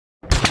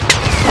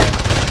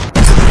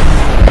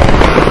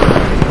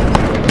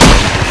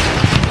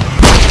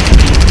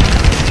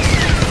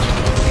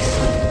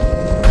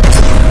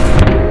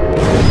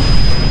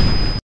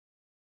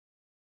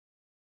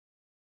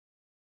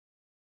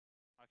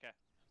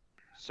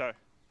So,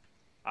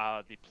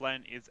 the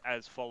plan is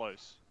as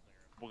follows.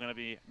 We're going to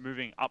be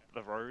moving up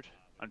the road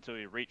until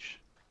we reach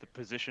the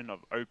position of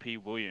OP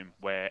William,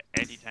 where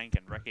anti-tank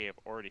and recce have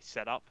already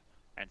set up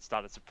and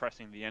started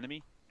suppressing the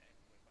enemy.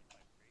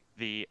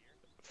 The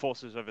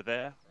forces over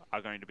there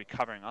are going to be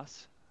covering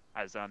us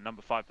as our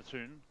number 5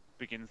 platoon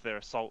begins their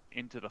assault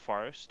into the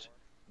forest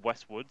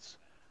westwards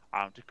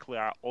to clear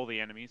out all the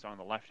enemies on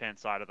the left-hand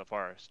side of the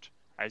forest.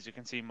 As you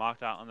can see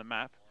marked out on the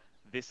map,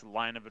 this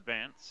line of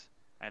advance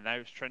and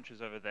those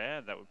trenches over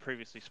there that were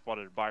previously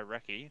spotted by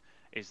recce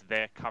is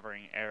their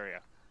covering area.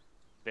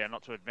 They are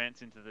not to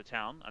advance into the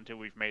town until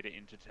we've made it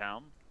into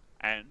town,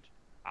 and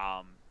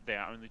they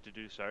are only to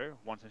do so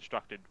once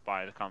instructed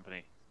by the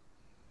company.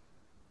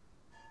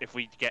 If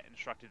we get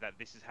instructed that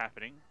this is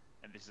happening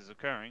and this is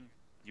occurring,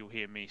 you'll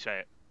hear me say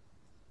it.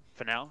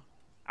 For now,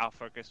 our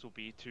focus will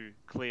be to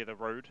clear the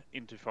road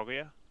into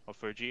Foggia,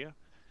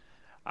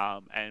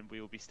 and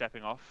we will be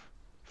stepping off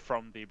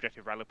from the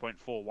objective rally point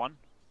 4-1,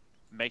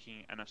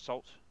 making an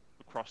assault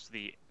across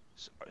the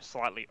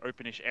slightly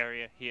openish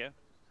area here,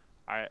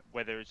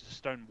 where there is a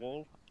stone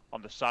wall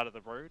on the side of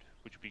the road,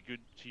 which would be good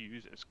to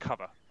use as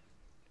cover.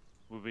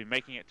 We'll be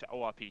making it to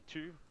ORP2,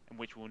 in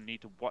which we'll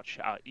need to watch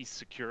our east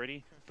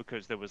security,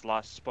 because there was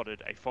last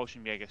spotted a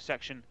Fallschirmjäger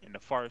section in the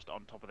forest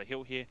on top of the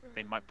hill here.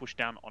 They might push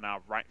down on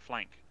our right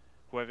flank.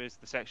 Whoever is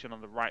the section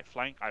on the right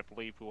flank, I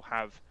believe will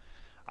have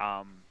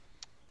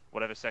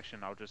whatever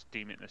section, I'll just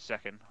deem it in a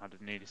second. I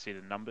just need to see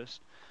the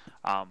numbers.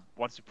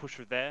 Once we push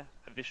through there,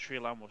 this tree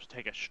line will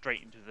take us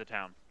straight into the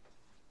town.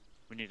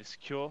 We need to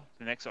secure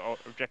the next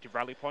objective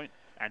rally point,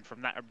 and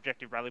from that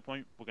objective rally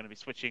point, we're going to be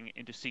switching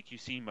into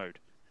CQC mode.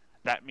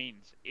 That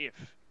means if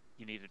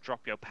you need to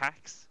drop your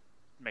packs,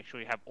 make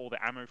sure you have all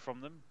the ammo from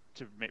them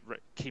to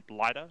keep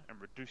lighter and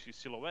reduce your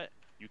silhouette,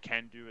 you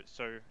can do it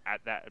so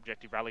at that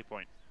objective rally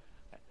point.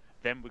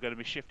 Then we're going to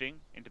be shifting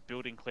into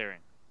building clearing.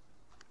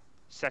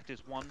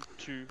 Sectors 1,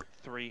 2,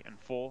 3, and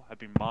 4 have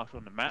been marked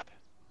on the map,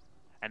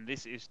 and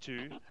this is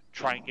to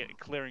try and get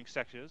clearing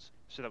sectors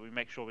so that we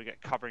make sure we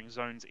get covering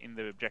zones in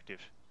the objective.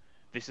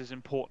 This is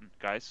important,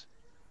 guys.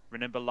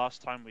 Remember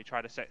last time we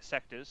tried to set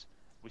sectors,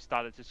 we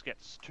started to get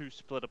too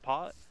split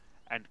apart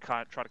and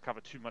can't try to cover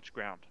too much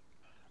ground.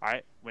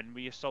 Alright, when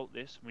we assault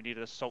this, we need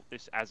to assault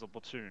this as a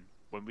platoon.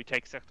 When we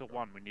take Sector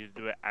 1, we need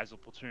to do it as a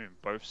platoon,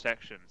 both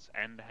sections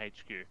and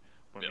HQ.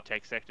 When we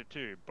take Sector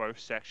 2, both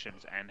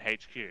sections and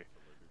HQ.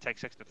 Take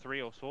Sector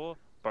 3 or 4,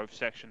 both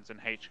sections and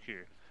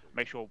HQ.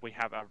 Make sure we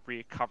have our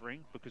rear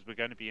covering, because we're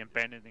going to be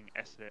abandoning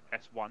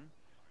S1.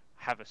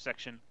 Have a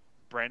section,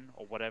 Bren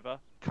or whatever,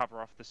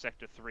 cover off the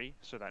Sector 3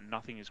 so that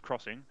nothing is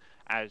crossing,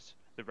 as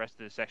the rest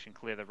of the section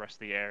clear the rest of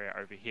the area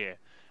over here.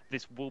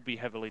 This will be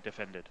heavily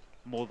defended,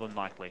 more than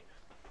likely.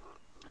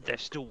 There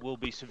still will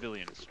be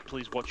civilians.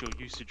 Please watch your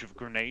usage of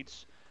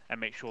grenades and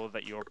make sure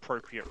that your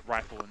appropriate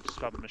rifle and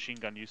submachine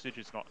gun usage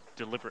is not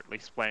deliberately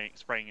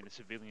spraying into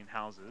civilian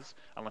houses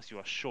unless you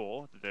are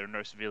sure that there are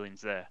no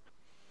civilians there.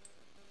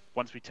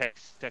 Once we take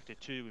Sector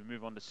 2, we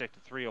move on to Sector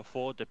 3 or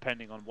 4,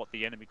 depending on what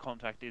the enemy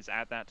contact is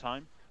at that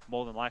time.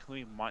 More than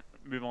likely, we might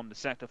move on to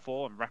Sector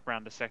 4 and wrap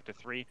around to Sector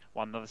 3,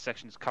 while another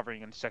section is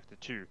covering in Sector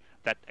 2.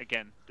 That,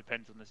 again,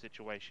 depends on the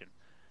situation.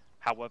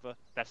 However,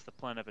 that's the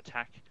plan of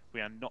attack.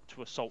 We are not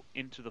to assault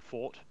into the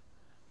fort.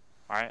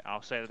 Alright,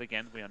 I'll say that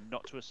again. We are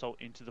not to assault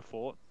into the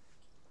fort.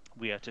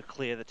 We are to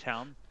clear the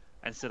town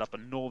and set up a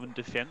northern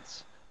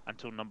defense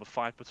until number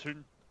 5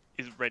 platoon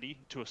is ready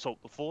to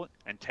assault the fort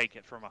and take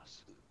it from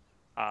us.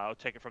 Or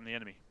take it from the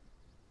enemy.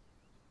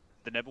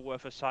 The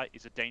Nebelwerfer site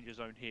is a danger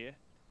zone here.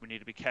 We need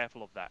to be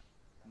careful of that.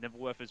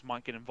 Nebelwerfers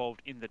might get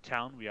involved in the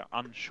town. We are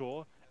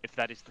unsure. If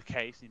that is the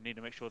case, you need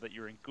to make sure that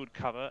you're in good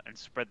cover and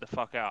spread the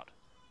fuck out.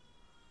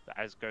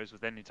 As goes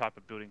with any type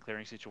of building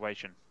clearing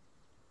situation.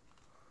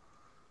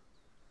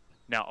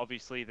 Now,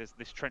 obviously, there's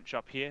this trench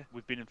up here.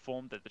 We've been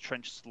informed that the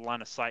trench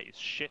line of sight is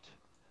shit.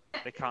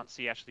 They can't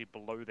see actually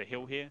below the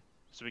hill here.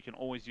 So we can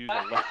always use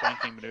a left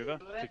flanking maneuver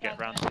to get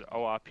round to the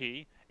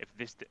ORP if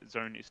this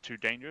zone is too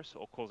dangerous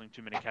or causing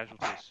too many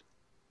casualties.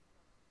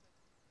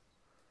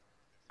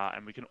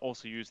 And we can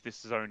also use this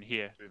zone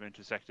here to move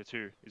into Sector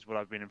 2, is what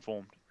I've been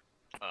informed.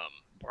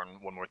 Barn,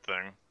 one more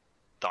thing.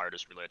 Dyer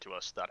just relayed to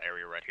us that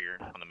area right here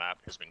on the map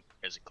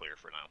isn't clear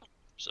for now.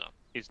 So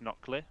is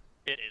not clear?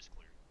 It is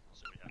clear.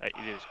 So it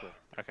is clear.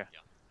 Okay.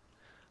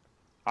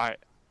 Yeah. Alright.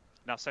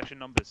 Now section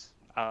numbers.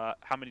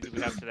 How many do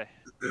we have today?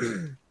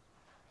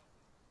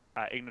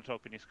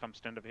 Ignitok needs to come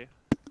stand up here.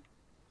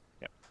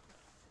 Yep.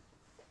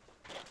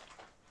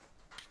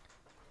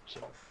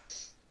 So,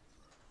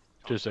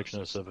 two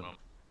sections of 7. Yeah.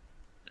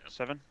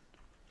 7.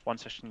 One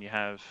section you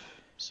have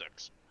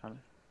 6. How many?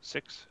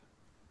 6.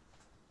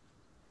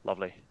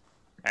 Lovely.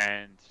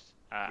 And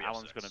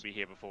Alan's going to be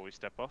here before we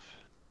step off.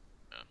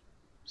 Yeah.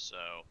 So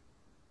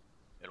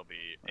it'll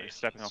be. He's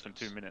stepping off in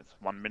 2 minutes.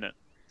 1 minute.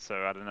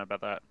 So I don't know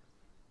about that.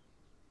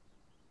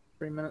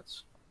 3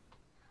 minutes.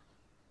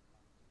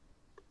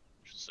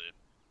 Should see.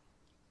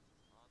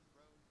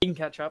 You can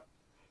catch up.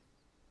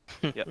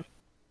 Yep.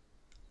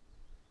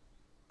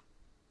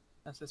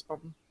 That's this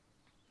problem.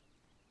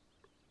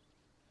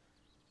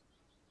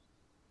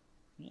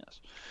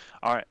 Yes.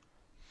 Alright.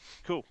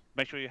 Cool.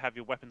 Make sure you have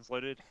your weapons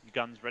loaded, your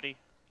guns ready.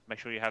 Make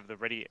sure you have the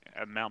ready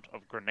amount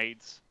of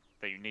grenades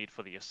that you need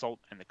for the assault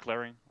and the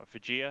clearing of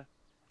Figia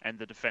and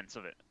the defense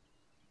of it.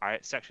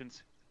 Alright,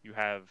 sections, you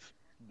have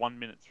 1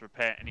 minute to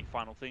prepare any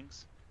final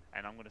things,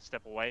 and I'm going to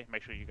step away,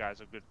 make sure you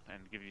guys are good,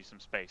 and give you some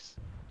space.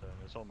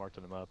 It's all marked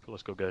on the map.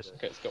 Let's go, guys.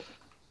 Okay, let's go.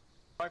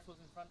 Rifles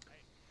in front.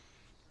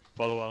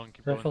 Follow Alan,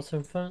 keep going. Rifles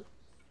in front.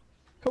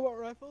 Come on,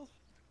 rifles.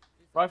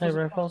 Hey, Rifles in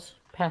front. rifles.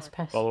 Pass,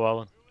 pass. Follow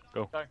Alan.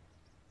 Go. Go.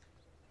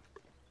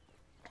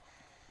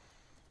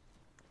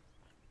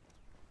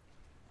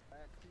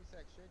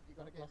 Section, you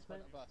gotta get in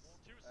front of us.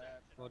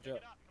 Roger.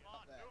 Up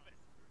there.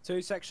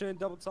 2 section,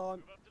 double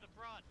time.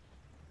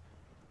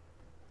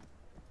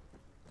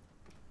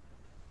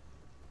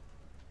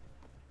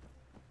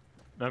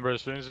 Remember,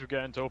 as soon as we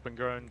get into open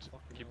ground,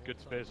 keep good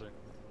spacing.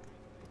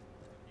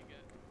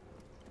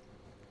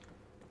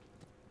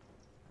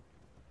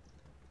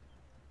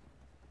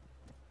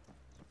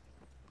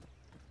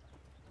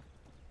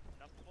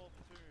 Number 4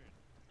 platoon.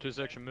 2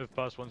 section, move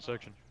past 1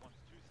 section.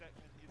 2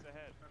 section is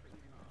ahead.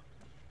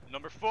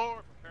 Number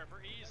 4, prepare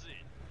for easy.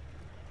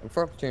 I'm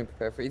 4 platoon,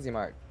 prepare for easy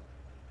mark.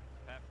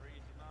 Prepare for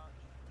easy march.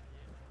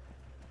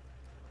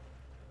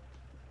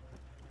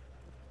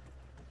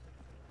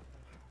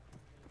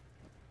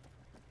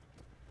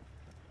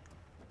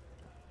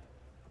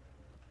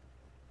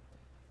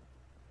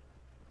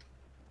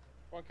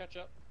 One catch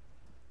up.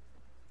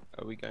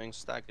 Are we going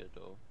staggered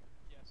or?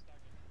 Yeah, staggered.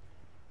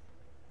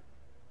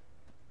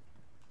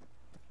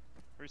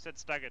 Who said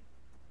staggered?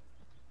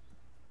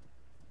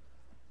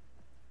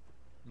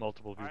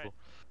 Multiple people. Alright.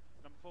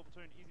 Number 4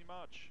 platoon, easy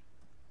march.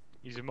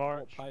 Easy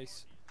march.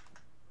 Pace.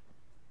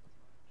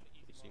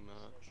 Easy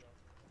march.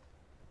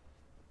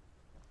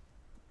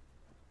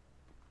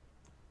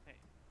 Hey.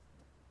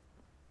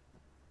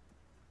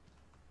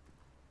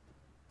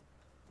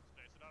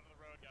 Space it out of the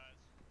road, guys.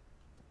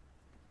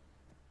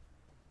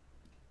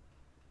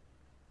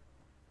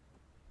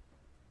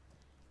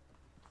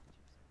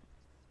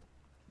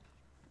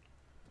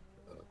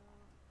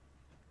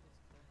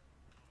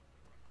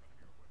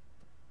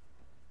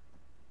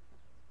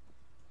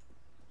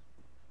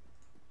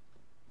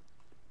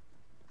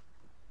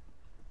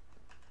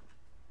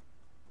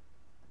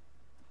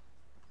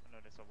 I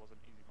noticed I wasn't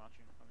easy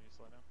marching. Let me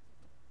slow down.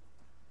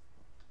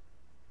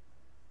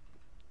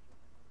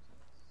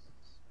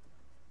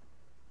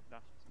 No.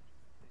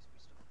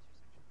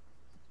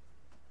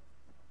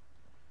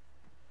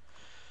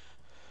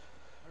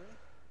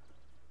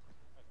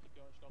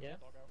 Yeah.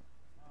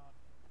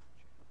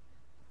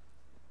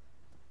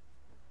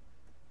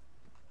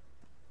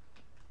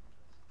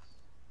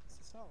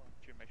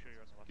 Should make sure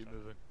you're on the left Keep side.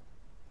 moving.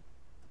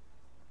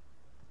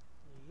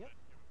 Yep.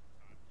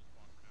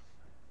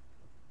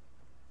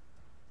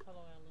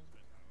 Hello, Alan.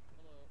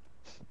 Hello.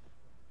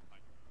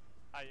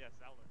 Ah yes,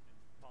 Alan,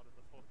 in part of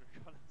the fourth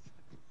reconnaissance.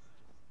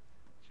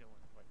 Chilling,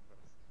 waiting for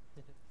us.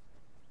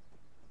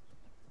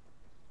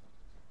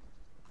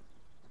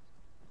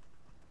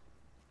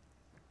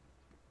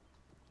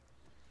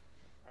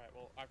 Alright,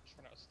 well, I've just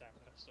run out of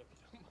stamina, so if you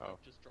don't mind Oh.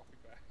 just dropping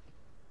back.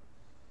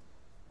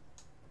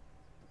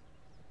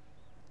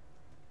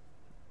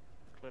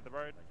 Clear the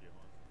road.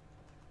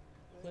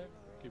 Clear.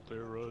 Keep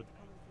clear road.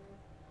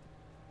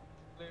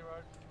 Clear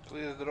road.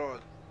 Clear the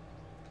road.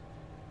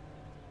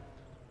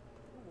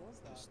 Who was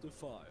that? Just the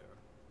fire.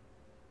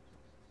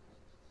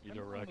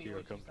 Either Remember when Raki we or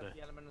always used to company. have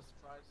the element of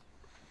surprise?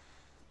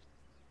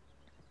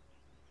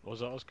 What was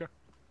that, Oscar?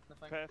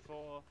 Nothing. Prepare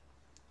for,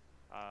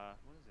 what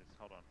is this?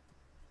 Hold on.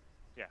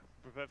 Yeah,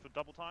 prepare for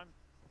double time.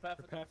 Prepare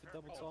for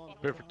double time.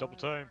 Prepare for double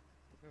time.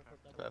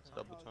 Prepare for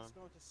double time. It's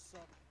going to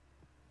suck.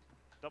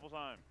 Double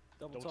time.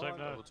 Double Double time. time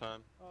now. Double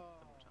time. Oh.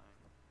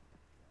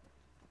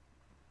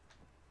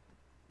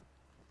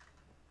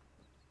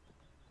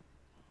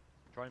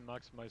 Try and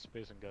maximize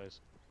spacing, guys.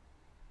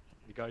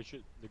 The guy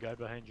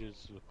behind you is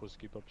supposed to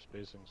keep up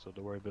spacing, so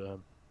don't worry about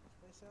him.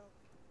 Space out.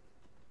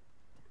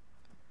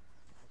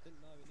 I didn't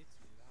know in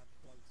Italy they had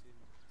floating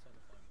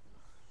telephone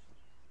poles.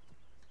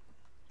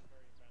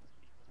 Very advanced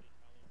people, the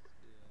Italians.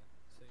 Yeah,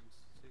 seems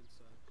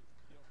so.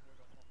 The Oscar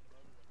got knocked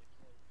them over when they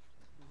broke.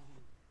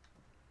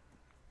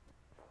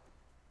 Oh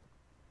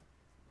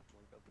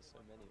my god, there's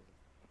so many of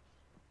them.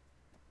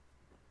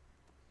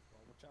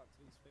 Well, watch out to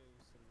these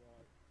fields to the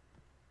right.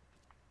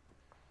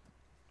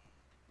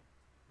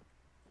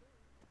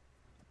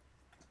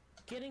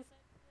 Getting. In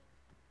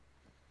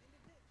the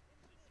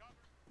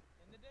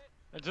ditch.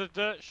 Into the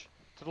ditch!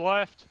 To the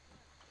left!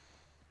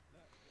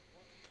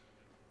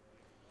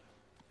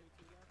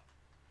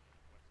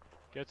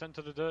 Get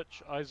into the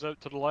ditch, eyes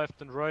out to the left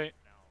and right.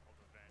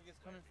 I think it's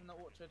coming from the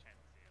orchard. I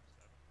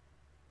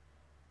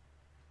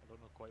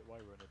don't know quite why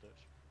we're in a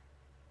ditch.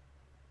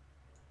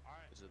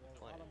 Is it the Well,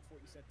 plane? Alan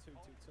thought you said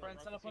 222. Brent,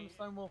 set up on the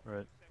stone wall.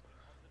 Right.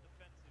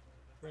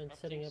 Ren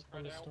setting up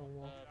on Spread the out, stone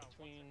wall.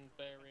 between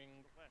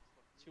bearing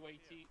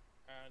 280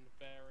 and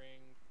bearing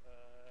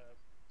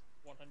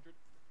 100.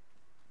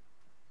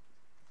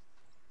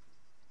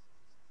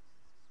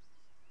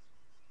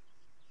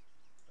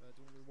 Do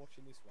you want me to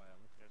watching this way,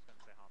 Alan. I was going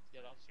to say, Hans,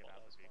 Yeah, that's get what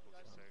out of the vehicle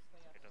just so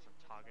it doesn't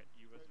target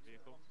you as a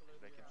vehicle,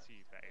 because they can see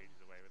you for ages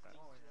away with that.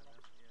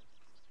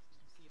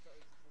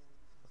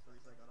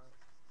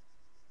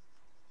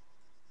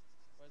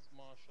 Where's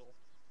Marshall?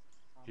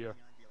 Here.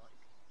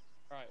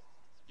 Right,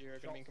 you're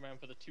gonna be in command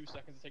for the 2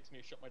 seconds it takes me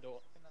to shut my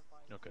door.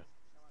 Okay.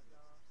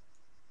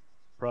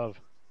 Prav,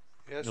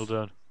 Yes. kneel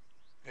down.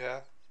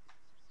 Yeah.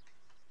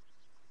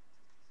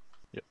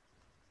 Yep.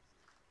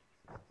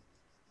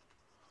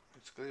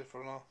 It's clear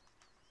for now.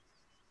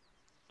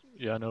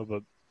 Yeah, I know,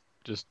 but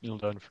just kneel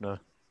down for now.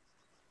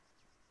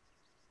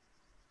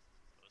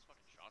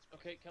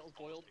 Okay, kettle's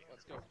boiled.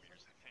 Let's go.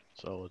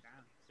 Solid.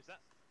 Is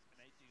that an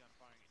AT gun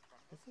firing in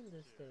front of us? Isn't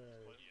this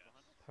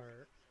the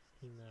part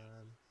in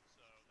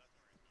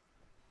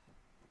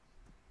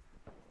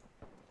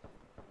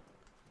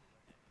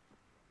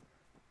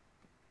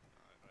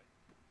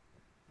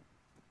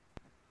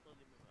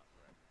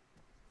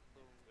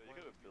You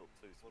could have built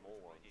two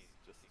small ones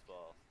just as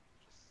fast.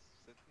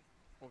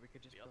 Or we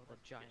could just build a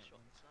giant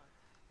one.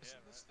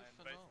 Isn't this the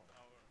finale?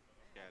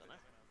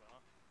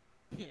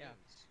 Yeah.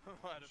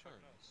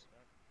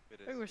 It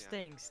We were is, yeah.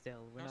 staying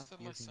still. We're How's not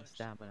the last using section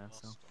stamina,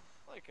 last so.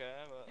 one? Okay,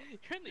 but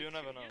You're you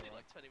never know.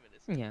 like 20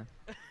 minutes. Yeah.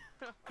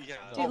 Yeah.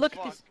 Dude, look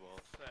at this.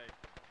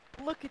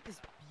 Look at this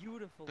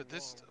beautiful. But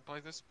this, wall. by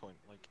this point,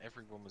 like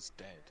everyone was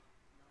dead.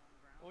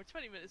 Well, we're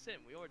 20 minutes in,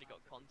 we already got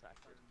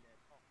contacted.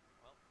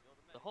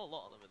 The whole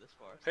lot of them are this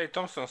far. Hey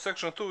Thompson,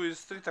 section 2 is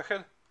straight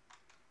ahead.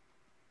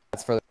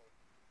 That's for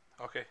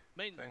Okay.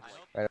 Main Thanks.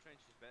 Right.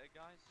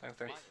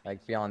 Thanks.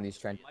 like beyond these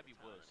trenches. Might be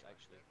worse,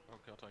 actually. Oh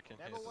god, I can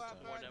Never hear worth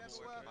the it, never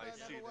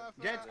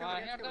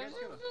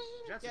worth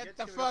it, Get Get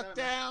the fuck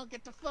down,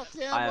 get the fuck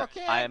down,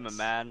 I am a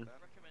man. I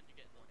recommend you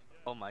get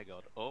Oh my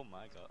god, oh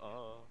my god,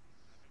 oh.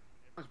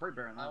 It's pretty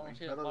barren, I that want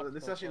thing. you to But, watch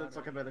this the actually looks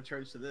like a flyby. better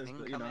choice to this,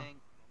 but you know.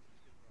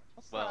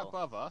 What's Well, that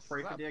above us?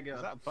 pray Is for that, Diego.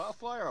 is that a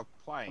butterfly or a I'm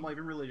plane? not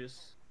even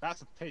religious.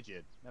 That's a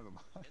pigeon. Never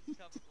mind.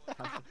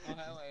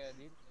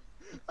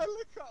 I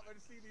look up and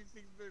see these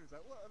things move. It's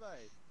like, what are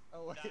they?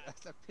 Oh wait,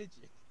 that's a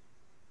pigeon.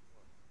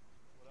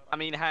 I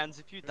mean, Hans,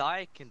 if you die,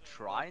 I can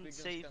try and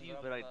save you,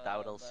 but I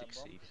doubt I'll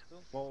succeed.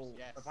 Well,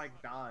 Yes. if I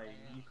die,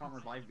 you can't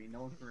revive me.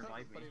 No one can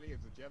revive me. Funny thing is,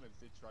 the Germans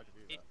did try to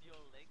do that.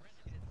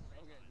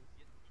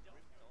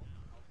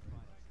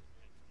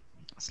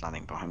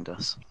 Standing behind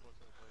us.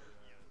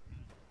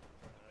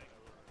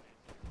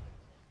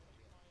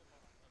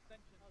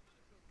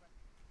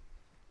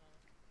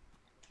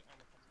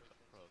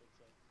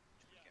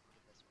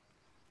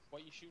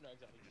 What are you shooting at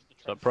exactly? Just the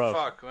Is that trench?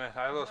 Prav? Fuck man,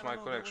 I lost my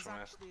connection,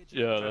 man.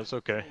 Yeah, that's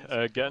okay.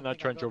 Get in that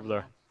trench over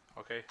there.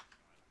 Okay.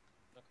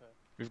 Okay.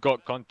 We've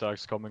got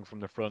contacts coming from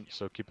the front,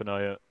 so keep an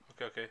eye out.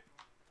 Okay.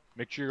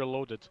 Make sure you're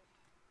loaded.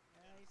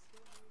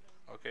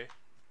 Okay.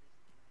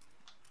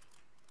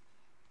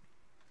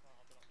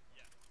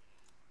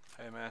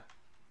 Hey man,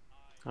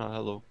 Oh,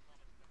 hello.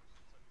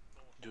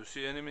 do you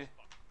see enemy?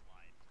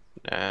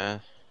 Nah.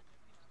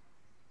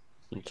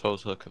 I'm told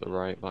to look at the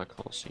right, but I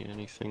can't see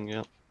anything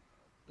yet.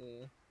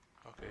 Yeah.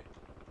 Okay.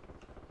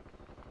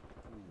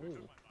 Ooh.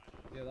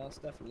 Yeah, that's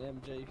definitely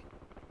MG.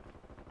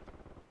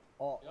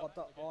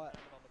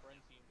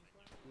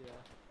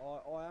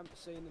 I haven't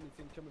seen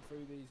anything coming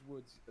through these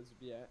woods as of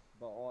yet,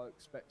 but I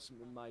expect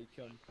something may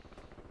come.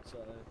 So,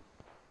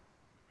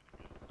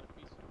 I'd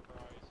be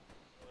surprised.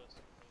 Worse,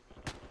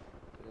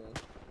 maybe. yeah.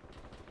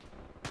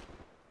 I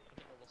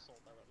think they'll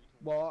assault directly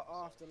towards Well, us, so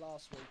after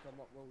last week, I'm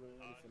not ruling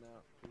anything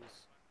out because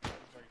that's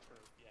very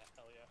true. Yeah,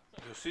 hell yeah.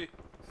 Do you see?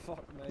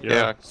 fuck me. Yeah.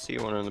 Yeah, I can see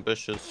one in the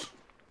bushes.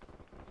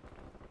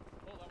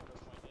 Oh, that one goes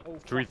fine. Oh,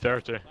 fuck.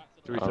 330. Back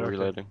to the 330. I'm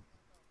reloading.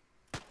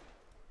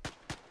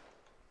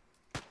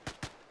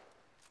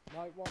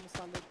 No, one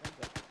standing.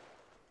 Okay.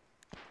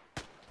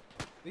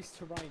 This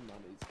terrain,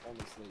 man, is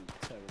honestly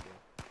terrible.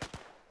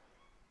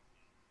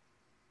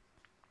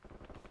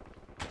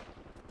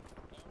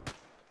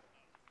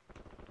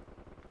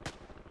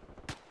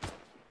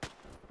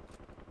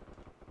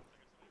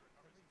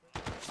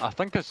 I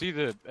think I see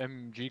the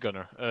MG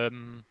gunner.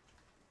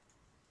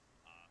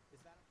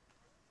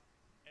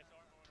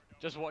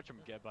 Just watch him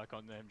get back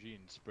on the MG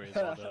and spray his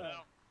head out.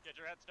 Get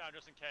your heads down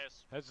just in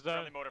case. Heads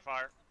down. Friendly motor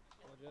fire.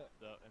 The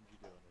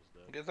MG gunner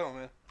is dead. Get on,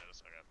 man.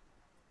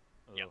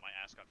 Oh. Yeah, my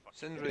ass got fucked.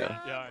 Sindri. Yeah.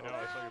 Yeah, I know.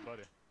 I saw your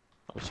buddy.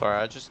 I'm sorry,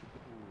 I just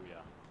Ooh, yeah.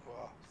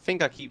 Wow.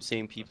 think I keep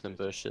seeing people in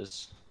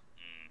bushes.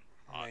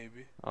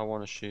 Maybe. I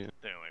want to shoot.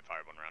 They only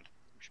fired one round.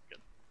 We should be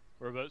good.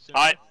 Whereabouts?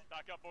 Hi.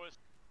 Back up, boys.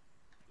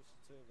 Just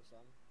the two of us, Sam.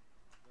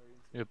 Very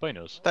into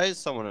Yeah, Binos. There is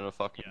someone in a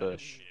fucking Yeah,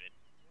 bush.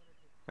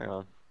 Hang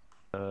on.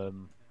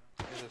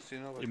 Get a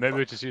scene over. You may be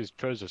able to see his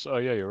trousers. Oh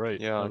yeah, you're right.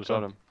 Yeah, I was got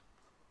on. him.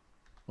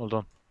 Hold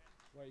on.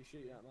 Where are you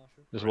shooting at,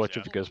 Marshall? Just Where's watch he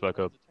if he gets back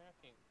up.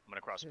 I'm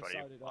gonna cross in front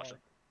of you, Marshall.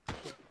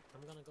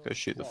 I'm gonna go. Go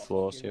shoot the What a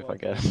floor, fucking see if I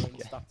world get game him. on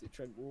Static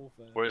Trent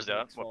Warfare Where's for the that?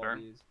 next What 5 barn?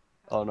 years.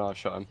 Oh no, I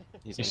shot him.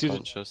 He's You see the-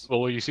 unconscious.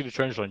 Well, you see the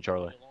trench line,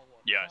 Charlie.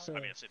 Yeah, I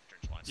mean, I see the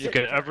trench lines. You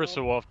can ever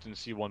so often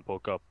see one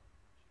poke up.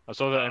 I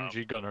saw that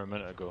MG gunner a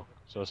minute ago,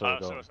 so that's how I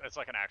got So him. it's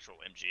like an actual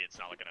MG. It's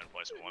not like an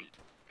emplacement one.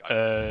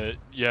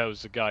 Yeah, it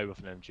was the guy with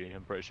an MG.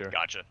 I'm pretty sure.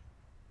 Gotcha.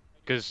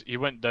 Because he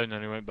went down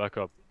and he went back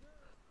up.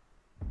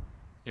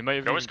 He might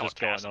have We even always call just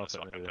gotten casting off this it.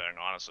 fucking Maybe. thing,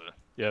 honestly.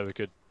 Yeah, we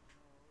could.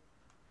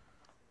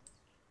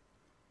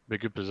 Be a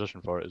good position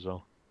for it as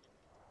well.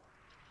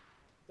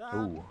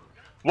 Ooh.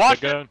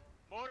 Watch Get it! down!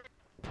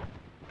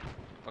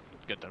 Fuck,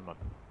 get down, man.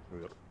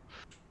 Here we go.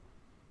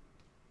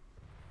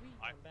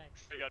 I'm back.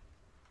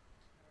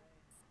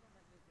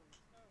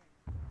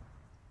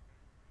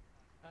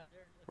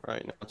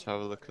 Right, now let's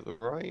have a look at the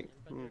right.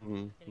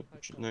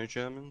 No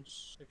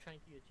Germans. They're trying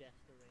to adjust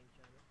the range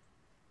on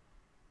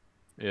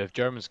it. Yeah, if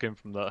Germans came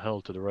from that hill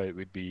to the right,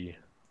 we'd be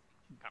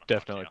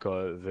definitely caught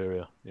out of the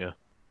area. Yeah.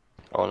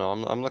 Oh no,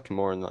 I'm looking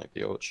more in like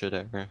the orchard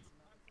area.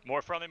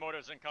 More friendly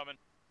mortars incoming.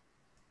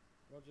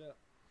 Roger.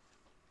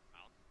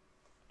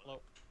 Hello.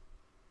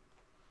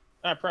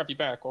 Ah, Prep, you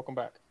back. Welcome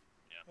back.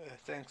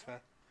 Thanks, man.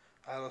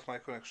 I lost my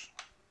connection.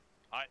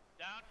 Alright,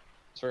 down.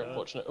 It's very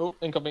unfortunate. Oh,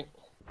 incoming.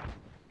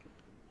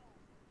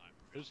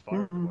 Who's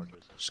firing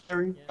mortars?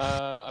 Scary.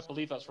 I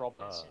believe that's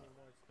Roberts.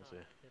 I see.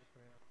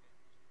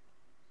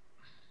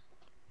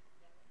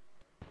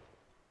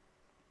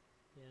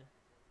 Yeah.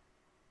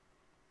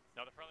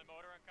 Another friendly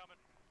mortar incoming.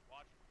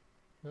 Watch.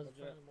 Another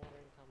friendly mortar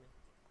incoming.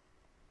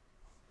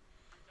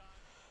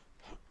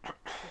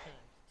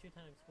 Two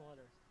times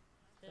mortar.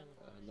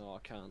 No, I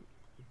can't.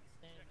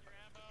 Stand.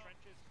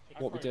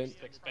 What we doing?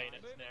 Fix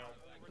bayonets now.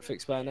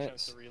 Fix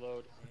bayonets. To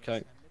reload.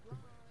 Okay.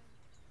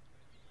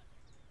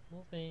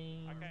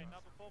 Moving. Okay,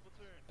 number 4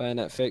 platoon.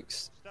 Bayonet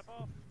fixed. Step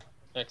off.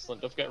 Excellent.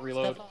 Don't forget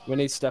reload. We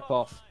need to step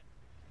off.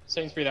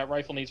 Sainsbury, that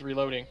rifle needs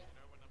reloading.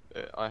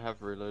 I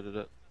have reloaded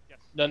it.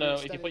 No, no.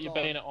 If you put your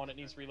bayonet on, it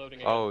needs reloading.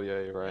 Again. Oh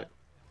yeah, you're right.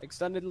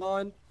 Extended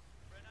line.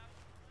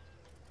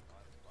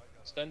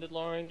 Extended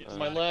line. To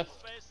my left.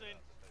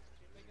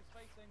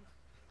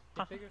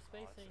 Bigger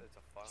spacing.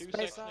 Two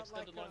sections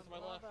extended line to my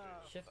left.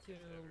 Shift to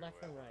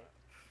left and right.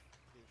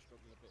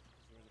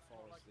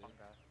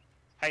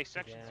 Hey,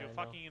 sections, Yeah, you're I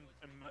know. fucking,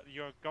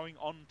 you're going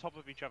on top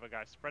of each other,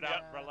 guys. Spread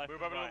out, right, left,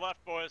 Move and over right. to the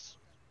left, boys.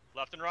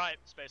 Left and right.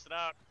 Space it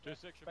out. Two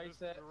section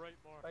Space it.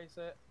 Space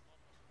it.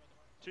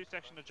 2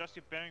 section, adjust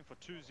your bearing for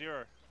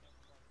 2-0.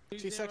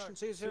 2 section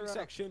 2-0. 2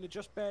 section,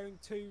 adjust bearing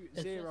 2-0.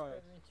 2-0.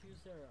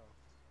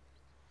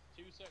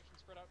 2 sections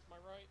spread out to my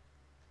right.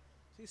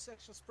 2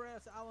 sections spread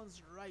out to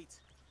Alan's right.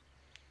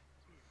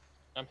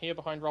 I'm here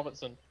behind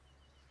Robertson.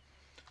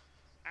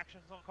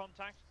 Actions on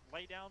contact,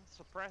 lay down,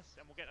 suppress,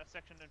 and we'll get a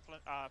section in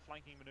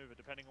flanking maneuver,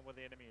 depending on where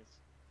the enemy is.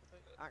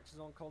 Actions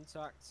on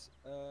contact,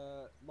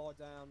 lie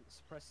down,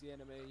 suppress the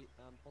enemy,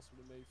 and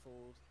possibly move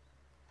forward.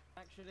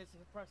 Action is to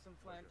suppress and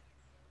flank.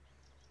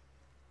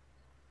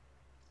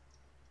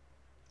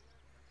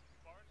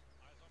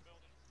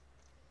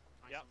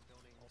 Yep.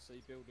 I'll see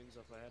buildings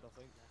up ahead, I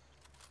think.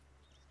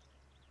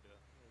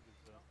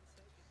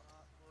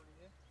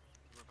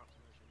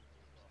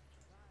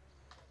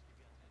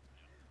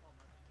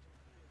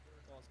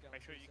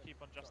 Make sure you keep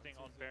on adjusting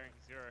on bearing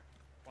 0.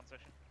 1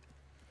 section.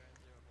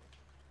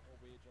 Or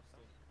we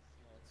adjusting.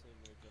 Oh, it's in,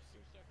 we're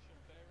adjusting. Section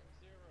bearing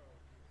 0.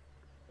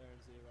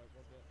 Bearing 0,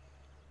 Roger.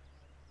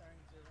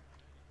 Bearing 0.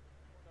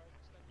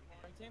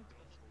 Bearing team.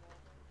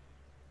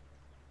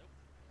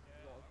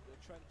 Got a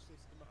trench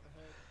system up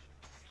ahead.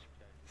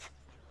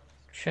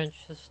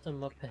 Trench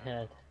system up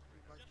ahead.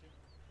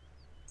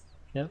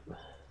 Yep.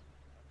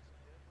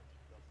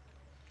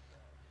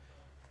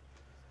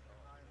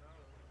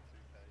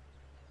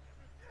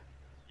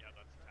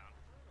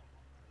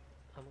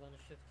 I'm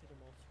gonna shift to the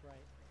most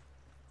right.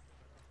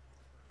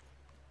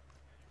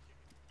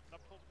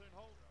 Number 4 platoon,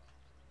 hold.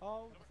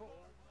 Hold. Number 4,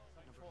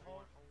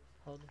 hold.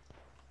 Hold.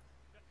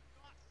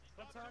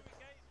 Contact.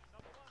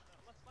 Number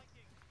 1, left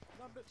flanking.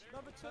 Number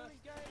 2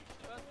 engage.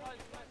 First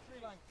line, left 3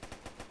 line.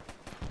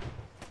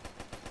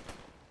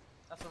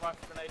 That's a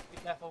rifle grenade. Be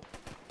careful.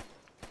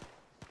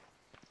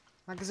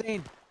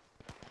 Magazine.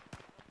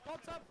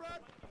 Contact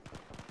front.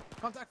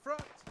 Contact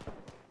front.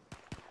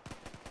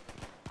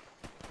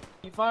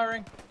 Keep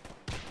firing.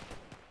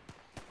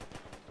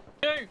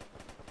 2.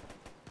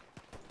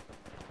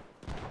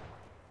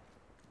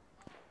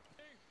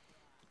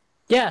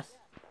 Yes.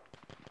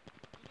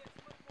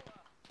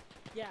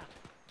 Yeah.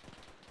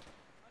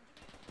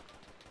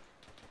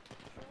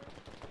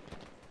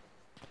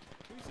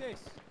 Who's this?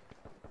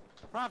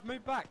 Prav,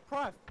 move back.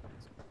 Prav.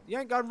 You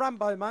ain't going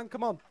Rambo, man.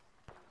 Come on.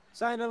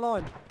 Stay in the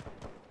line.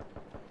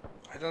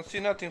 I don't see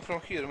nothing from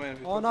here, man.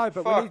 Oh no,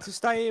 but we need to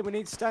stay here. We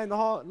need to stay in the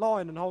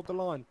line and hold the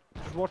line.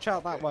 Just watch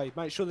out that way.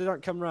 Make sure they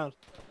don't come round.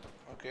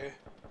 Okay.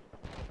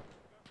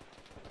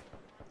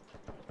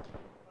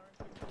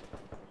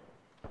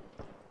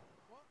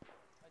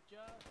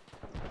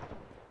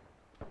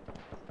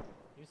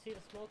 You see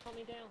the smoke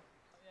coming down?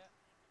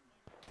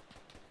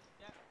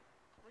 Yeah.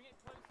 Bring it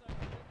closer.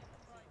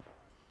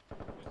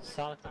 Right.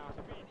 Solid.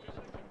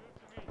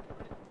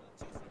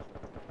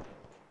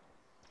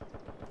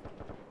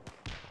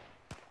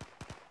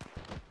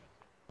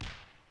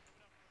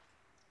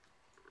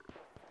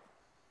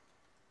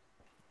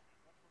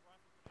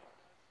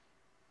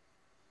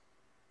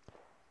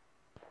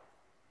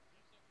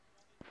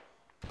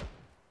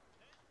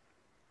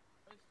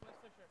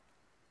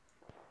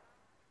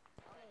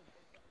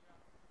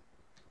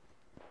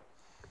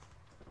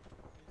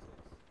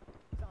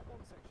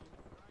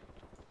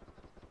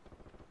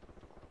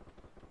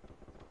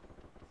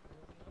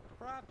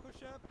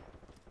 push up.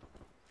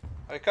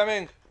 Are you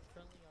coming?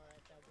 Friendly are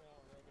at that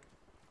wall already.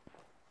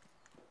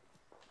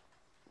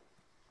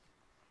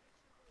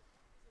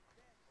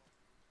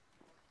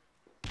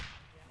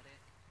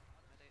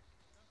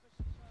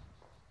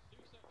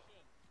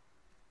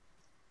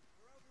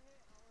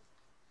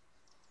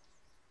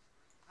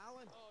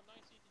 Alan. Oh,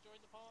 nice of you to join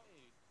the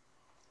party.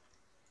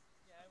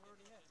 Yeah, we're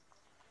already here.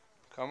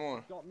 Come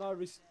on. Got no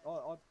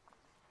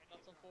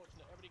That's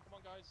unfortunate. Everybody, come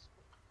on, guys.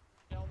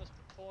 Get on this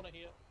corner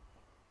here.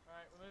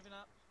 Alright, we're moving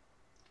up.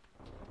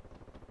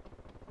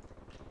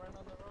 Running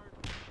on the road.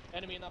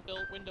 Enemy in that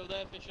build window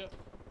there, Fisher.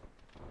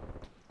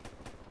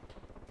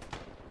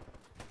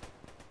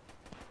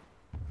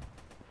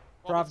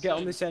 Brav, get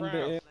on this end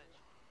bit here.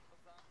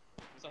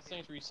 Is that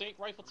Sainsbury? Saint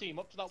rifle team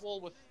up to that wall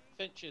with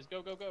Finches.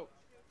 Go, go, go.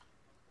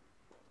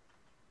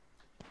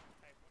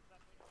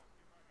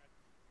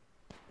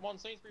 Come on,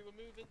 Sainsbury,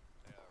 we're moving.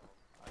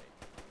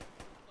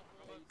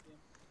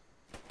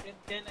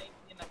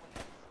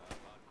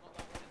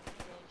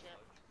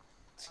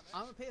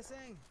 I'm a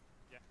piercing.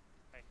 Yeah.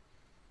 Hey.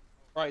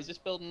 Right, is this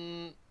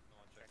building?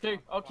 Two.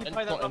 Occupy that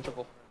not rubble.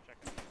 enterable.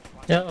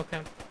 Yeah,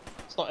 okay.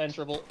 It's not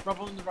enterable.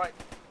 Rubble on the right.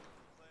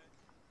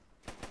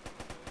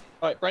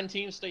 Right, Bren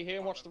team, stay here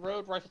and watch the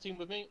road. Rifle team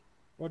with me.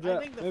 Roger.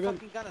 I think the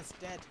fucking gunner's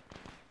dead.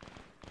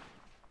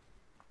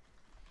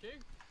 Two.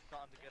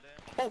 Time to get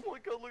in. Oh my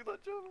god, look at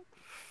that German.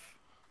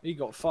 He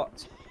got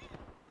fucked.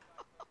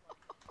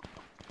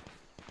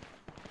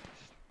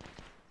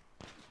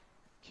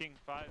 King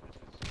 5, this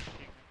is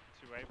King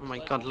 2A. Oh my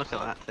god, look at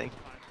that thing.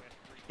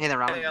 Hey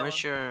there, Alan.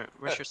 Where's your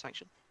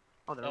section?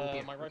 Oh, they're all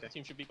here. My rifle Okay.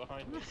 team should be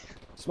behind me.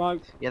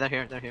 Smoke. Yeah, they're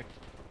here. They're here.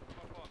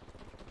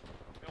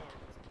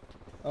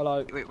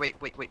 Hello.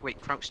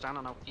 Wait. Crouch down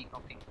and I'll peek the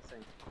thing.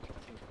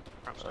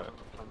 Crouch down.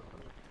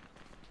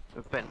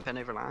 Ben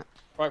over like that.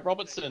 Right,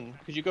 Robertson,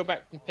 could you go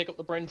back and pick up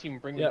the Bren team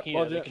and bring them here?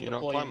 Roger. They can You're not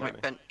deploy climbing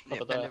them. me.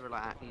 Ben over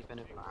like that. You bend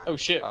over like that. Oh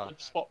shit, Ah.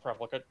 spot prep,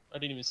 like I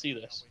didn't even see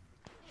this.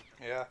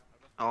 Yeah.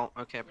 Oh,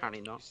 okay,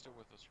 apparently not. He's still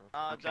with us,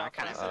 right? Okay, I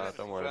can't.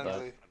 Don't worry about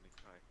Friendly.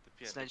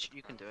 it. Sledge,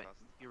 you can do it.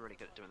 You're really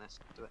good at doing this.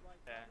 Do it.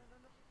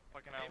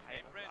 Fucking I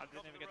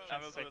didn't even get a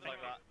chance to say thank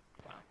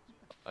you.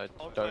 I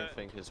don't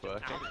think it's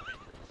working.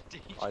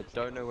 I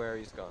don't know where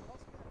he's gone.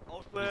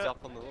 He's up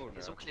on the wall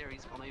He's now. all clear.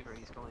 He's gone over.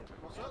 He's gone over.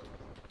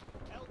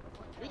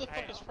 Who the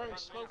fuck is throwing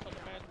smoke like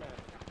a madman?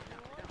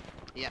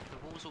 Yeah, the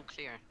wall's all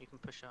clear. You can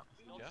push up.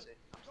 If you want to. Up to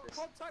this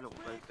Contact little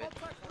free, road bit.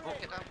 contact Oh, free.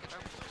 get down, get down.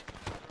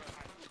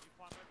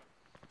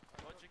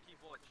 Roger, keep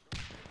watch.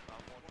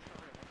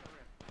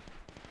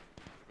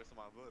 With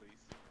my buddies.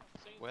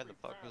 Where the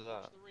fuck was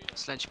that?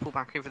 Sledge, pull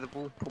back over the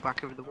wall. Pull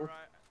back over the wall.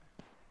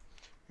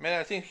 Man,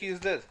 I think he's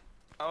dead.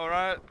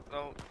 Alright,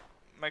 I'll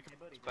make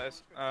a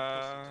space.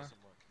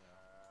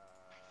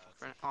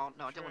 Oh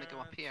no, I don't want to go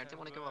up here. I don't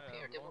want to go up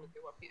here. I don't want to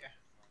go up here.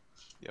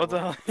 Yeah, What the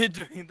hell are you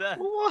doing there?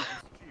 What?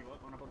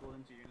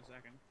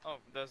 Oh,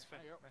 there's Finn.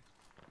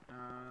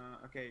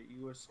 Okay,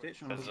 you were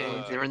stitched on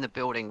Okay, they're in the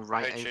building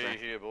right over.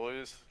 here,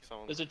 boys.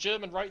 There's a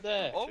German right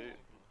there. Oh!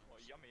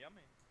 Yummy,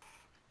 yummy.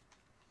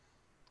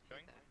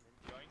 Yoink,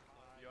 yoink,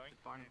 yoink,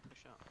 Barn,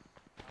 push up.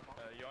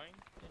 yoink,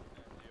 and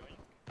yoink,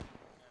 and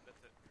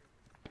that's it.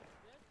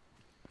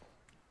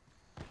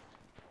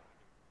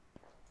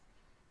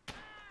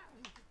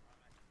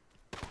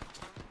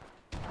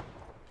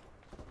 Oh,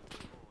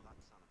 that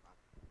sounded bad.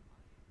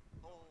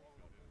 Oh.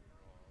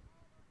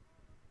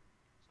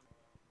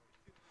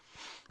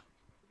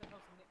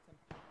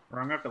 I'm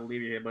gonna have to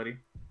leave you here, buddy.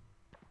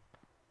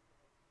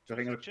 So I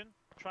think Section,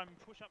 try and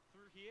push up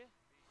through here,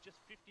 just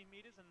 50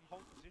 meters and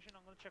hold position.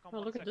 I'm gonna check on Oh,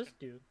 one look at section. this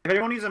dude. if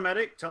anyone needs a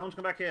medic, tell them to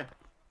come back here.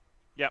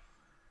 Yep.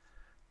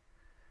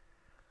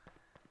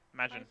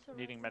 Imagine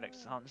needing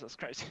medics, Hans, that's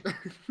crazy.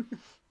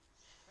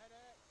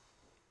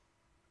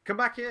 Come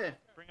back here.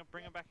 Bring him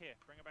back here,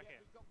 bring him back here.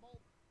 We've got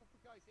multiple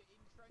guys in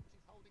trenches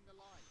holding the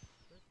line.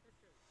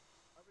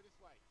 Over this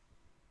way.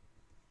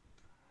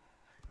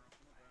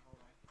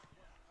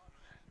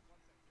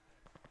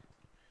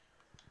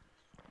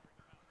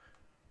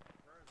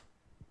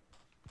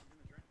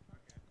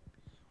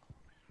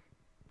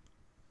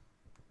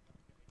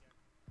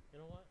 You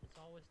know what? It's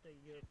always the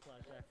year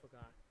pledge. I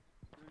forgot.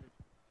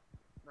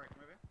 Right, come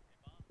over here.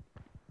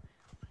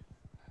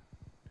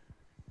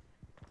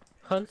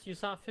 Hunt, you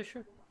saw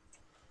Fisher?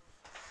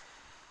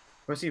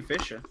 Have I seen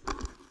Fisher?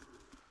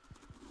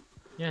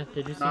 Yeah.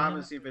 Did you see No, I him?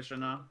 haven't seen Fisher,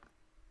 no.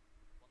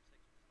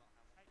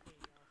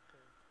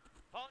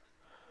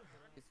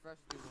 He's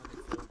freshly wounded,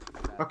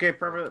 so Okay,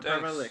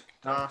 Thanks. Lick.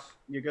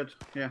 You're good.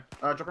 Yeah.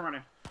 Drop him right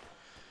here.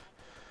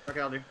 Okay,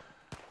 I'll do.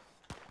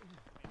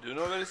 Do you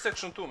know where is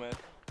section 2, man?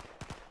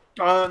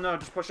 No,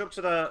 just push up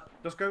to the...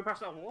 Just go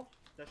past that wall.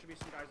 There should be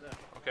some guys there.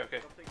 Okay, okay.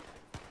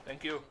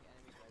 Thank you.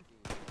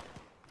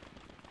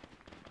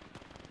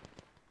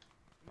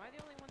 Am I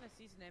the only one that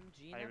sees an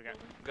MG in Here that we go.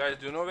 building? Guys,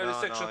 do you know where is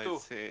section 2?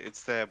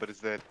 It's there, but it's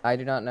dead. I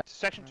do not know.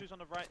 Section 2's on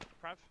the right,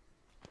 Prav.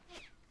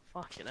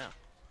 Fucking hell.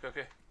 Okay,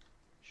 okay.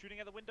 Shooting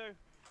at the window.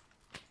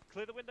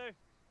 Clear the window.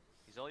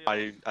 He's all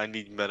yours. I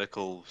need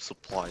medical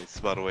supplies,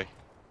 by the way.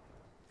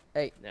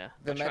 Hey, Yeah,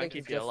 the I'll try and medic is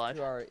keep you just alive.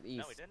 to our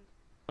east.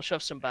 I'll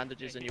shove some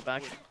bandages in your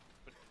bag.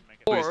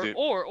 Please do.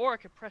 Or I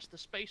could press the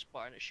space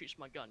bar and it shoots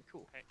my gun.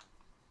 Cool.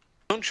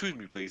 Don't shoot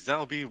me, please.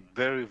 That'll be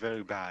very,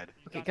 very bad.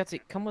 Okay, Gutsy,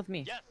 come with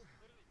me.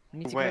 We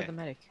need to Where? go to the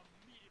medic.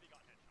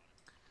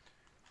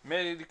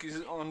 Medic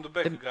is on the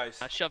back, guys.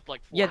 I shoved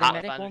like 4 Yeah, the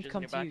medic bandages won't in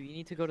come your to you. bag. You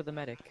need to go to the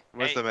medic.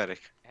 Where's the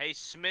medic? Hey,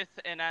 Smith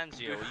and Anzio,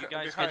 you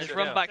guys behind Just it,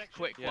 run yeah. back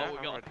quick Yeah, while we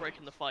I'm got a ready. break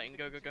in the fighting.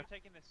 Go, go, go.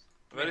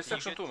 Where is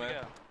section 2,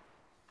 man?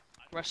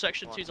 Right,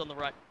 section 2's on the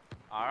right.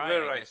 Alright,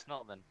 Where I right? guess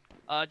not then.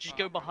 Just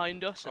go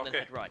behind us and then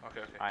head right. Okay,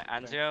 okay. Alright,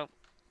 Anzio,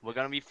 we're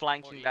gonna be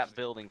flanking that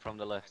building from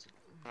the left.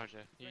 Roger,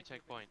 you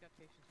take point.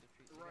 Right.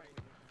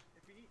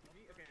 If you need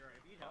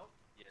help,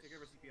 take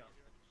over CPR.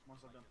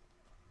 Once I'm done.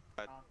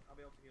 I'll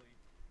be able to heal you.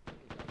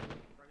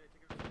 Friday,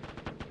 take over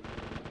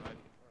CPR.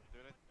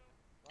 Doing it.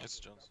 It's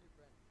Jones.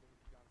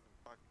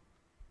 Fuck.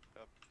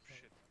 Up.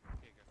 Shit.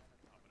 Here you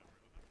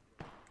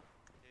go.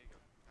 Here you go.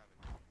 Have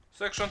it.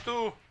 Section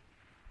 2!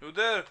 You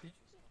there?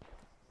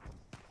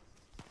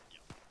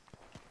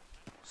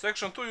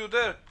 Section 2, you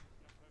there?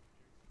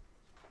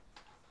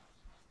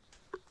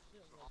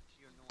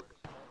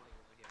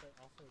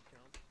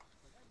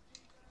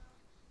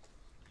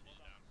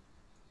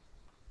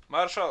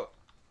 Marshal!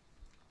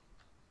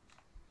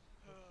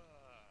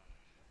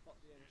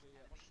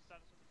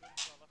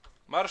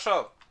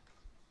 Marshal!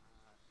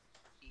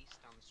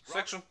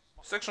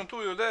 Section 2,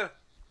 you there?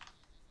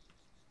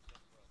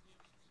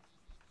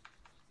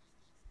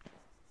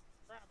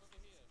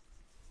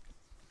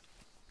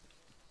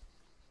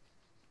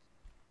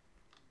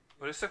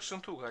 Where is section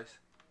 2, guys?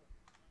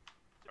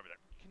 Over there.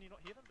 Can you not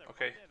hear them? They're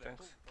Okay, right there, they're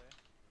thanks. full there.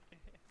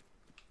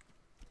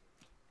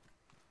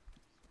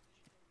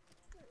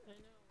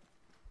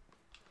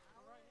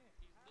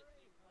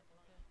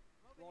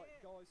 Right,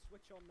 guys,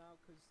 switch on now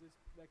because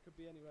there could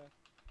be anywhere.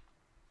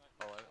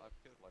 Oh, I've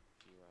killed like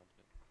a few around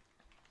here.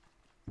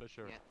 For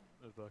sure. Yeah.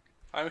 Move back.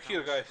 I'm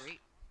here, guys.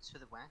 Straight to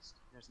the west,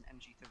 there's an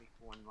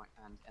MG34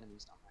 and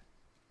enemies down there.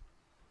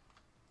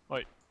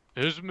 Wait,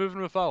 who's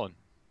moving with Alan?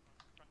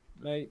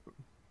 Mate.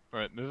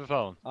 Right, move with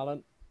Alan.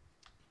 Alan.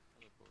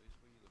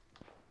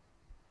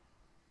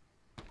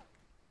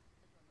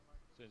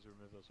 Since we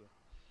move this way.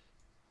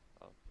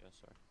 Oh, yeah,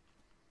 sorry.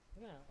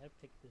 Yeah, I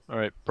picked this.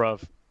 Alright,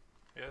 Prav.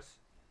 Yes.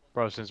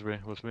 Prav Sainsbury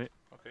with me.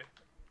 Okay.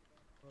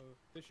 Oh,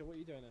 Fisher, what are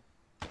you doing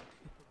there?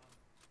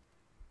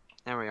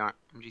 There we are,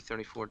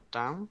 MG34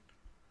 down.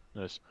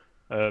 Nice.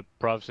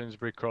 Prav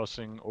Sainsbury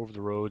crossing over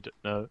the road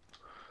now.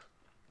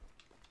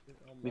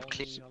 We've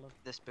cleared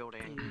this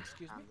building and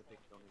Excuse me? the big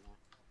building there.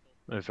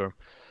 Very firm.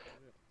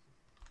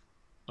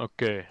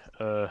 Okay,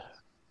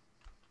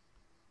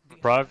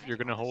 Prav, you're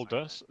gonna hold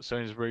us.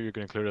 Sainsbury, you're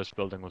gonna clear this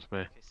building with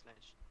me.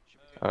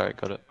 Alright,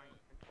 got it.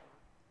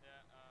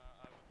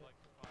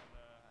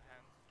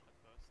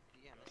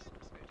 Yeah, let's go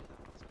do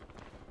that.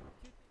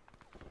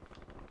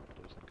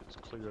 I think it's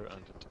clear,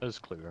 and it is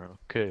clear.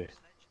 Okay.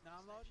 Now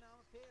I'm loading out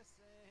a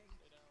piercing.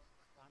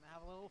 Trying to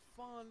have a little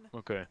fun.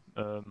 Okay.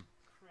 AT's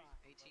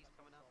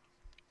coming up.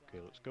 Okay,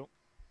 let's go.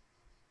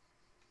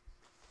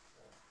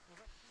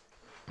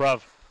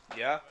 Prav,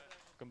 Yeah?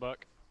 come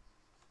back.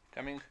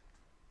 Coming. Do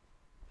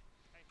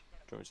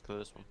you want me to clear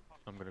this one?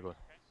 I'm gonna go.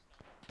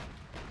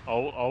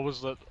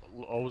 Always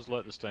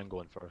let the stand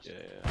go in first. Yeah,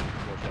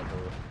 yeah. Watch that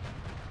door.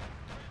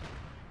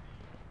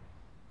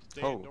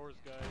 Stay Oh. indoors,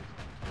 guys.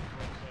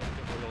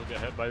 You'll get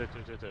hit by the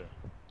 222.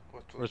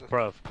 What was Where's that?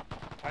 Prav?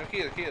 I'm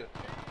here. Okay,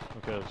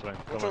 that's fine.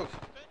 Watch Come on.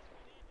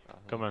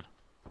 out. Come on.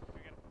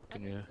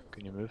 Can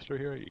you move through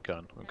here? You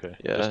can. Okay.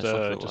 Yeah, Just it's like a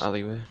little just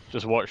alleyway.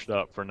 just watch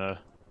that for now.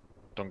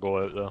 Don't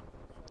go out though.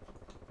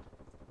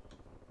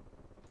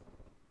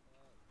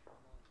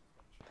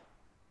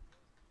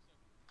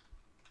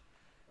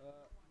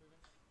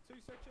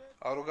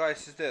 Our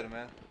guys is there,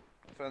 man.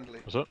 Friendly.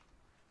 What's up?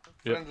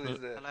 Yep, Friendly is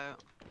there. Hello.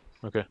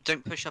 Okay.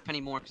 Don't push up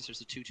anymore because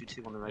there's a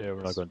 222 on the road. Yeah,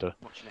 we're not going to.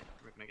 Watching it.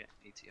 We're gonna get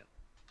AT up.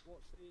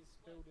 Watch these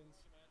buildings.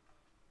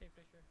 Hey,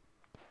 Fisher.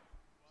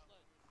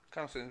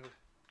 Come soon.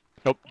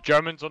 Nope.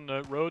 Germans on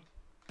the road.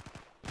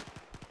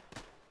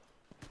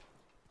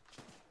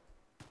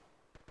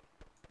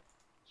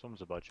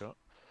 Someone's a bad shot.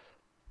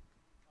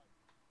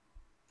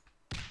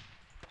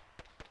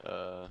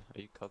 Are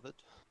you covered?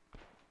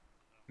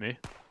 Me?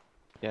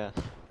 Yeah.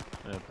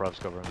 Prav's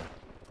covering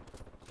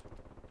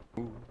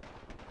me. Ooh.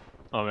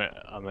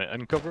 Am I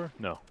in cover?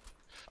 No.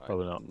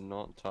 Probably not. I'm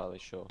not entirely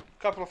sure.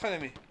 Couple of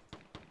enemy.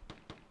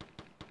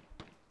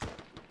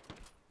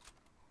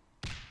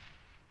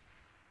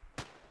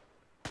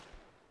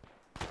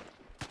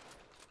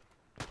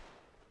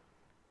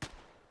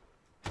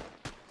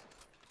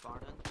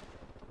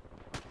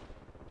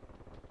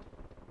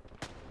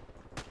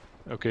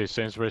 Okay,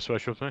 Sainsbury,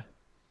 switch with me.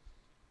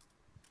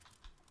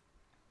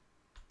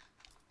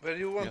 Where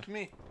you want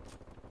me?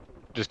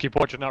 Just keep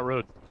watching that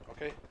road.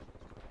 Okay.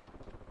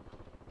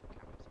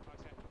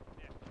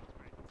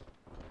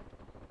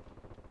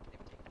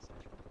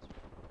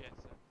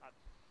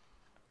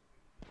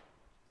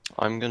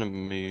 I'm gonna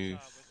move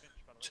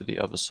to the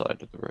other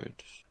side of the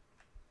road.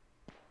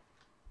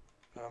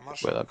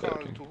 Marshall, that we can't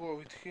building. to go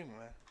with him,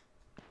 man.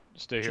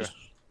 Stay here.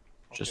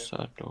 Just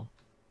side door.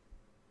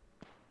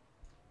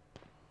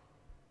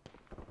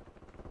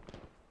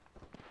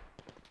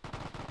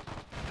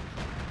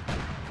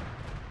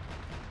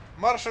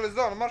 Marshall is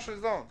down, Marshall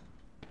is down.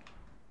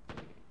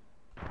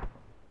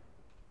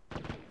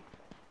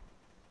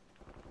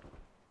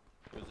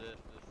 Was it?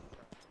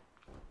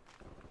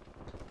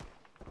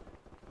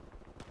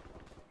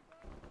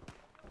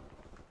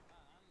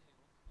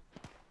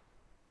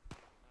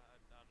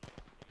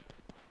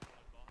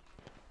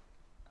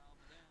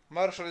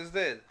 Marshall is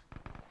dead.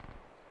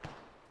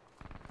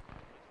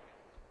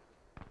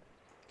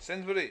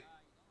 Sainsbury.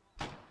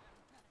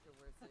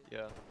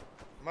 Yeah.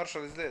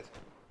 Marshall is dead.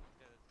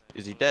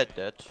 Is he dead?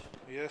 Dead?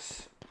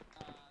 Yes.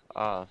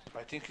 Ah.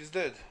 I think he's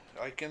dead.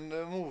 I can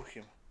move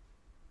him.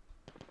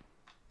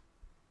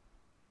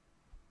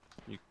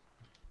 You...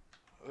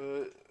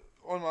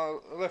 On my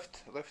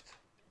left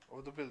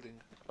of the building.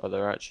 Oh,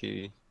 they're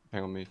actually.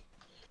 Hang on me.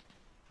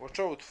 Watch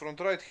out, front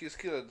right, he's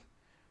killed.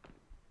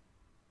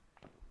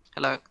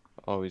 Hello.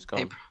 Oh, he's gone.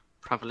 Hey,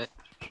 Pravelit.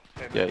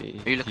 Hey, Yeah,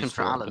 Are you looking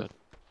for Alan?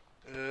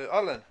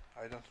 Alan.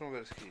 I don't know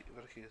where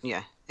he is.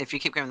 Yeah. If you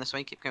keep going this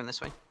way,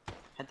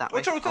 Head that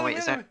Watch way. out, Oh wait, enemy,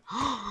 is there?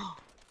 enemy.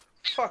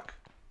 Fuck.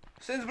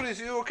 Sainsbury, is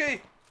you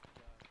okay?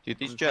 Dude,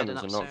 these I'm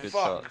Germans heading are not good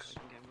upstairs. shots.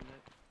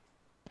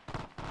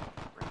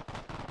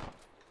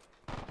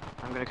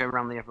 I'm gonna go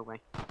around the other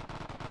way.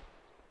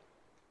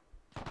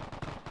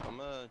 I'm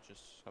gonna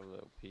just have a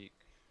little peek.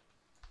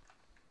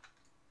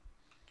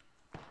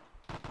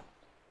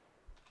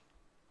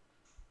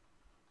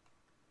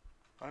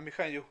 I'm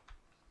behind you.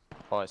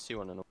 Oh, I see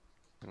one in a...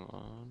 Hang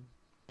on.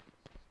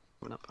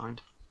 We're not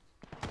behind.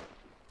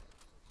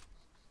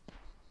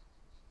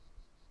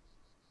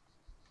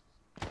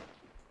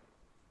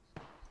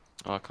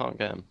 Oh, I can't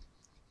get him.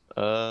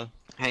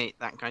 Hey,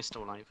 that guy's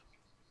still alive.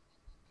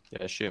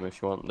 Yeah, shoot him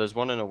if you want. There's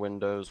one in a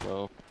window as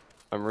well.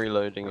 I'm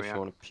reloading if you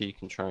want to peek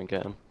and try and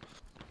get him.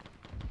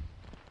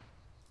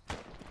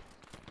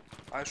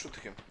 I shoot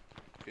him.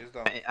 He's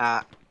down. Hey,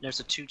 there's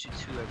a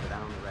 222 over there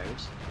on the road.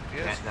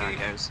 Yes, yeah, there it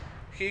goes.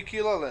 He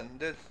killed Alan.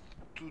 That's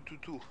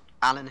 222.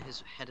 Alan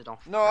has headed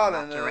off. No,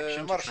 Alan, that direction to try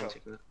and Marshall.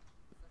 take the...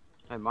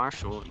 Oh,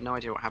 Marshall. No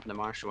idea what happened to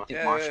Marshall. I think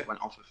Yeah, Marshall yeah.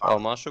 went off with Oh,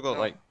 Marshall got No,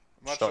 like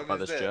Marshall shot by is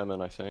this dead.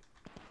 German, I think.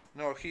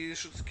 No, he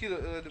shoots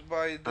killed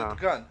by that Oh.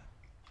 gun.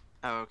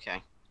 Oh,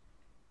 okay.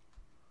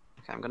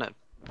 Okay, I'm gonna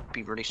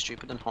be really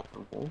stupid and hop the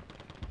wall.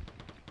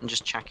 And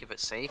just check if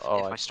it's safe. Oh,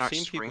 if I I've start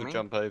seen screaming... people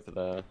jump over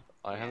there.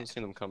 I Yeah. haven't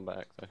seen them come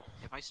back though.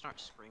 If I start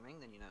screaming,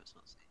 then you know it's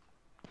not safe.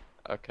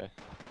 Okay.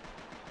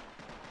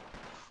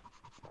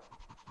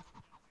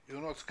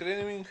 You're not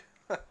screaming?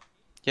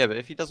 Yeah, but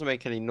if he doesn't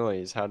make any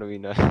noise, how do we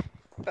know?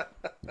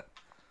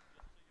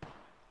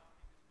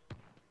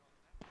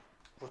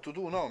 What to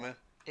do now, man?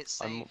 It's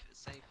safe, I'm- it's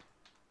safe.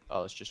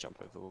 Oh, let's just jump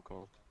over the wall, come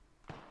on.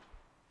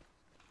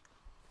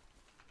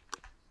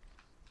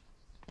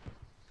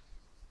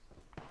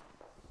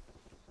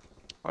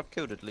 I've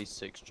killed at least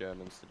 6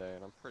 Germans today,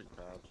 and I'm pretty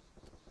proud.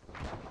 Yeah,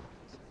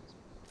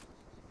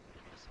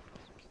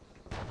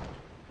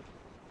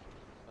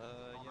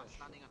 That's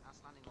landing on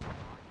HQ.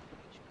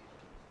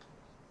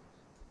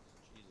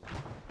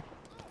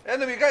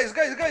 Enemy, guys!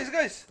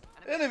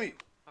 Enemy!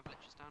 I've let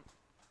you down.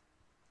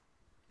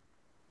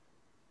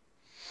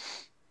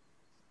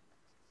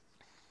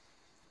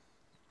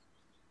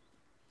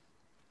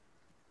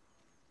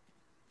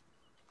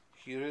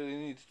 He really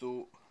needs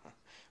to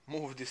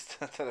move this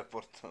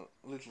teleport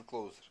a little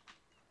closer.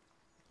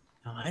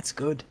 Oh, that's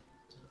good.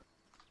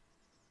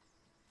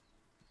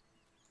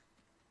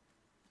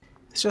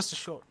 It's just a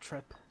short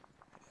trip.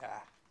 Yeah.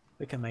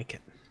 We can make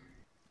it.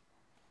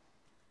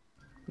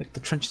 Look, the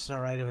trenches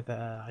are right over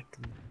there.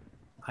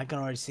 I can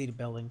already see the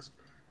buildings.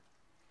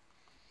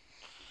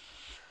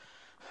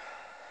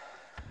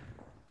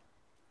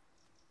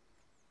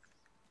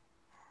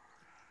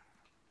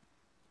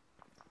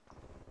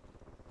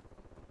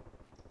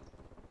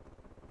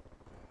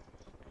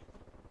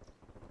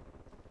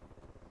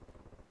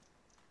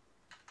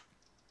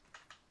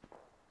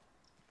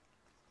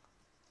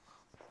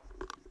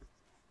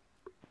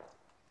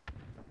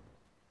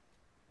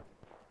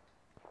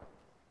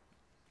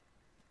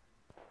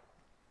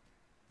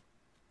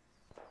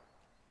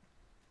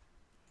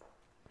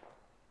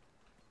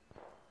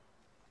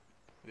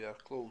 We are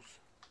close.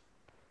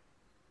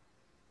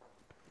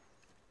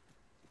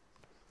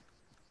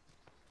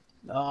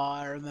 Oh,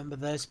 I remember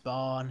this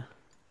barn.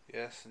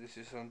 Yes, this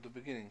is on the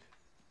beginning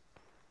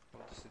of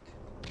the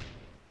city.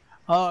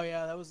 Oh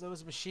yeah, there was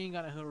a machine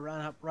gunner who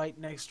ran up right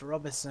next to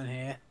Robinson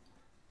here,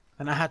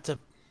 and I had to.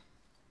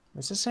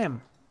 Is this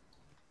him?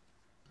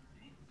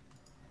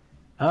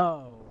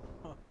 Oh.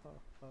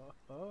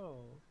 Oh.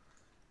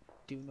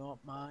 Do not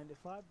mind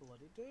if I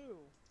bloody do.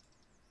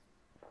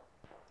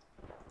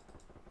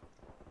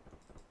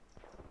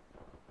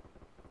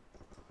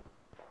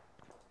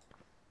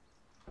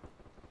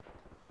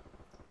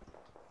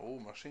 Oh,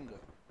 machine gun.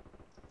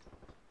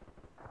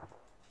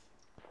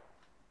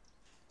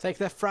 Take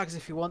their frags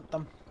if you want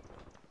them.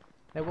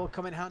 They will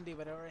come in handy,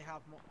 but I already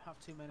have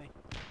too many.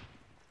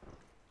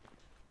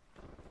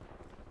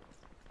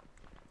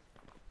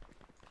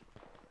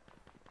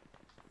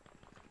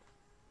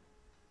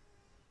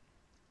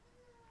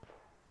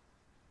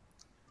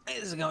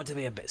 is going to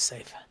be a bit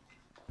safer.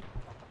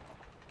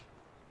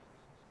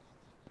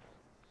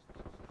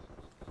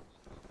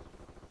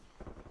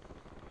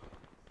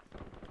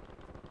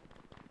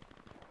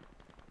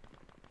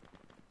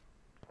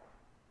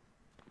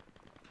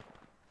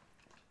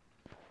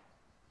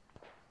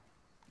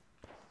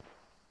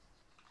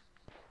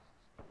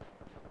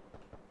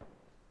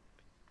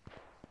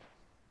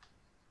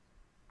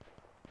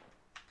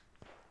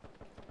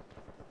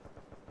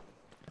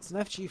 It's an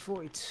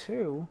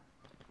FG42.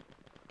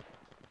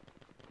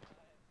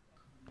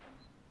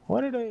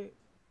 What did I...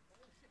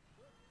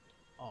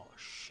 Oh,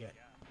 shit.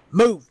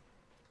 Move!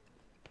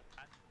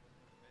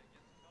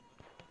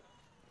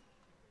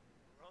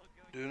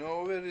 Do you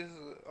know where is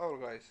our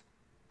guys?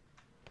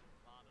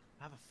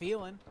 I have a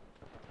feeling.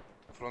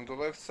 From the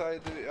left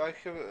side, I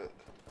have.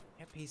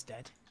 Yep, he's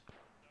dead.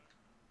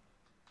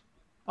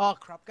 Oh,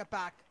 crap, get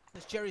back.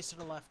 There's Jerry's to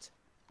the left.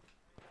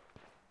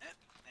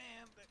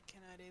 But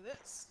can I do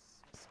this?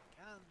 Yes, I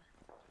can.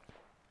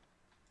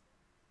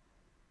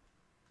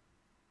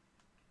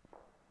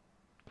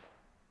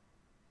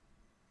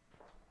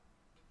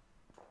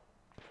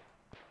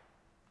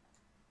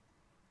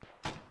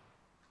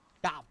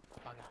 Damn,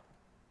 bugger.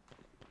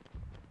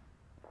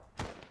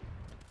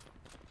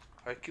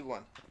 I kill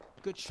one.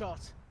 Good shot.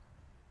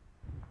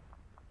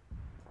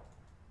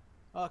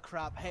 Oh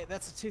crap! Hey,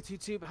 that's a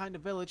 222 behind the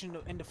village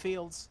in the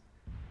fields.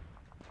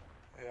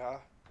 Yeah.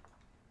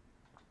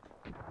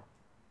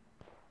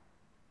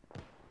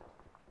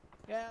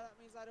 Yeah, that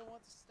means I don't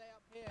want to stay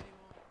up here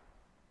anymore.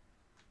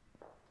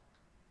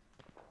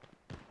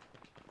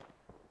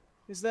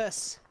 Who's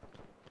this?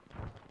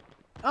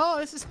 Oh,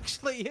 this is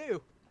actually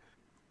you.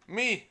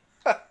 Me.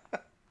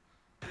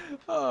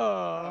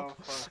 Oh,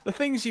 the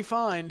things you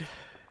find.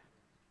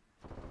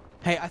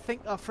 Hey, I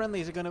think our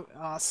friendlies are gonna,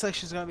 our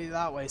section's gonna be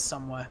that way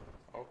somewhere.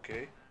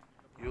 Okay.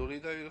 You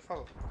lead, I will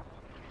follow.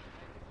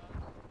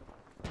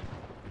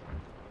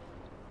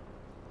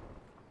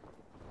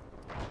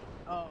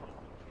 Oh,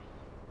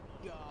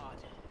 God.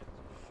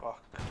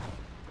 Fuck.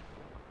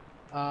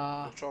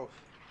 Watch out.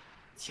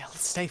 Yeah,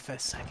 let's stay for a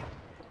second.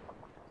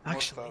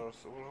 Actually.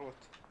 Mortars or what?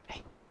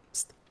 Hey.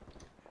 Psst.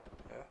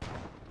 Yeah.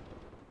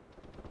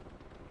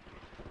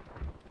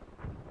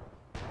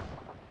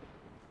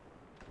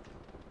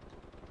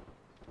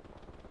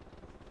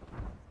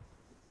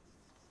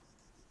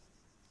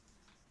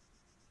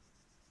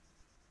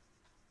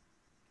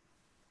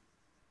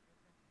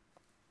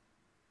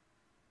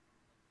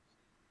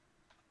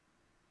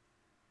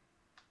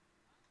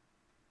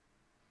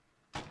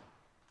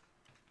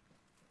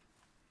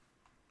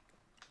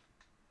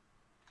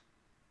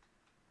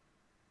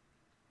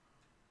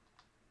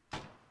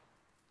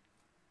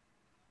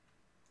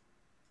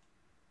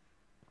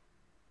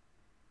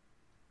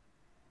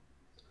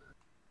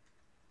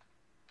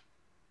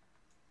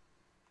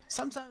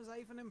 Sometimes I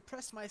even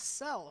impress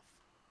myself.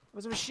 There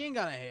was a machine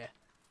gunner here.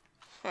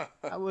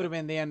 That would have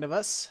been the end of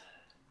us.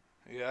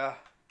 Yeah.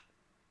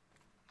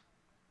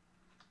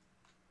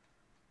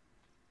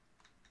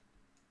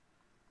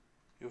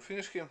 You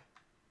finished him?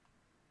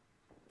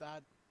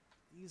 That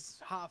he's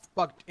half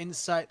bugged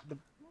inside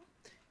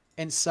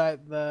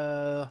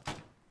the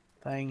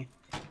thing.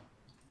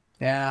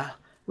 Yeah,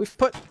 we've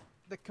put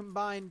the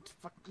combined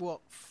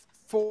what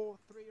 3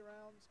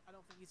 rounds. I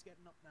don't think he's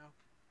getting up now.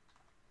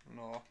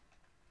 No.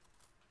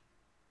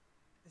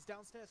 Is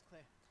downstairs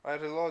clear? I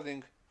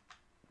reloading.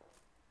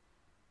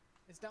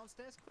 Is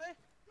downstairs clear?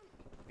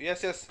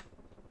 Yes, yes.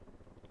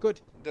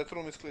 Good. That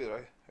room is clear.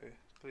 I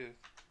cleared it.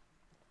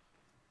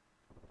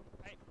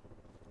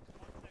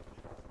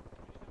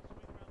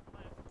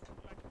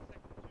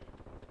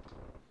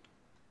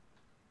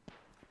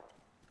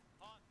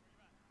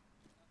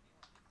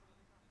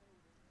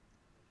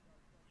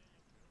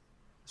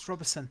 It's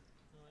Robertson.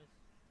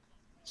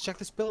 Let's check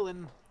this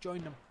building.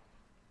 Join them.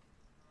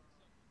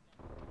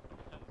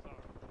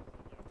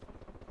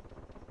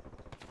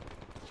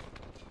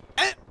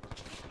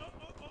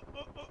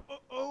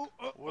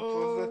 What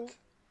was that?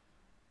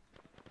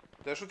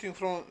 They're shooting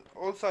from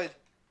outside.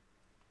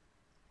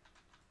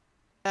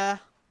 Yeah.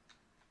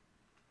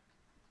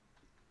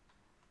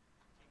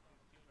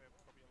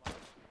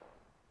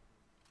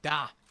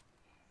 Da.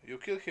 You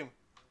kill him.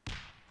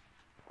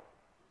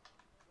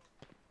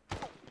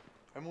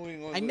 I'm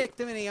moving on. I nicked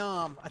him in the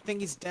arm. I think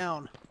he's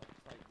down.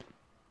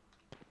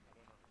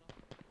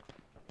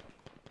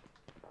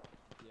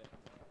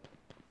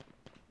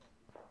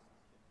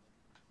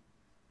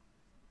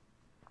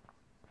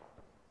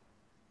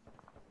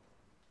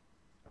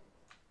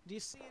 Do you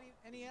see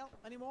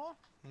any more?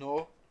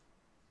 No.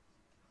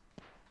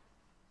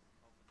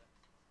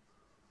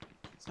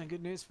 It's not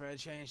good news for a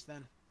change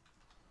then.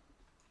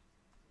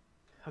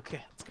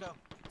 Okay, let's go.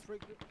 Let's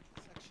regroup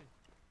section.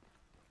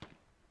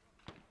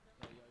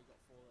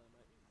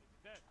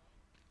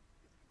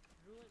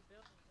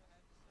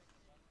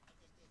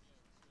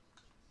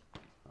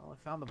 Well, I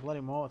found the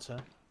bloody mortar.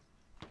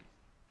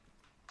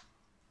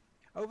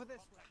 Over this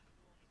way.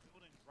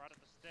 Building right at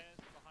the stairs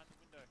behind the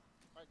window.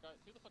 Alright guys,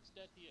 who the fuck's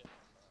dead here?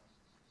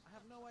 I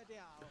have no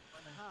idea.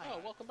 I'll hide. Oh,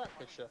 welcome back,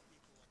 Fisher.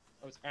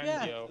 Oh, it's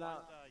Yeah. Andio.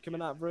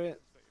 Coming out for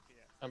it.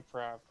 I'm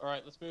Prav.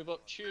 Alright, let's move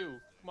up. Chew.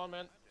 Come on,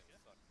 man.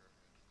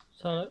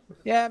 So,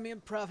 Yeah, me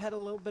and Prav had a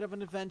little bit of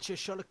an adventure.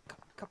 Shot a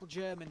couple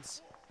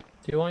Germans.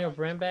 do you want your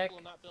brand back?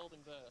 In that building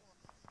there.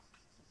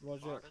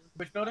 Roger.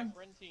 Which building?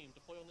 Bren team,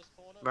 deploy on this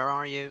corner. Where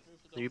are you?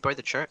 Are you by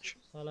the church?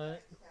 Hello.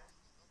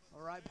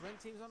 All right, Brent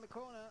team's on the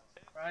corner.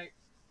 Right.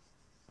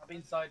 I'll be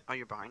inside. Oh,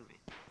 you're behind me.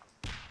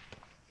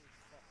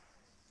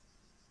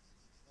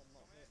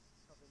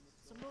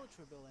 It's a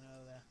military building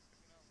over there.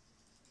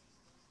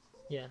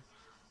 Yeah.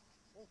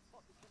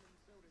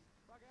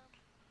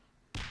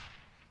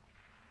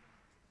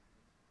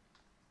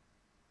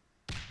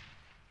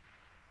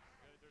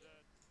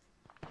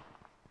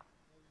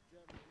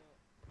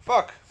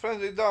 Fuck!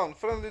 Friendly down,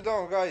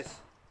 guys.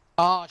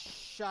 Oh,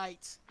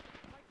 shite.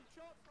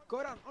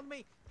 Go down, on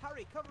me.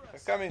 Harry, cover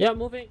us. Coming. Yeah,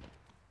 moving.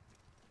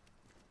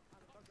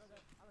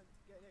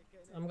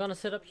 I'm gonna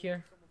sit up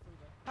here.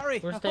 Harry,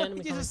 Where's I the want enemy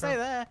you to coming stay from?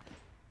 there.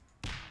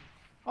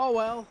 Oh,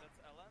 well.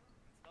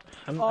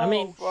 I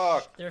mean,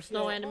 fuck. there's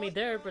no enemy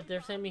there, but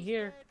there's enemy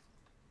here.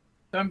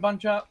 Don't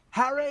bunch up.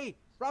 Harry,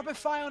 rapid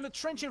fire on the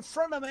trench in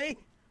front of me.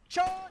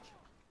 Charge!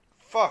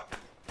 Fuck.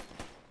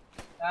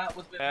 That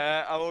was.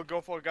 I will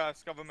go for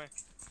gas. Cover me.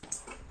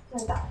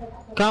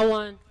 Got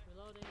one.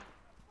 Reloading.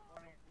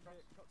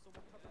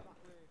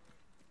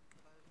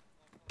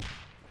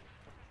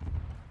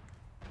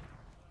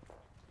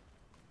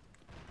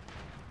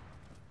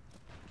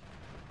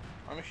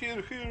 I'm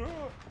here.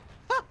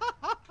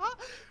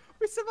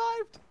 We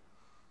survived.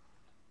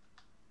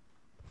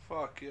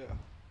 Fuck yeah.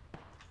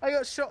 I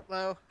got shot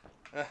though.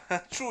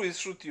 True, he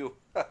shoot you.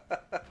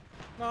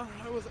 No,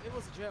 it was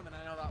a German.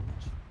 I know that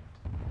much.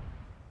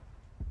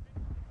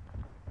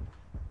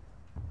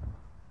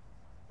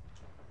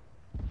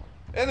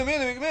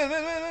 Enemy,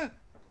 man.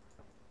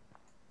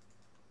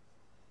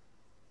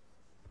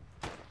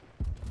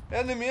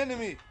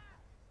 Enemy.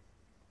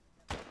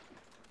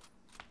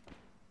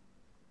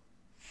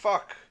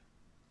 Fuck.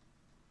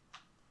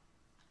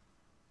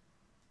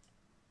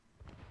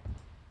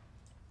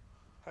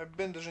 I'm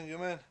bandaging you,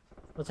 man.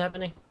 What's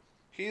happening?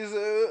 He's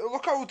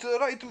look out,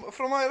 right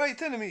from my right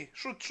enemy.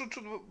 Shoot,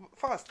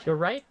 fast. You're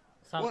right?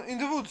 South. One in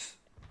the woods.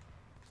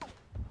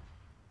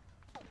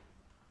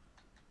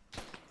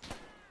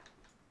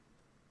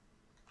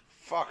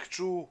 Fuck,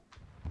 true.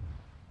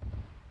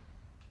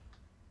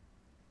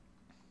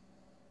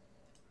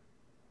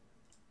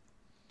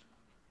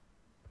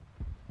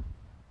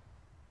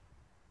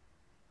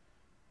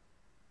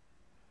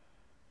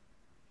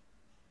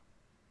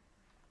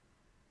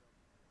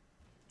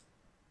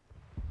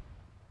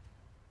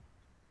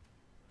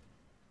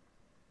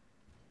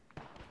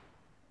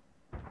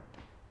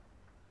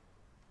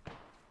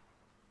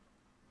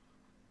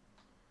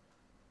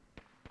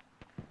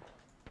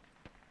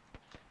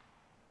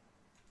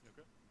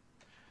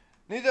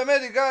 Need a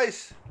medic,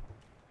 guys.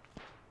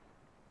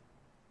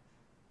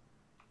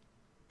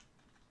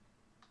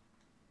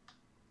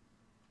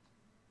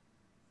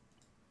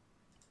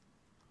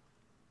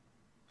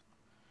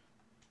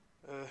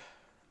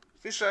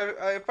 Fish,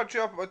 I patch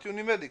you up, but you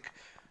need medic.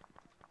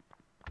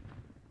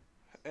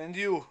 And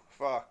you,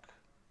 fuck.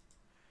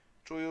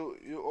 So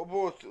you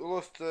both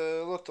lost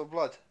a lot of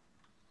blood.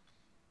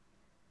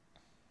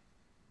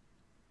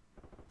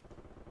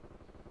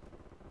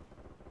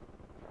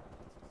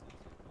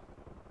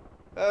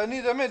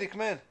 Need a medic,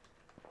 man.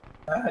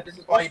 This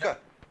is why Oscar.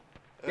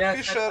 Yes,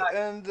 Fisher head back.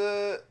 and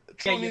Yeah,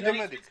 Chu you need don't a need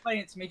to medic. explain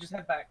it to me, just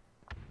head back.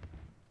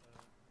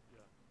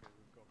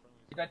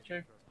 You dead,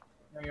 Chu?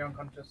 No, you're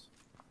unconscious.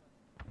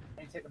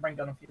 I need to take the brain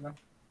gun off you then.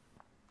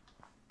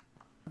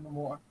 In the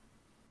water.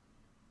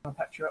 I'll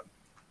patch you up.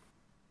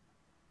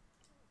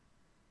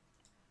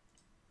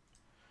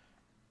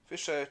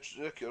 Fisher,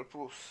 check your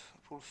pulse.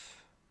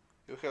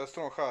 You have a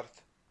strong heart.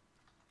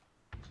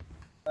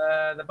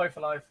 They're both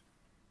alive.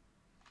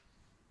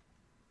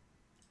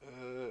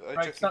 I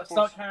Right, check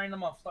start carrying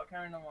them off. Both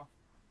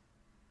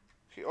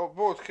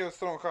have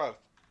strong heart.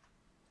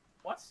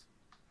 What?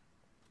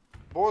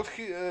 Both,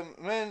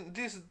 man,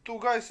 these two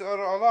guys are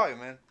alive,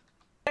 man.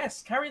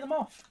 Yes, carry them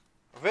off.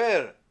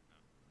 Where?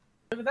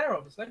 Over there,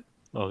 obviously.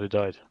 Oh, they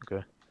died.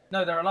 Okay.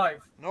 No, they're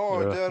alive.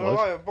 No, Yeah, they're alive?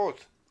 alive,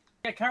 both.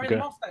 Yeah, carry Okay.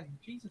 them off then.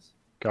 Jesus.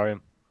 Carry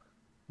him.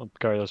 I'll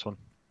carry this one.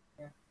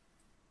 Yeah.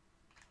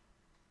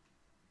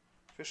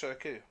 Fisher, I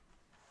kill you.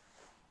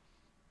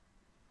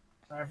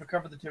 I've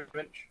recovered the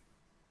 2-inch.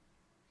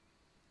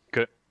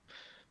 Okay.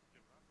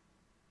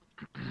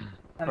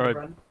 And Alright. the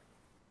run.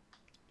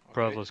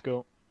 Prav, let's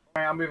go.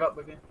 Alright, I'll move up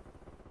with you.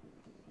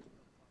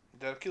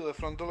 They're killed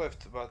from the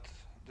left, but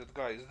that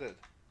guy is dead.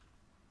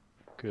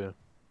 Okay.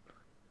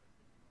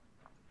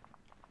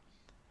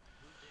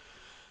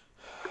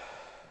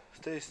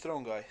 Stay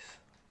strong, guys.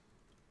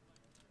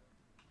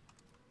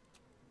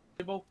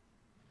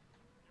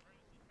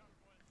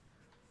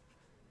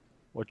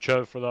 Watch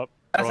out for that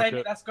That's,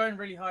 rocket. that's going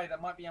really high.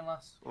 That might be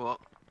unless. What?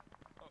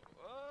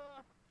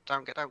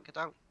 Get down. Going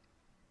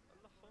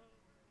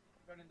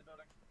in the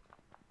building.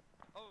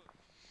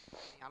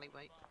 In the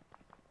alleyway.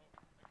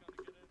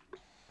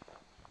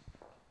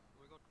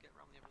 We got to get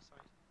around the other side.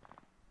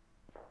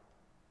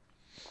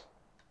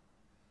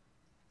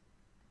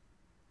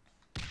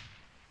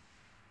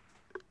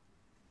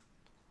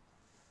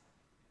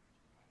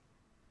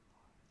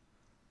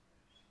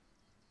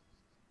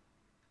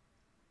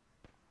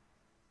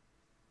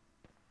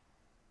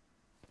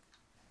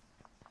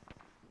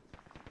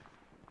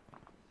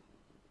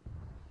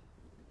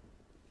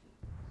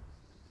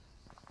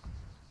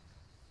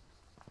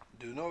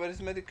 Do you know where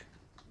is medic?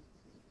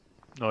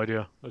 No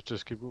idea. Let's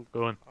just keep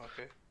going.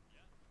 Okay.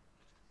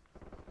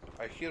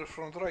 I hear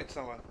from the right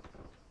someone.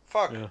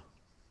 Fuck! Yeah.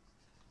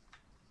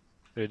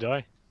 Did he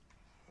die?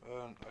 I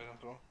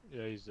don't know.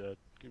 Yeah, he's dead.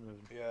 Keep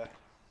moving. Yeah.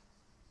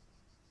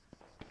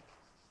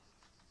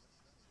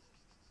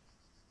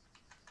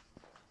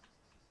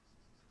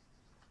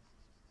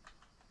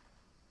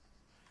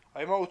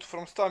 I'm out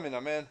from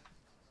stamina, man.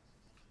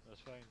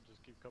 That's fine.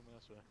 Just keep coming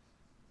this way.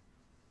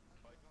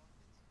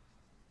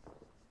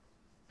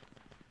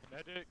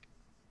 Medic.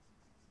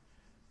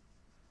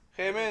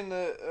 Hey man,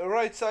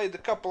 right side, a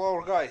couple of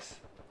our guys.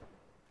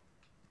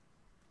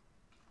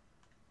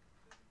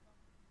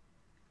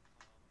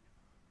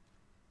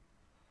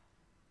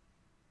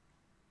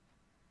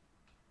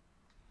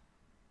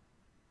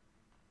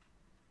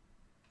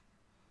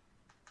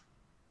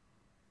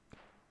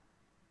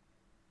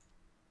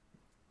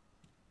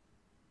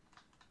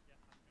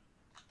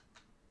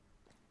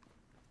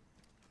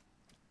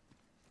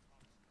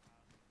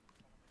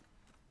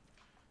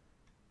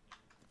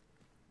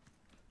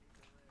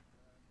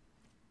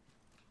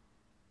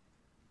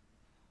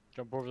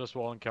 Jump over this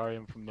wall and carry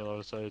him from the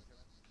other side.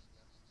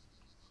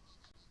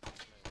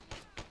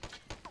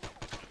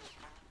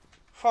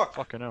 Fuck!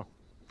 Fucking hell.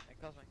 Hey,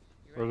 Cosmic,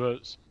 you ready?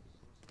 Whereabouts?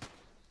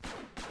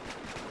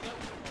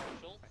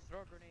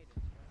 Throw a grenade.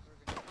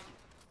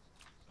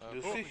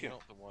 You see him?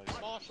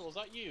 Marshall, is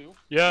that you?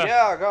 Yeah.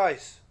 Yeah,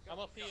 guys. I'm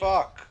up here.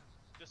 Fuck.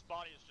 This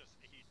body is just,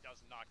 he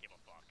does not give a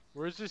fuck.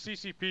 Where's the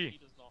CCP? He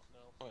does not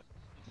know.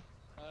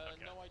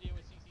 No idea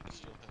where CCP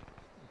is.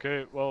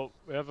 Okay, well,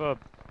 we have a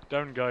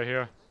down guy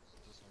here.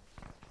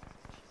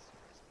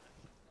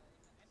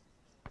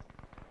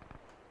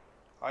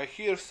 I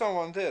hear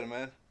someone there,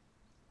 man.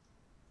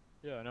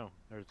 Yeah, I know.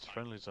 There's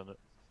friendlies on it.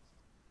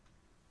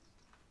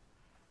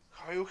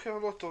 How you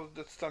have a lot of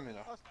that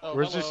stamina? Oh,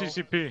 Where's hello. the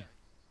CCP?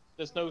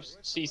 There's no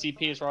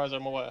CCP as far as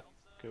I'm aware.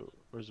 Okay,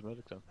 where's the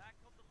medic then?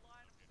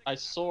 I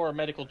saw a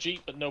medical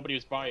jeep, but nobody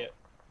was by it.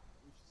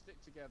 We should stick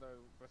together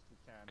best we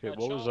can. Okay,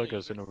 what was that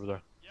guy saying over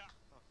there? Do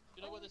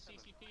you know where the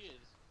CCP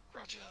is?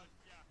 Roger.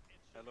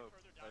 Hello.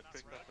 I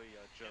picked up a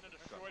German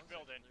destroyed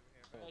building.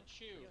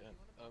 Chew.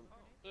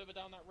 Further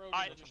down that road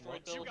I is a destroyed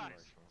you building.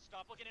 guys,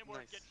 stop looking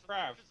inward, get some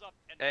Trav. pushes up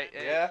and Hey,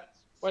 Yeah.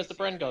 Where's the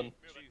Bren gun?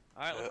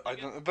 Alright, let's I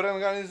don't. Bren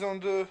gun is on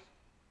the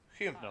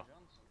him. No.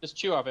 Does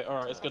Chew have it?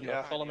 Alright, it's good Yeah.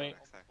 enough. Follow me.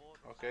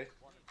 Okay.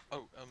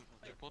 Oh,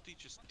 your body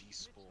just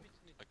despawned.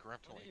 I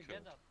grabbed what I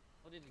could.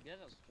 What did you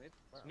get us,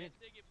 Smith?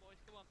 Dig it, boys,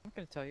 come on. I'm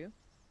gonna tell you.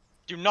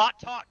 Do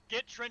not talk.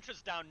 Get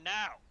trenches down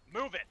now.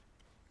 Move it.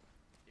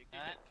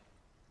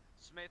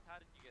 Smith, how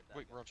did you get that?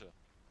 Wait, Roger.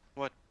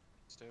 What?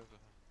 Stay over here.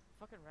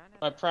 Fucking ran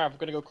out. Alright, Prav, we're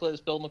gonna go clear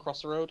this building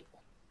across the road.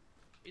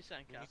 He's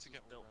saying We need to castle's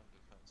get all built. around the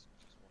fence, not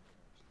just one road.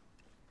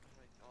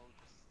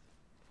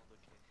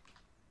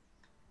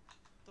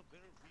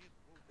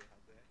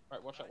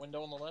 Right, watch that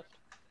window on the left.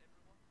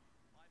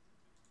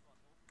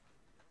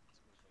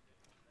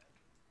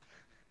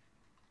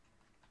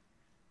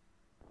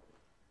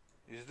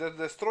 Is that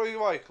destroyed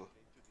vehicle?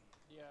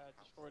 Yeah,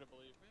 destroyed, I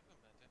believe.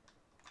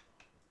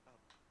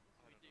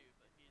 We do,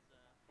 but he's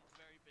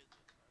very busy.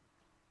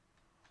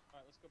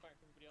 Alright, let's go back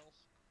to everybody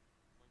else.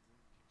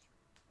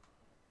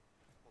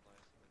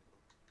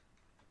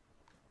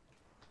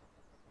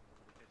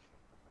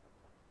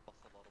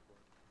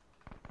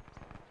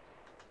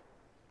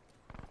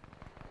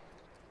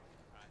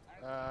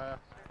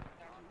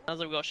 Sounds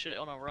like we got shit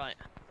on our right.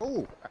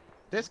 Oh,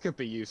 this could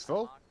be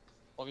useful.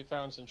 What have you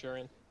found,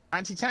 Centurion?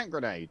 Anti-tank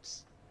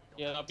grenades.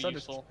 Yeah, that'd be Inside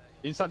useful.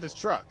 Inside this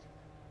truck.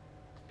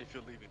 If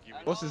you're leaving, give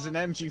me. Plus, there's an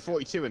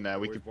MG42 in there.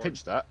 We could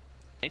pinch that.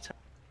 I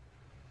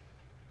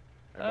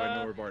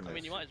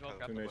mean, you might as well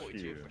grab the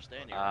 42 for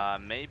staying here.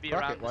 Maybe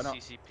Fuck around it, why the not?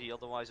 CCP,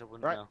 otherwise I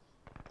wouldn't Right. know.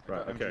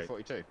 Right, okay.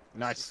 MG42.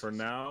 Nice. For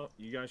now,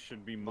 you guys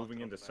should be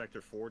moving into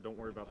Sector 4. Don't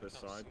worry about this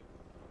side.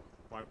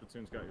 5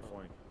 platoons got your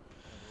flank.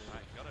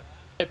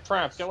 Hey,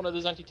 Prav, get one of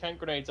those anti-tank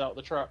grenades out of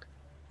the truck.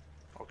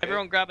 Okay.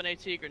 Everyone grab an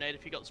AT grenade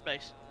if you got the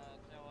space.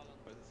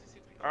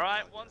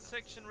 Alright, one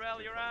section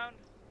rally around.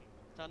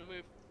 Time to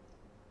move.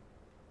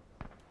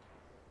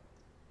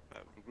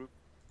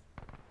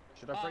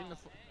 Should I bring the?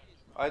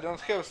 I don't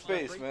have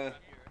space, man.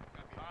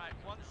 Alright,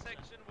 one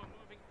section, we're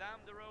moving down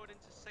the road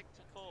into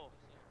Sector 4.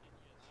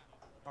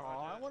 Oh,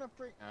 I want to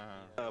bring.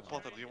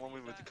 Potter, do you want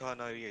me with the car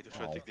 98 or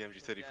should I take the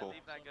MG34? Yeah,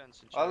 leave that gun,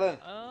 Centurion.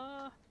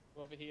 Alan,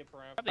 Over here,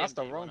 Prav. That's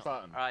the wrong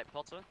button. Alright,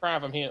 Potter.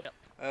 Prav, I'm here.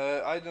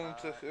 I don't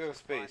have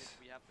space.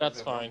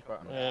 That's fine.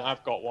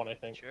 I've got one, I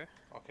think. Sure.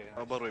 Okay.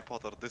 Oh, by the way,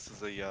 Potter, this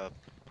is a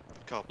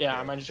car. Yeah,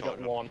 I managed to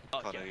get one. Oh,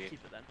 Car yeah, 98.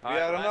 keep it then. We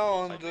are now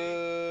on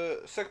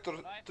the Sector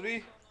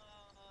 3.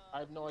 I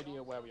have no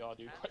idea where we are,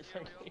 dude, quite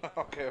frankly.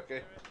 Okay,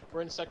 okay.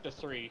 We're in Sector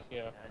 3, yeah.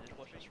 Yeah, just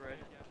watch this road.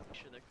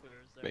 Make sure they're clear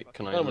as Wait, they're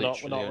can I No, we're not,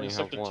 literally we're only in have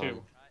Sector one?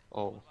 2.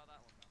 Oh.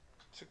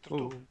 Sector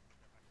 2.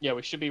 Yeah,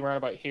 we should be around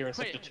about here in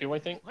Sector 2, I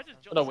think.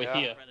 No, we're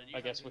here. I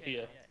guess we're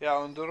here. Yeah,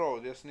 on the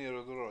road. Yes, near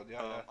the road.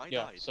 Yeah, yeah.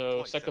 Yeah,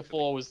 so Sector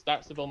 4 was,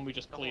 that's the building we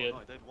just cleared.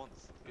 I died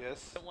once.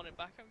 Yes. Don't want it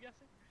back, I'm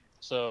guessing?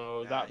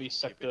 So that'd be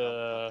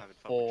Sector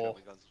 4.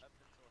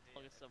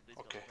 Plug somebody's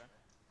Okay. got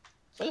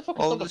Where the fuck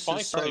is Oh, number this 5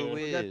 is so doing?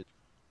 weird.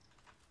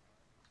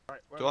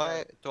 Do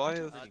I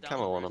have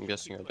camo on? I'm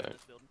guessing I don't.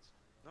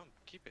 No,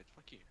 keep it.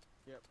 Fuck you.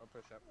 Yep, I'll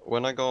push up.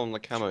 When I go on the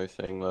camo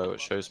thing though,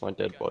 it shows my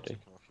dead body.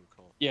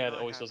 Yeah, it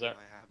always does that.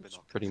 It's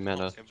pretty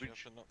meta.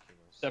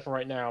 Except for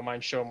right now,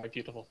 mine's showing my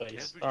beautiful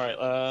face.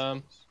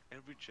 Alright,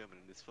 Every German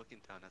in this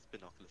fucking town has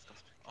binoculars.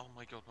 Oh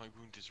my god, my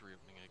wound is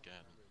reopening again.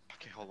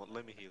 Okay, hold on,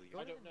 let me heal you.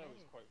 I don't know,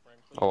 quite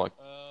frankly. Oh,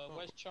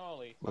 where's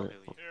Charlie? I'll Wait.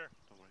 heal you.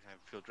 Don't worry, I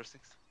have field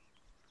dressings.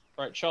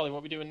 Right, Charlie,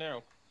 what are we doing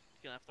now?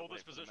 He's gonna have to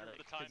wait for the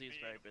medic because he's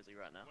very busy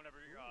right now. Whenever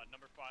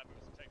number 5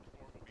 moves to take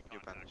 4, will be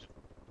You're contacted.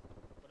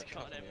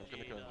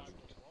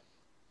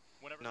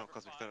 Whenever No, number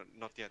Cosmic, 5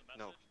 not yet, receives a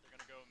no. message, they're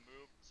gonna go and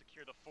move,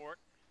 secure the fort.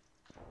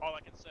 All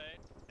I can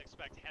say,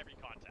 expect heavy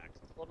contact.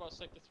 What about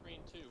Sector 3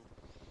 and 2?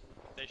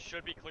 They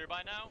should be clear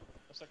by now.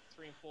 Or Sector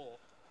 3 and 4?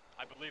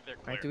 I believe they're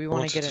clear. Do we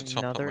want to get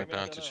another? My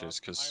bandages,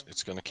 because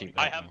it's gonna keep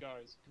I happening. have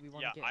guys. Do we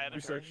want to get Two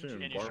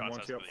section. Barton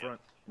wants you up front.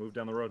 Move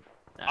down the road.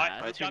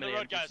 Alright, down the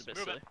road, guys. Move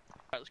it. Alright,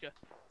 let's go.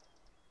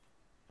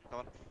 Come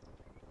on.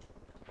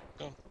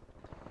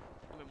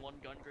 I'm in one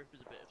gun group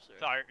is a bit absurd.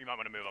 Sorry, you might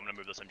want to move. I'm gonna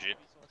move this MG.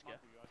 Let's go.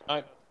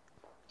 Alright.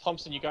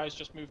 Thompson, you guys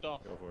just moved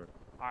off. Go for it.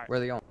 Alright. Where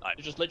are they going?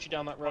 You just literally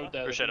down that road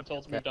there. Appreciate They've been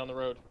it. told to move down the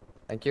road.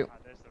 Thank you.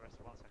 There's the rest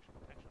of 1 section.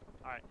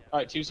 Alright.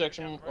 Alright, 2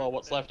 section, or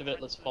what's left of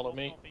it, let's follow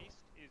me. Northeast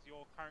is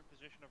your current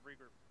position of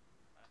regroup.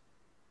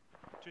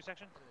 2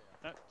 section?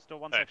 No, still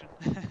 1 Hey. section.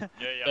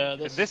 Yeah,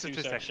 this is 2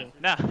 2 section. section.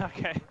 Nah,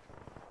 okay.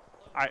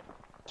 Alright,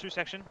 2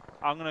 section.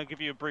 I'm gonna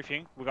give you a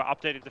briefing. We've got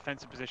updated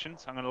defensive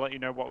positions. I'm gonna let you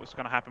know what was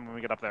gonna happen when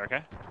we get up there,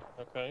 okay?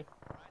 Okay.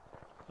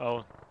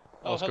 Oh,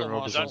 Oh, Oscar hello, and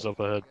Robertson's Marshall. up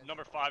ahead.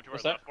 Number 5 to our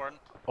What's that? left, Barton.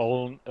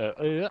 All,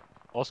 yeah,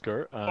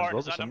 Oscar and Barton,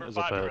 is that Robertson number is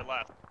 5 up to ahead. your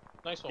left?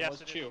 Nice one, Yes,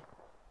 where's it is. Chew?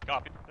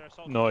 Copy. They're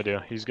assaulting No the idea.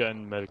 fort. He's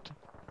getting medicked.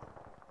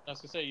 I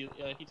was gonna say,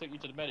 he took you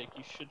to the medic,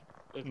 you should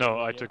have No, been,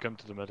 I yeah. took him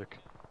to the medic.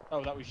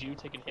 Oh, that was you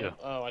taking him? Yeah.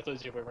 Oh, I thought it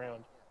was the other way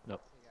around. No.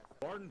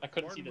 I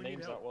couldn't see the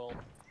names that well.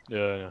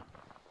 Yeah, yeah.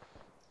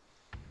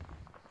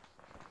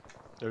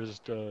 There's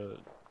there.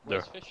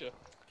 Where's Fisher?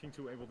 King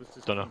 2 able, this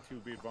is Dunno. King 2,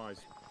 be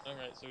advised.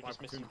 Alright, so we're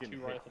just missing Platoon's 2 getting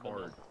hit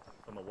riflemen. hard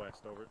from the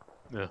west, over.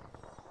 Yeah.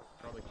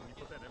 Charlie, can you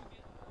put that in?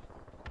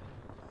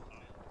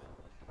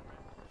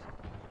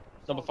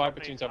 Number 5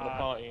 platoon's having a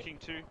party. King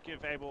 2,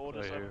 give Able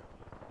orders. Right over. here.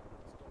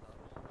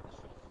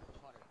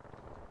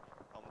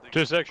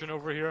 2 section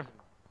over here.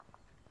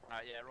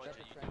 Yeah, Roger.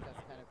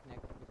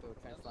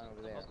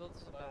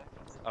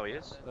 Oh, he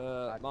is?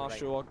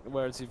 Marshall,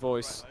 where is his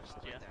voice?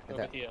 Yeah.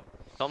 Over here.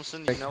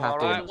 Thompson, Big you know half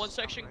alright? Alright, 1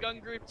 section gun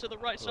group to the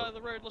right side of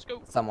the road, let's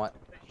go. Somewhat.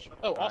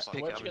 Oh,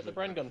 Austin, where'd you get the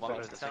Bren gun from?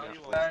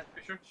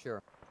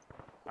 Sure.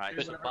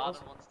 Alright, so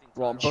Barton wants the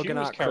Well, I'm She bugging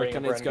was out quick. I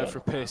carrying need to go Bren for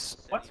a piss.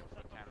 What?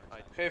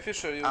 Hey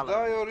Fisher, you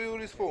die or you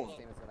respawn?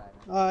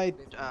 Uh, I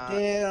did,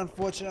 right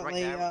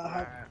unfortunately, there,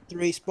 have to I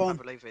respawn.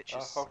 believe it's Ah,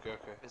 just... okay.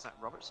 Is that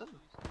Robertson?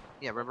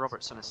 Yeah,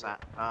 Robertson is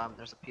that.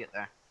 There's a Piet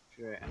there,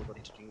 for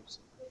anybody to use.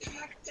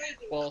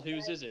 Well,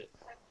 whose is it?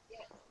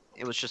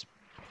 It was just...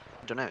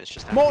 I don't know, it's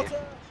just...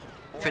 Mortar!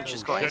 Finch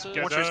has got it.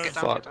 Get Mortars, down. get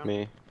down, get Fuck down.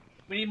 me.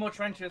 We need more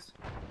trenches.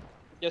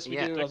 Yes, we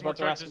Yeah. do. I was about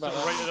to ask about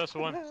Right that. to this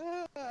one.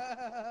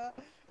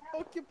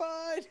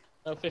 Occupied!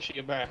 Oh, Fisher,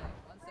 you're back.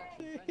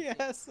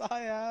 Yes,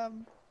 I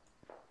am.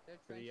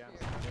 They're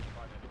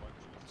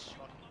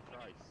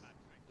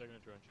gonna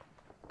drench.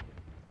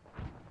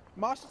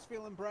 Marshall's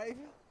feeling brave.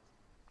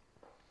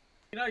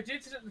 You know, due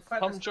to the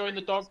fact Come join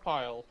the dog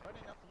pile.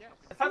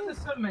 the fact there's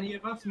so many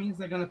of us means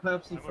they're going to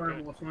purposely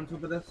throw water on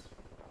top of this.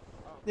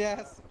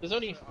 Yes. There's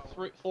only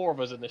 4 of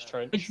us in this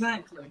trench.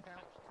 Exactly.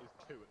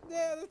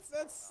 Yeah,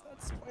 that's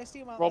twice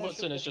the amount.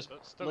 Robertson is just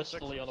Still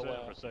blissfully 6% unaware.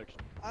 per section.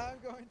 I'm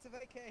going to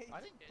vacate. I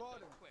think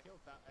Borden killed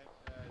that. Yeah,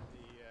 he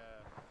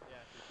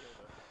killed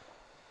it.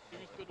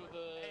 Who's good with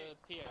a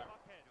Pierre?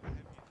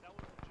 That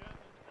was the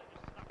Germans that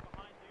just stuck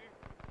behind you,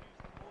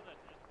 used the mortar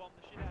to just bomb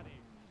the shit out of you.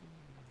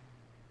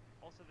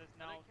 Also, there's I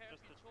now don't care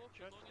if just you a talk, as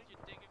church long as thing. you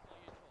dig it while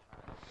you talk.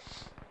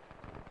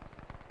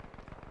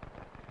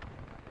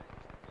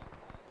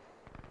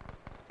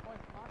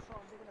 Marshall,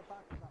 I'm digging it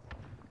back with that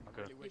one.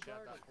 Okay. Really wish I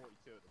had that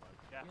 42 at the moment.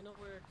 Yeah. You know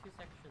where 2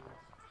 sections.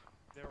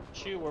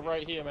 Chew, we're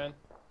right here, man.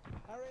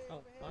 Hurry, Oh,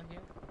 over here. on here.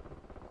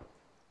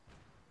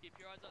 Keep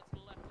your eyes out to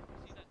the left. If you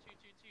see that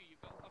 222, you've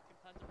got fucking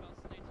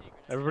Panzerfaust and AT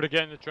grenades. Everybody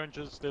get in the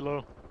trenches. Stay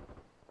low. Don't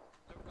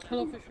run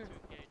Hello, out Fisher. to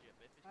engage it,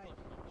 but if it's close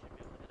enough, you should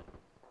be able to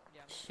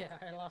hit it.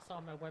 Yeah, I lost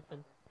all my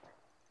weapon.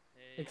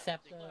 Yeah,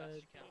 Except, dig fast as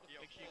you can.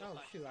 Make sure you oh got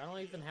back. shoot, I don't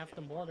even have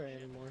the mortar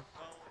anymore.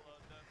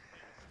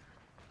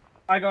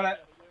 I got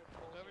it.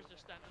 Whoever's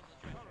just standing in the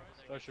trench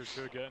right there. Usher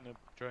should get in the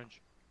trench.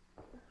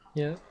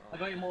 Yeah. I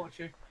got your mortar,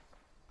 Chew.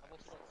 I've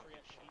also got 3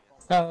 extra heat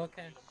bombs. Oh,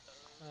 okay.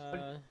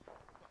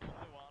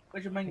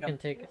 Where's your main You gun? can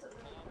take it.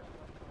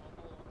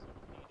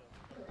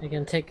 You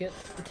can take it.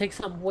 Take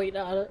some weight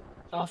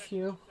off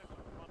you.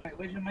 Wait,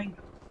 where's your main gun?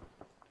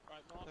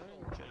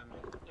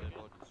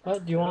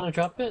 What? Do you want to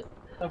drop it?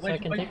 So I Where's,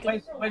 can take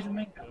it? where's your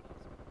main gun?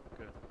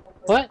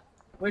 What?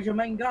 Where's your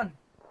main gun?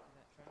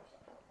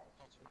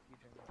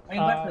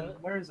 Main weapon,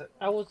 where is it?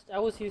 I was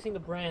using the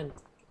brand.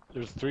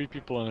 There's 3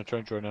 people in a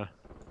trench right now.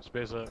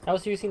 Space out. I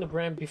was using the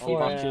brand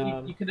before.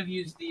 You could have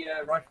used the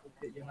rifle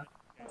kit, you know.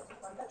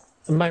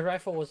 My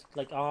rifle was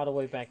like all the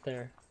way back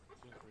there,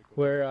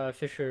 where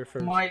Fisher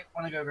first. Might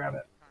want to go grab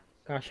it.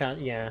 Got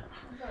shot. Yeah.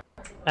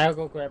 I'll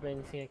go grab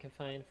anything I can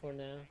find for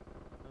now.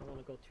 I don't want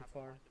to go too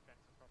far.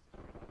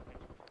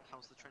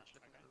 How's the trench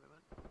looking at the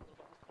moment?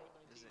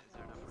 Is there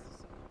enough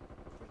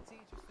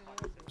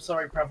room?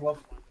 Sorry, Pavlov.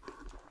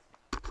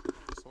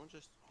 Someone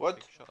just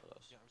What? shot at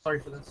us. Sorry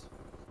for this.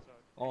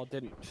 Oh, I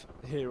didn't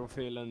hear or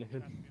feel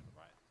anything.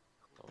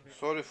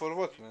 Sorry for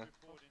what, man?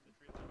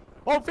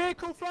 Oh,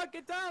 vehicle flag,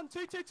 get down!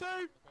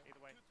 222!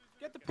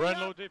 Get the Brand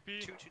P low out.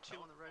 DP. 222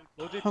 on the road.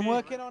 Low DP. I'm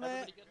working on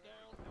it.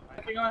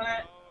 Working on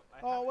it.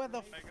 Oh, where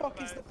the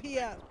fuck is the P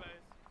at?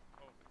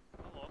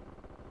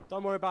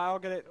 Don't worry about it, I'll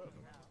get it.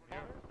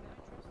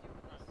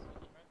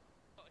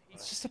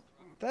 It's just a.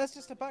 That's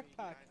just a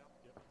backpack.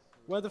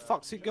 Where the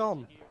fuck's it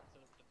gone?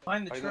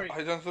 Behind the tree.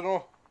 I don't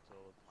know.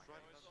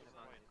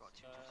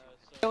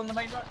 Still on the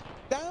main road.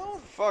 Down.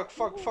 Fuck.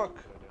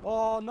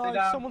 Oh no,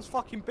 down. someone's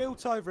fucking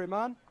built over it,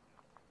 man.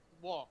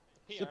 What?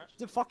 The, Here?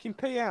 the fucking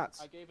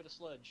P-outs. I gave it a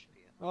sledge.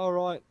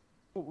 Alright.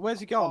 Where's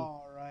he gone?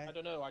 Alright. I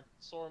don't know, I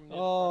saw him.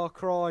 Oh,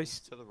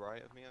 Christ. To the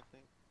right of me, I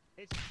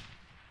think.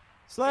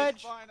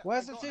 Sledge!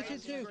 Where's the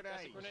 222?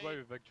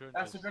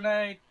 That's a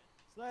grenade.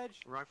 Sledge!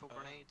 Rifle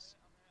grenades.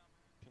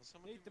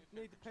 Need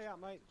the P-out,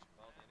 mate.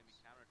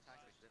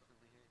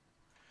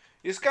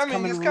 He's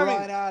coming, he's Coming coming.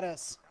 right at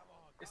us.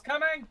 It's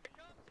coming.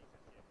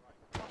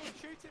 Fucking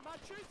shoot it, man,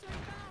 shoot it!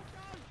 Now,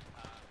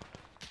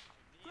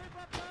 go! Group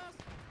up first!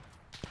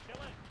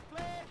 Kill it!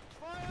 Clear!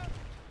 Fire!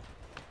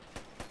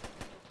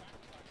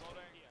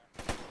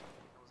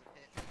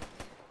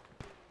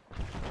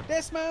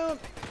 Dismount.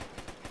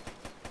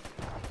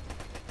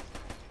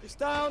 It's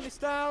down, it's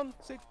down!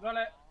 Got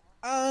it.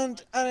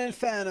 And an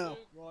inferno.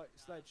 Right,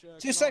 Sledge.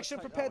 2 section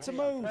prepared to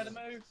move. Prepare to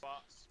move.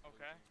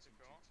 Okay.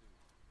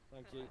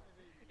 Thank you.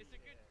 It's a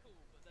good call,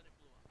 but then it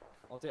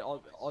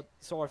blew up.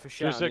 Sorry for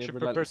shouting. section,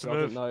 prepare to I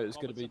didn't move. know it was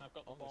going to be. I've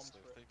got the bombs.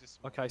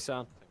 Okay,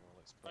 Sam.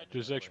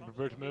 2 section,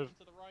 prepare to move.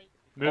 To the right.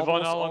 Move Bomb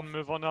on, us Alan. off.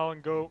 Move on,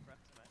 Alan. Go.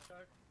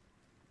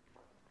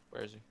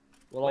 Where is he?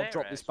 Well, I'll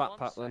drop this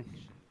backpack then.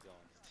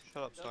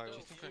 Shut up, Star.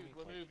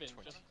 We're moving.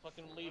 Just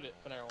fucking leave it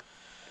for now.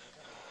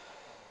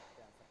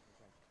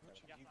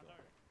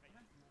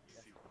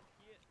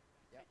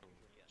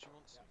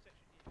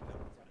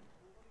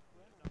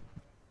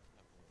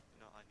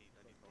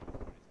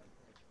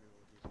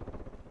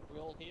 We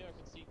all here. I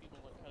can see people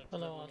like kind of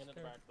Hello, dribbling in the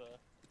Oscar. back there.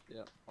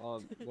 Yeah,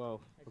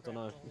 well, I don't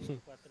know.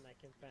 Weapon I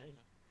can find.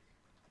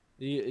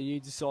 You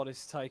decided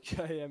to take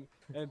a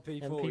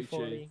MP40.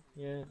 MP40,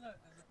 yeah.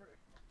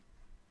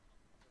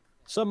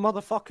 Some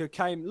motherfucker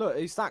came. Look,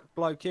 it's that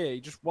bloke here.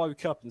 He just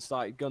woke up and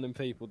started gunning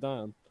people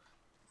down.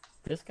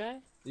 This guy?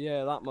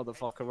 Yeah, that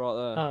motherfucker right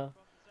there. Oh,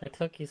 I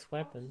took his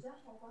weapon.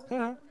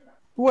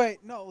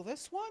 Wait, no,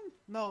 this one?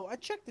 No, I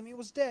checked him. He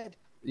was dead.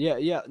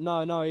 Yeah,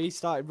 no, he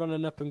started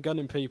running up and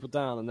gunning people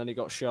down, and then he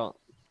got shot.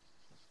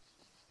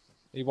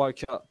 He woke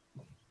up.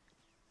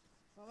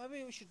 Well,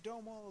 maybe we should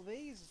dome all of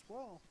these as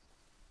well.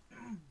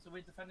 So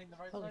we're defending the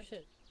right Holy side?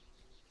 shit.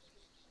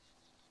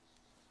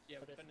 Yeah,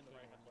 we're defending the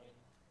right hand lane.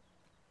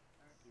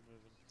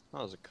 Oh,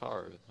 there's a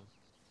car over there.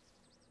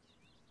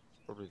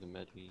 Probably the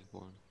Medvy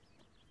one.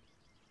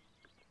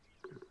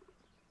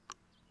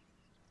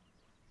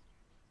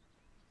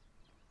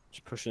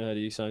 Just pushing ahead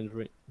of you,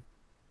 Sainsbury.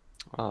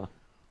 Ah.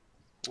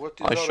 What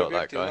is I our shot that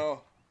objective guy.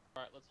 now?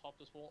 Alright, let's hop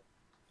this wall.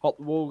 Hop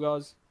the wall,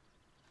 guys.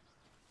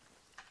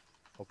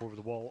 Hop over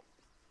the wall.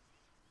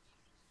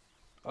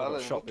 I got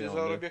Alan, shot what is behind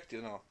our you.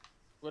 objective now?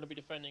 We're gonna be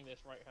defending this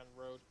right hand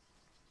road.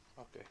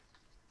 Okay.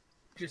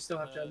 You still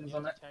have Germans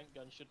on it. Tank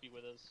gun should be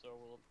with us, so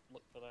we'll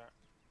look for that.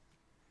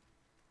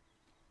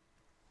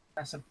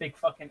 That's a big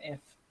fucking if.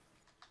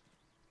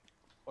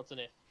 What's an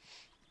if?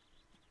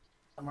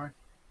 Somewhere.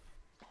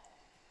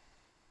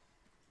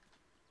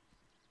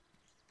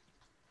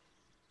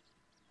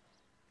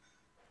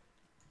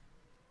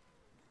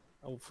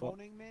 Oh fuck.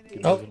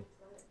 Oh.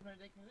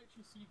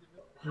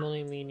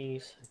 Money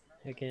minis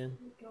again.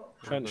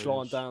 Trench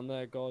line down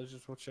there, guys.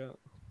 Just watch out.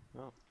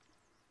 Oh.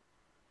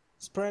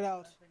 Spread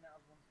out.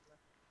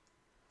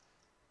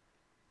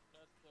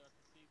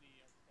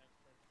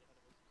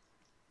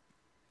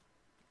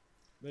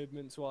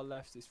 Movement to our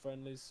left is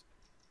friendlies.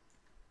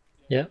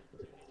 Yeah.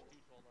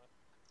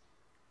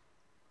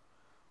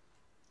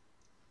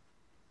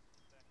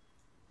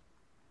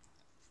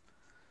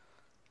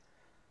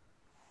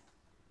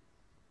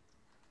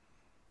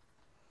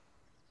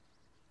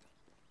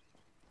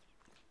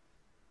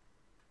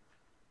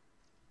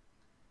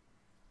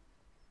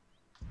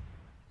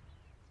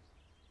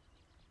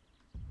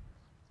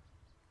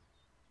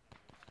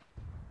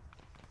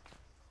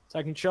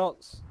 Taking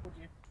shots.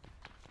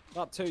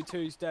 That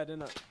 2-2's dead,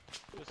 isn't it?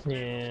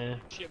 Yeah.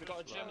 Shit, we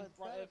got a German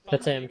right there.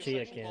 That's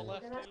MG again.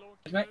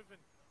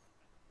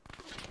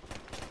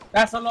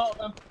 That's a lot of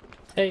them.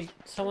 Hey,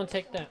 someone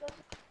take that.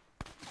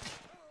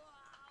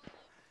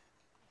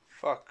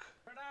 Fuck.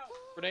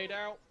 Grenade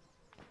out.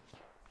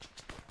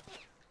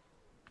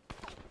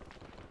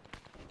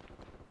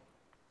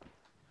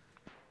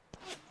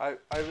 I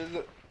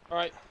will.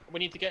 Alright, we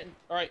need to get in.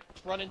 Alright,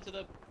 run into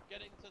the.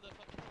 Get into the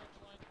fucking trench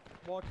line.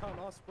 Why can't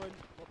I sprint?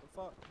 What the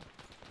fuck?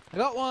 I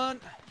got one.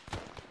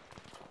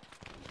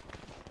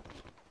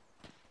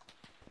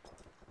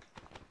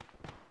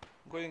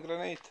 Going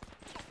grenade.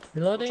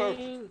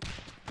 Reloading.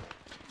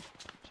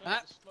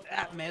 Ah,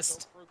 that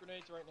missed. Throw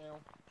grenades right now.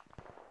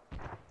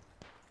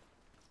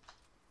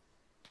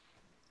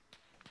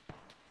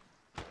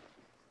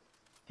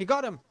 He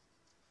got him.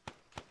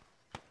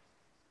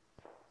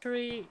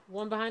 Tree,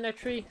 one behind that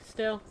tree,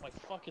 still. My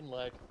fucking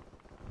leg.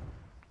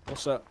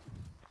 What's up?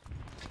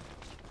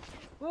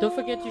 Don't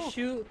forget to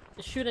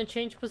shoot and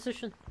change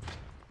position.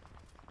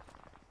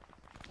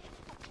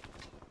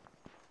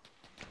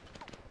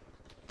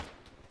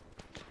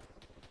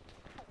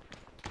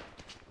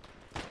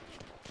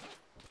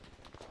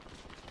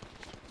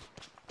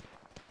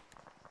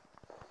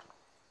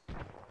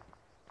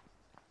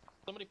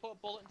 Somebody put a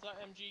bullet into that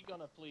MG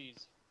gunner,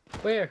 please.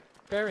 Where?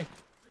 Barry.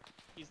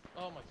 He's.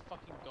 Oh my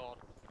fucking god.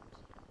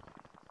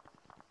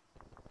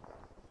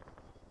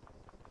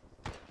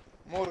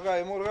 More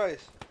guys.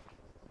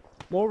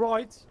 More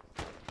rides.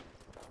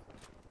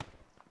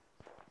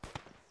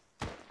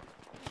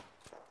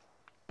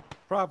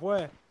 Crab,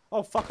 where?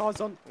 Oh fuck, I was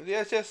on.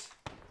 Yes.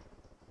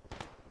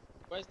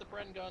 Where's the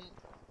Bren gun?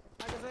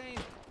 Magazine.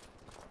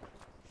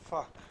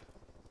 Fuck.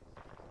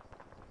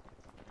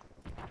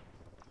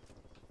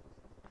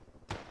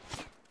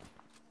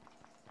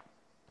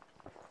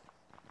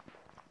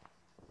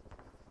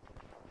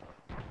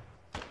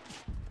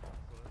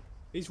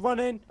 He's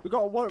running. We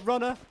got a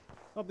runner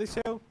up this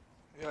hill.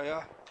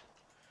 Yeah.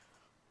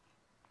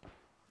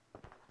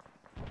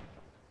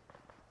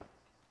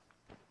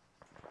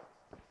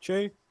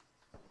 Chew.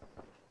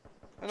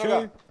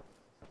 Another.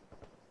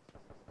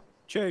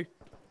 Chew.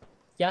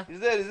 Yeah. He's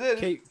there.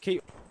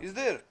 Keep. He's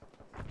there.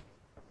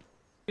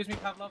 Excuse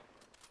me, Pavlov.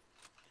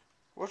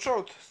 Watch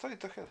out.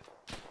 Straight ahead.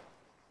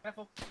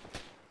 Careful.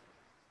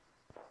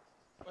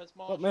 Where's Fuck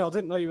Marshall? me, I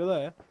didn't know you were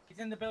there. He's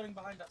in the building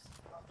behind us.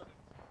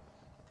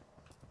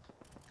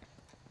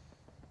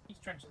 He's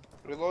trenching.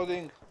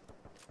 Reloading.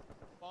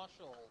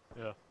 Marshall.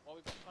 Yeah. While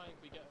we've got time,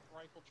 we get a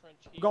rifle trench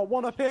here. We got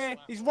one up here.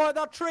 He's right at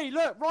that tree.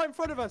 Look, right in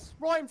front of us.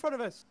 Right in front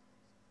of us.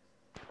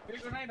 Get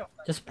a grenade off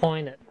that. Just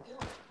point it.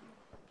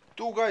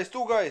 Two guys.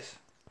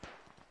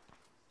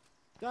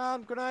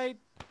 Down, grenade.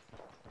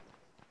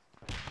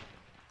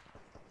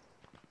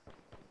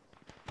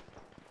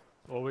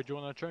 Oh, where'd you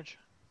want that trench?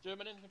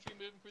 German infantry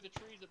moving through the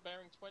trees at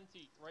bearing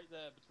 20, right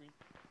there between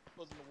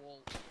us and the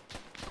wall.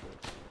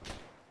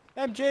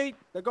 MG,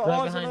 they got Right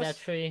eyes on behind us.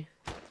 that tree.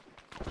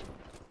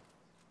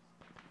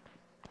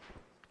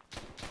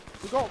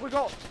 We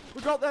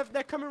got them.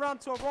 They're coming around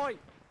to our right.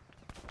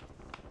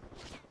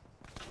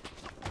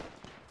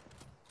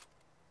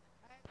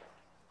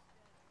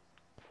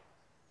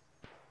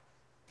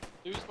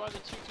 Who's by the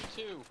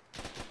 222?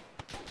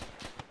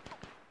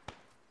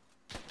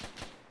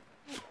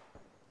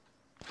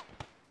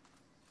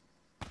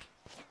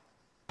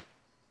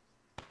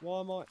 Why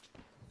am I?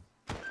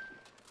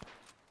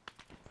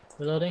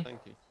 Reloading. Thank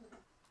you.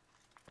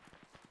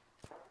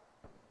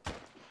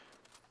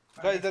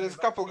 Guys, there is a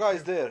couple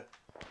guys there.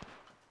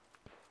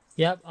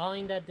 Yep, all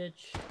in that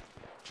ditch.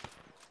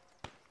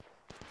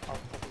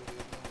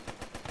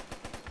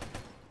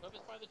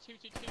 Whoever's by the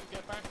 222,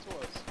 get back to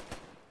us.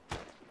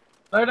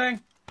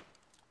 Loading.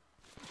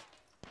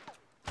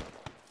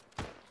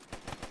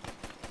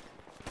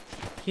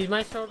 He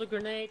might throw the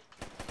grenade.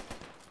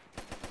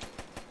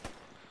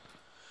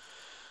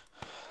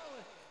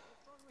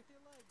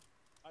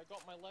 I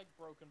got my leg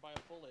broken by a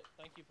bullet.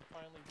 Thank you for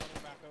finally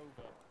running back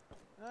over.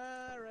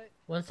 Alright.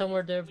 One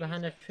somewhere there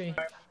behind that tree. In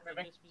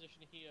this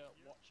position here,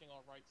 watching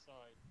our right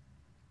side.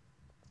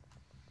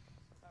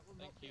 That will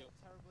Thank not be you. a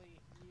terribly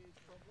huge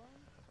problem.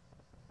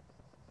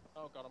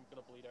 Oh god, I'm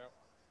gonna bleed out.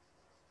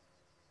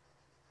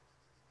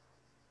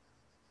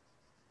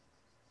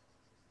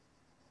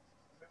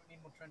 We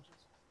need more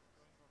trenches.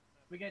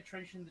 We get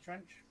trench in the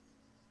trench.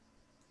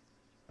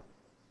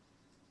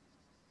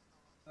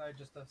 No,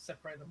 just to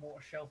separate the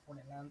mortar shelf when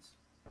it lands.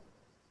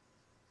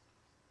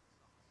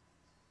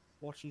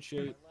 Watch and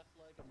shoot. My left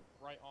leg and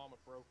right arm are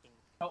broken.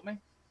 Help me.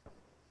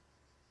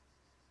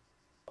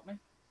 Help me.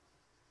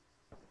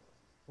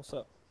 What's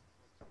up?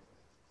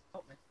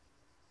 Help me.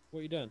 What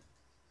are you doing?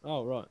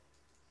 Oh, right.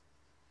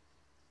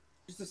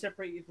 Just to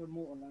separate you from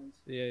mortar lands.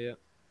 Yeah.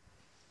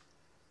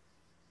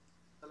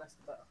 The less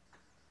the better.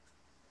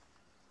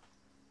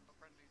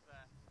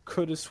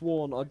 Could have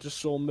sworn I just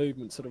saw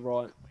movement to the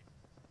right.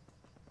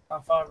 How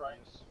far right?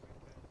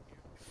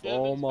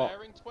 Oh Germans my.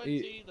 bearing 20,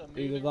 they're Either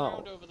moving that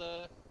around or... over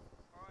there.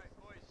 Alright,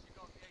 boys, you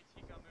got the AT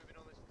gun moving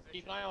on this position.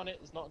 Keep an eye on it,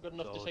 it's not good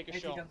enough to take a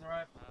AT shot. guns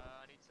arrive.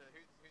 I need to.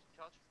 Who's in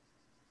charge?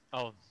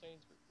 Oh.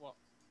 Sainsbury, what?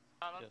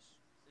 Alan? Yes.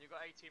 You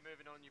got AT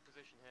moving on your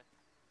position here.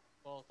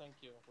 Well,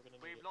 thank you. We're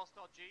gonna need We've it. lost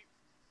our jeep,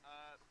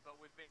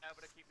 but we've been able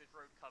to keep this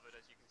road covered,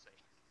 as you can see.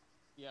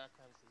 Yeah, I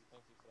can see.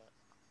 Thank you for that.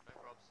 No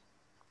probs.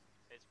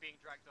 It's being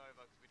dragged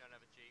over because we don't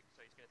have a jeep,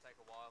 so it's going to take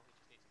a while. We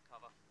just need some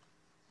cover.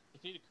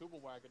 If you need a Kubel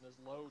wagon, there's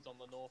loads on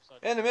the north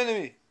side.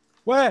 Enemy.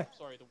 Where?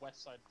 Sorry, the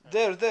west side.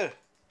 There, there.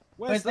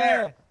 Where's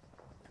there?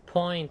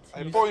 Point.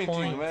 I'm use pointing,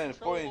 point. man,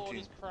 Control pointing.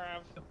 orders,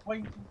 Prav.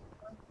 Pointing.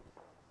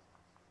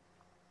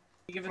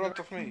 In front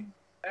of me.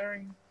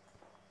 Bearing.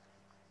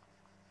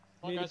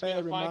 Come on, Need a guys, we have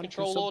bearing, fire man, 'cause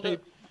control some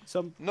order.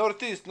 some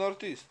Northeast,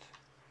 northeast.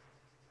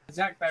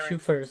 Exact bearing.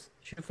 Shoot first.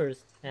 Shoot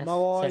first. Ask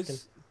no second.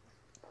 eyes.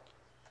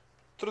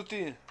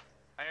 13.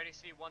 I only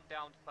see one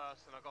downed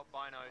person. I got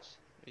binos.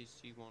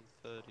 AC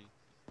 130.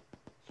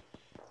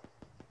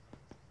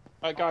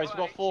 Alright, guys, we've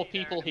got 4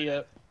 people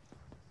here.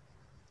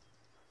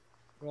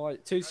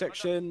 Right, 2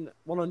 section,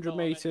 100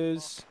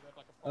 meters.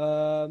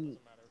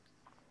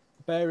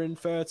 Bearing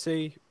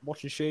 30.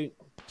 Watch and shoot.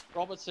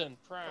 Robertson,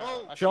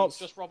 Prav. Actually, Shots.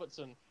 just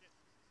Robertson.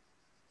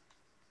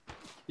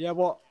 Yeah,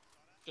 what?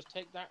 Just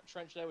take that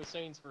trench there with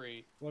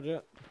Sainsbury.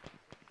 Roger.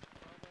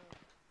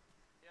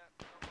 Yeah,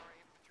 don't worry,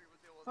 infantry will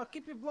deal with Oh,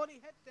 keep your bloody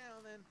head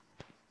down then.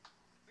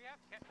 We have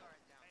kept our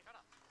head down. Shut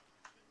up.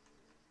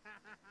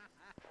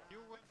 You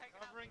were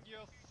covering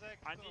your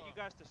sector. I need you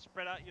guys to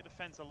spread out your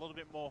defense a little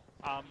bit more.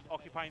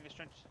 Occupying this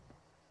trench.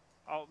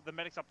 Oh, the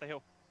medic's up the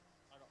hill.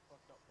 I got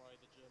fucked up by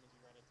the Germans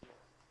we ran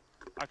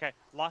into. Okay,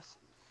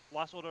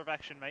 last order of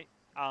action, mate.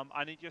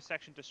 I need your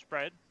section to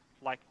spread,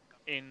 like,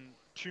 in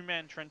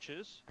 2-man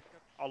trenches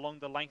along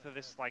the length of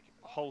this, like,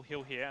 whole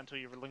hill here until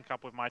you link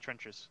up with my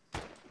trenches.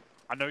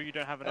 I know you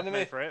don't have enough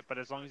men for it, but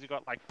as long as you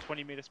got, like,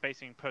 20-meter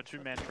spacing per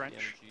 2-man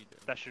trench,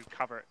 that should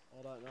cover it.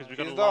 Because we've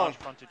got a large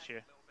frontage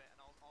here.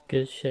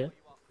 Good shit.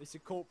 It's a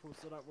corporal,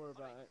 so don't worry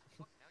about it.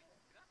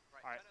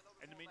 Alright,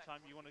 in the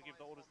meantime, you want to give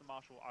the orders to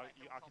Marshal, I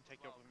can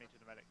take you over with me to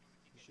the medic.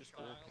 He's just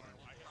walking.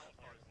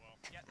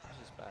 This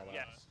is badass.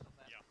 Yes.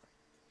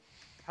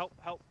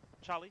 Help,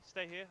 Charlie,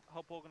 stay here.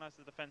 Help organize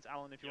the defense.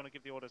 Alan, if you want to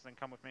give the orders, then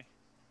come with me.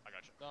 I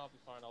got you. No, I'll be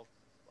fine. I'll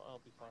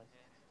be fine.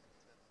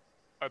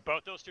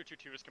 Both those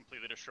 222 is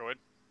completely destroyed.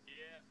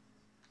 Yeah.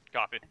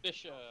 Copy.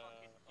 Fish, oh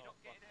fuck,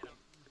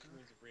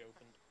 wounds have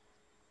reopened.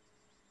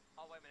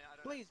 Oh, wait a minute, I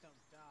don't Please don't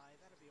die,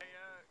 that'd be Hey,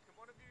 can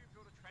one of you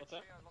build a trench What's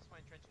that? here? I lost my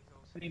entrenching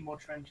tools. We need more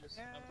trenches.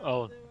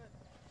 Oh.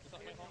 Is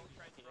that my home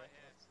trench here?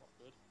 That's not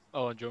good.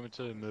 Oh, and do you want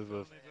me to move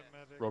with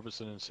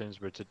Robertson and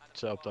Sainsbury to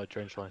set up that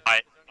trench line?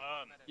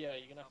 Yeah,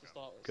 you're gonna have to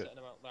start Good.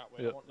 setting them out that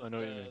way. Yep, want I know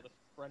what you mean. the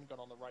Bren gun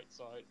on the right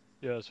side.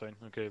 Yeah, that's fine.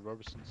 Okay,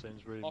 Robertson,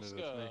 Sainsbury, move with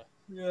me. Oscar,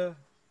 Yeah.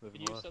 Move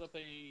can you left. set up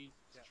a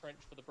trench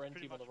for the Bren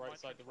team on the right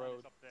side of the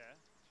road? Up there,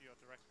 to your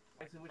direct.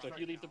 So if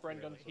you leave the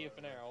Bren gun here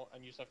for now,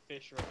 and you just have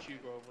Fish or a Chew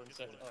go over and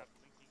set it up.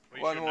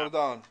 One more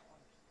down.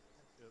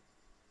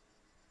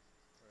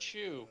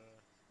 Chew.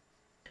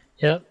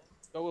 Yep.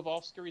 Go with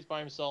Oscar, he's by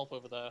himself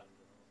over there.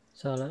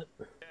 Solid.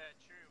 Yeah,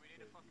 true, we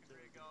need a fucking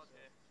rear guard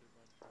here.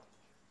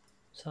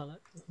 Solid.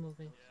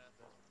 Moving.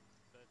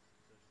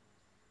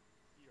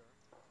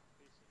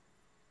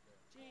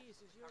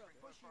 Jesus, you're a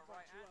pushy bunch of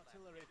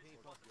artillery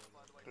people.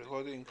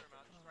 Reloading.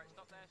 Right,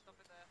 stop it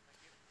there, thank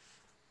you.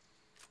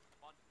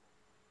 Wonderful.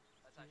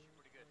 That's actually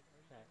pretty good.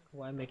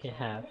 Why make it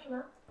half?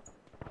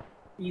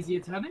 Easier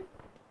turning?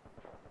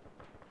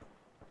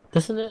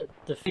 Doesn't it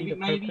defeat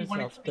Maybe the purpose one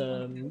of of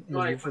the Right.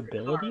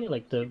 maneuverability?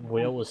 Like the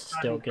wheel will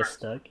still get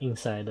stuck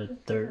inside the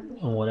dirt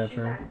or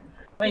whatever.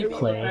 Maybe, but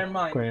Clay, bear in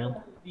mind, ground.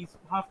 these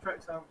half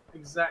tracks are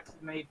exactly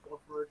made for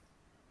off-road.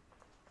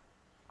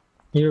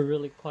 You're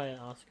really quiet,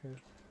 Oscar.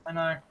 I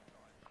know.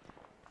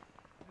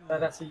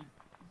 That's a...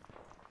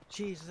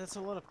 Jesus, that's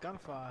a lot of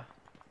gunfire.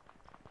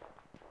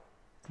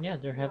 Yeah,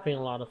 they're having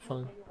a lot of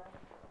fun.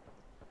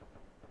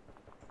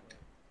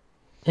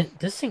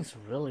 This thing's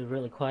really,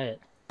 really quiet.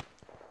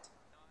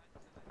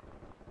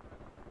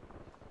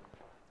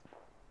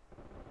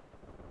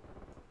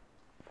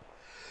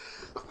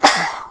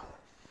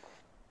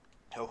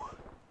 Oh.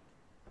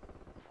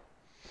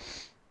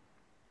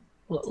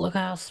 Look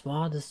how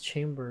small this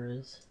chamber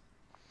is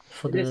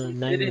for It the is,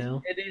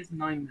 9mm. it is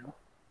 9mm.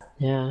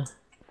 Yeah.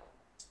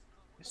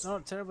 It's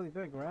not a terribly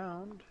big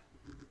round.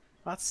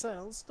 That said,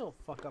 it'll still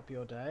fuck up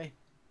your day.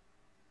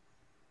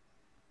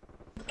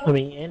 I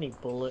mean, any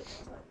bullet,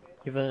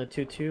 even a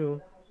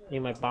 2.2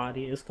 in my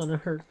body is gonna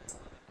hurt.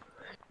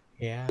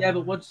 Yeah. Yeah,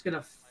 but what's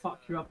gonna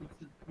fuck you up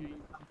into...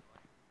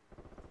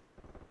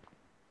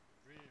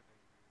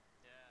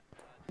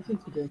 I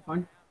think we're doing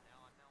fine.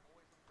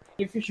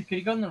 If you should, could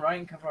you go on the right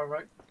and cover our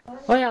right?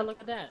 Oh yeah,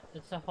 look at that.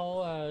 It's a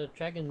whole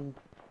dragon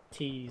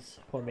tees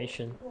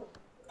formation.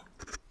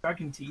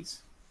 Dragon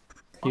tees?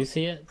 Do you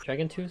see it?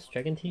 Dragon tees?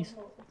 Dragon tees?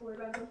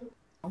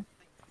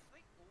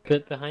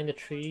 Good behind the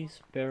trees,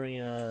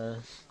 bearing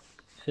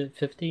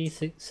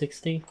 50,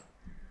 60.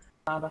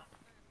 Nada.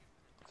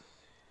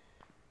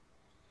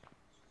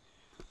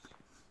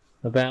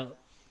 About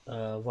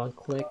 1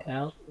 click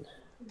out.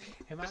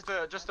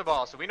 Just a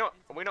bar. So we not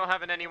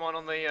having anyone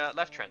on the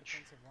left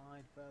trench.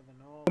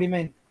 What do you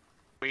mean?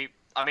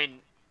 I mean,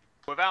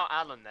 without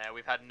Alan there,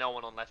 we've had no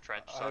one on left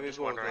trench. So I'm just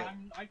wondering.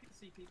 I can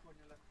see people on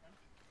your left trench.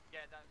 Yeah,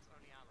 that's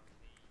only Alan.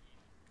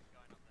 He's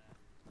going up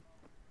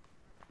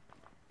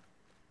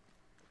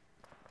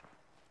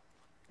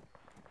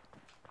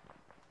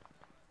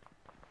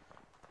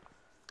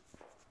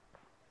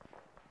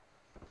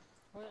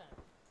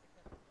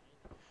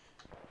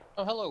there.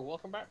 Oh, hello.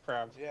 Welcome back,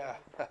 Prav. Yeah.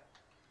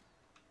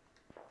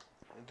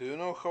 Do you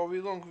know how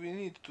long we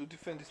need to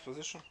defend this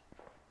position?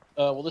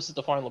 Well, this is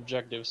the final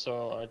objective,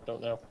 so I don't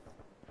know.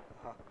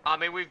 I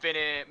mean, we've been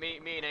here,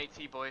 me and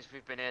AT boys,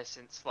 we've been here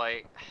since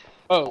like...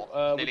 Oh,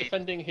 we're nearly...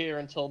 defending here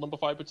until number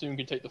 5 platoon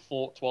can take the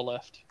fort to our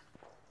left.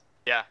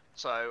 Yeah,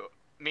 so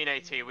me and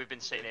AT, we've been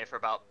sitting here for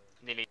about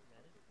nearly 2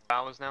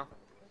 hours now.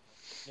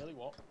 Nearly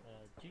what?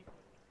 3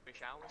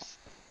 hours.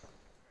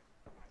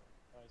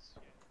 Nice.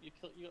 You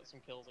got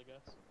some kills, I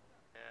guess.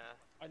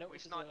 Yeah. I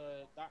noticed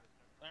that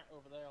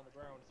over there on the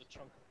ground is a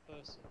chunk of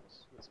persons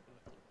that's been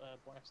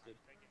blasted.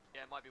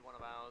 Yeah, it might be one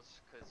of ours,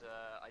 because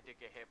I did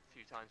get hit a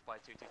few times by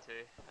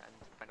 222 and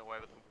went away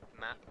with the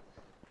map.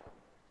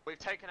 We've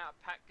taken out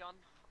a pack gun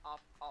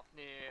up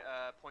near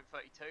point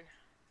 32,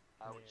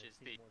 which is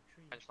the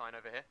trench line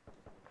over here.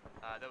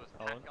 There was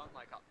a pack gun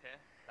like up here.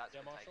 That's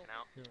been taken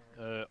out.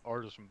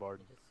 Orders from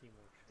Barden.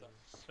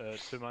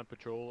 2-man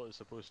patrol is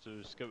supposed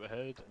to scout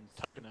ahead,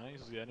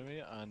 antagonize the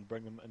enemy, and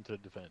bring them into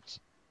defense.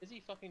 Is he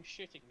fucking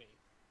shitting me?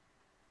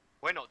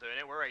 We're not doing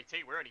it, we're AT,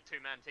 we're only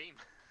 2-man team.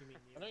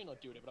 I know you're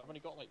not doing it, but I've only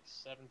got like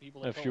 7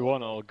 people. If you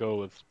want, I'll go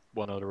with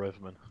one other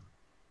rifleman.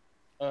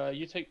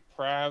 You take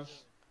Prav,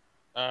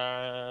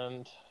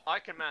 and... I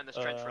can man this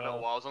trench for a little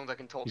while, as long as I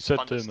can talk You to said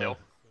Thunder 2 still. man.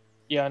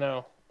 Yeah, I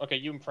know. Okay,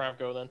 you and Prav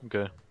go then.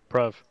 Okay.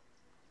 Prav.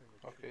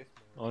 Okay.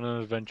 On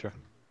an adventure.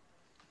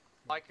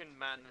 I can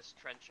man this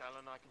trench,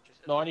 Alan, I can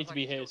just... No, I need to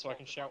be here so I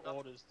can shout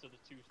orders to the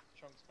 2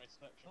 chunks of my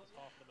selection,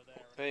 half of them are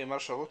there. Hey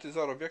Marshal, what is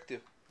our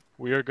objective?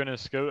 We are going to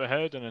scout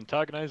ahead and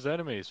antagonize the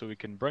enemy so we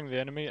can bring the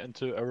enemy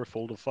into our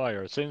fold of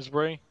fire.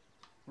 Sainsbury,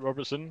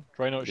 Robertson,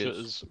 try not Yes. shit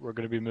as we're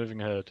going to be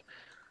moving ahead.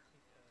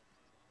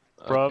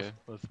 Prav, Okay.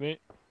 with me.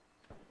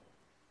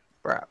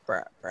 Brat.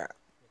 Hang on,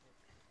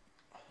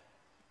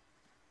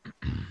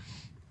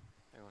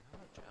 how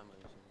much ammo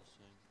is in this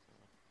thing?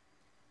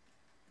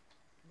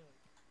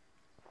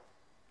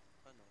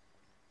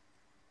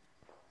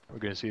 We're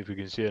going to see if we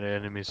can see any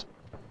enemies.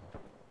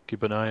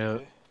 Keep an eye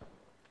out.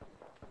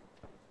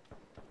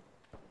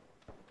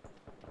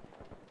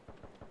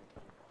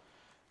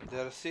 They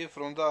are seen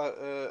from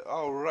the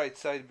our right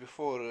side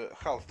before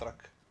half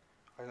track.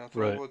 I don't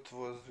know Right. what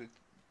was with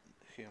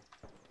him.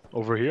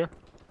 Over here?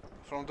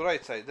 From the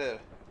right side,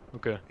 there.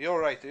 Okay. You're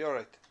right.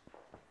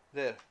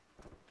 There.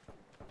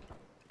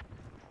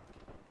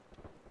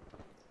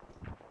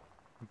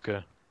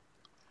 Okay.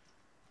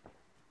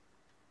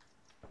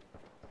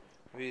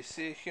 We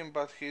see him,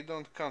 but he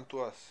don't come to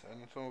us. I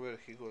don't know where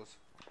he goes.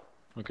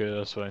 Okay,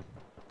 that's fine.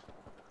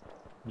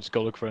 Just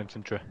go look for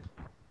infantry.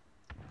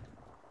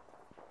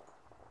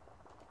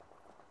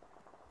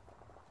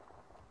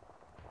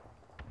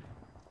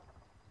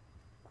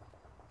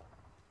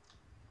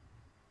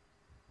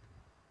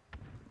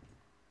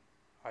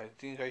 I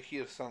think I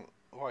hear some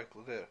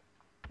vehicle there.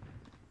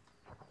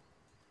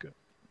 Okay.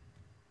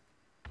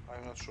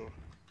 I'm not sure.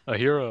 I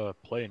hear a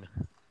plane.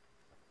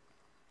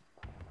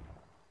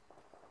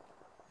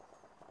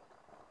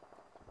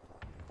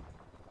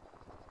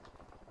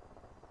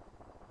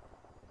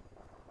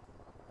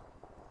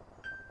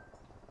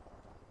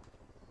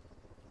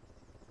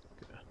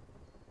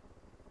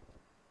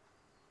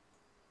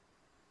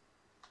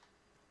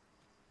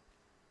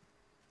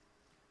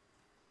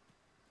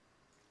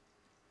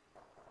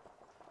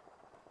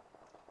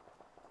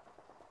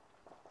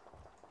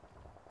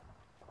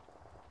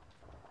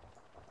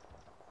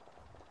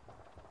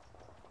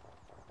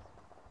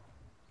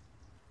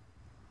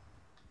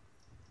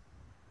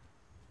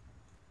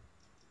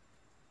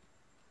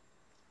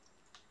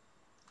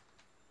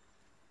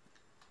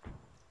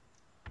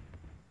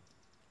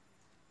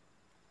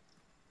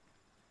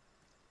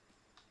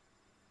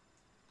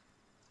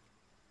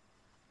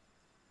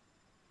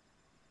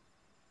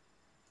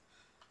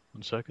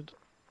 One second.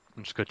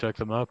 I'm just gonna check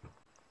the map.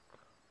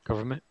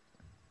 Cover me.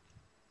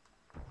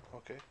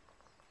 Okay.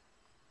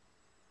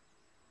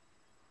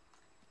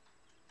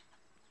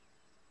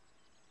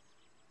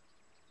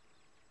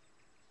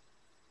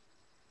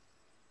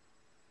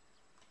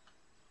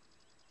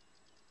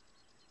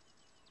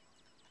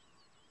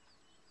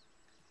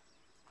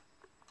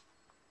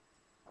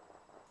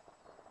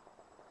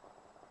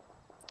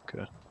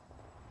 Okay.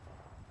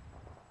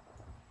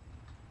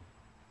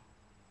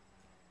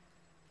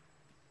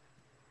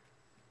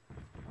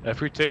 If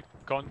we take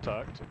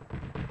contact...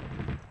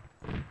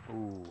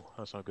 Ooh,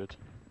 that's not good.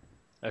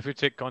 If we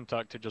take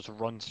contact, it just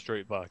runs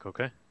straight back,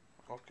 okay?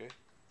 Okay.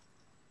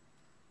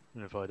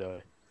 And if I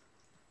die.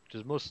 Which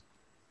is most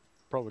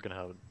probably gonna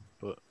happen,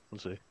 but we'll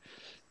see.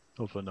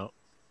 Hopefully not.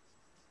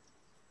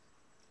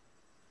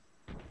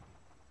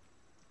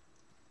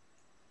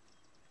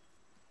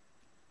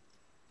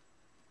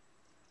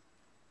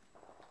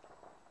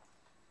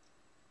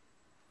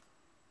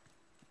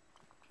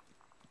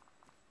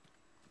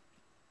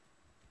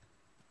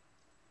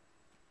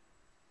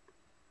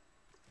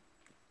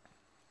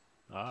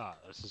 Ah,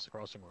 this is the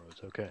crossing roads,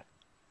 okay.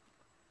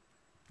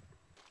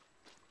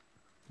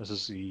 This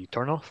is the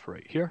turnoff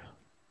right here.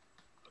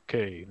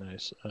 Okay,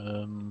 nice.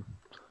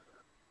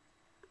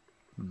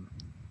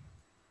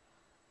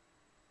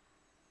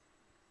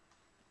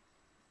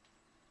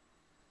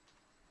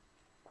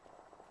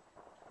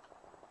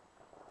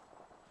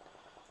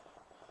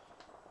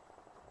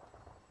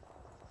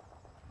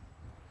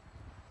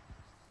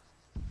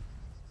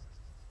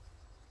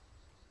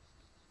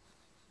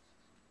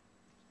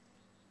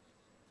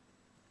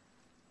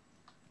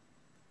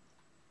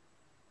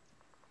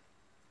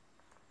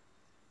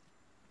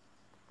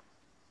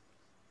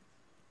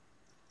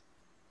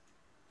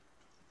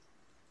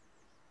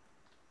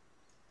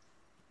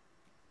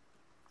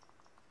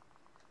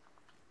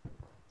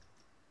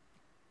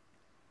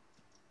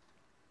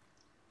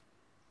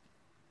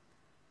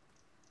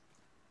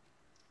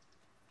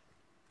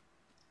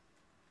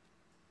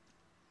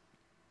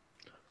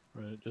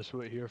 Right, just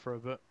wait here for a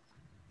bit.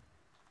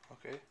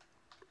 Okay.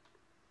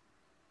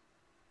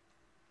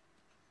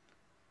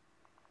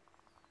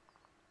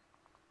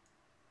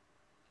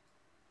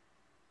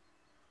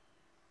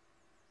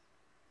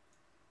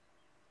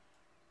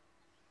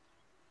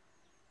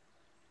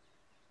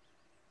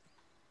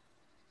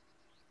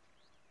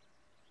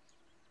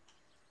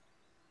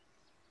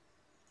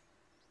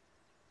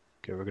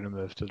 Okay, we're gonna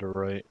move to the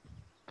right.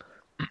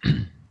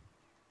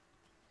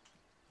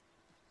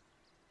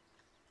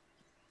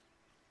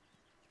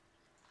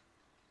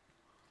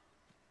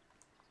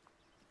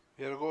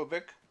 We are going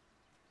back?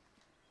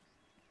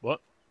 What?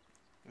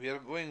 We are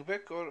going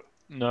back or?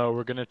 No,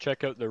 we're gonna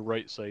check out the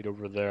right side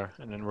over there,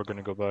 and then we're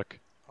gonna go back.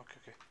 Okay,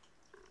 okay.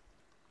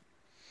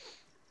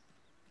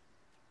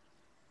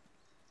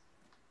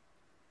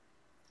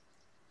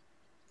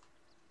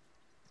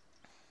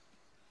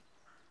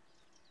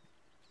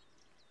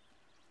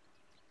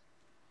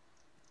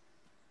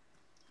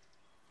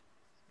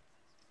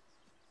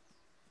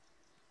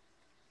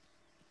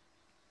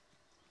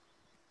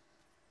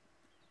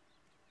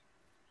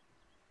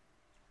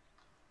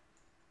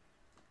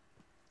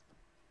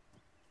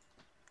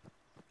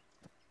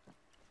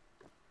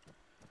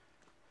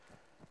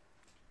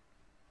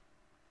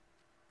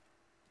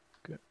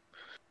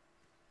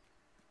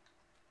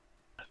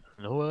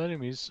 No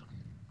enemies.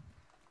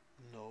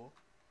 No.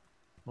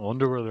 I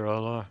wonder where they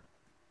all are.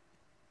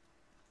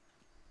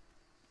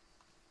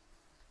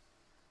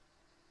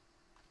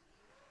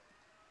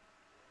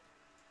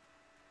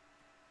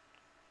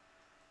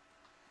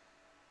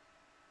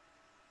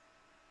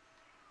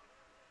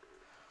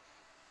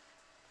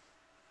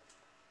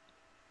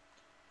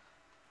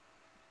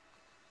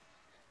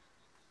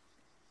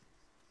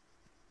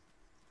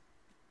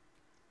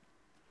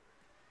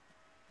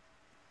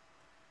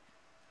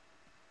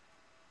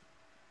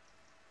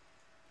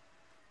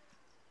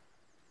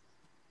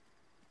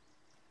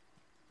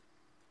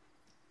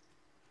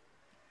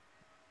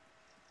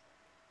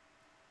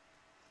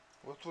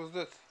 What was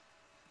that?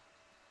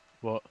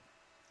 What?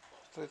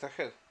 Straight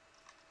ahead.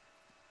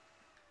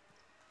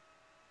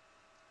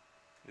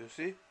 You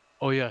see?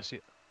 Oh yeah, I see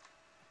it.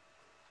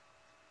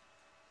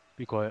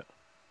 Be quiet.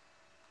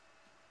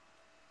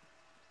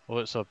 Oh,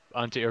 it's a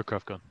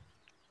anti-aircraft gun.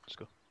 Let's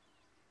go.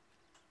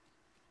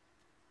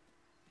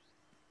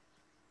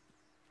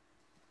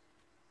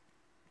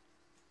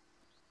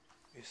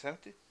 It's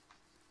empty?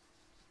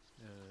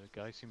 The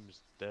guy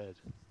seems dead.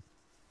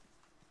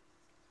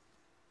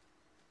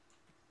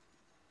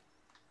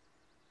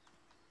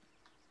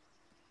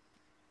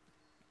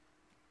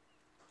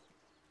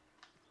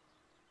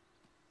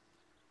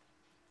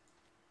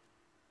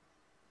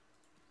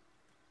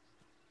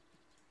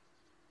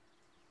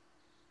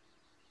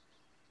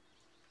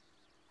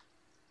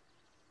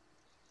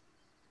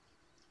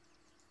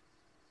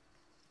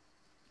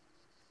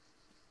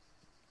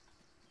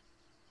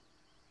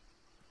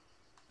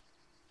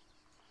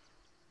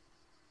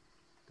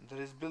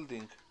 There is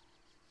building.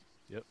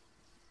 Yep.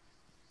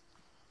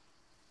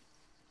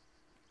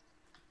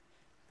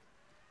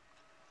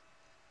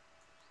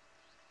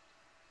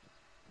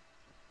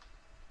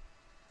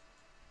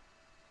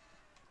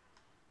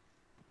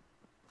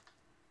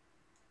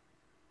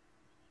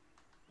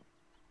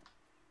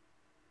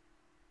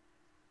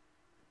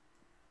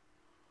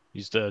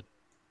 He's dead.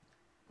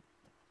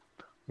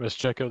 Let's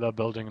check out that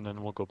building and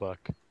then we'll go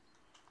back.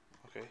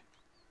 Okay.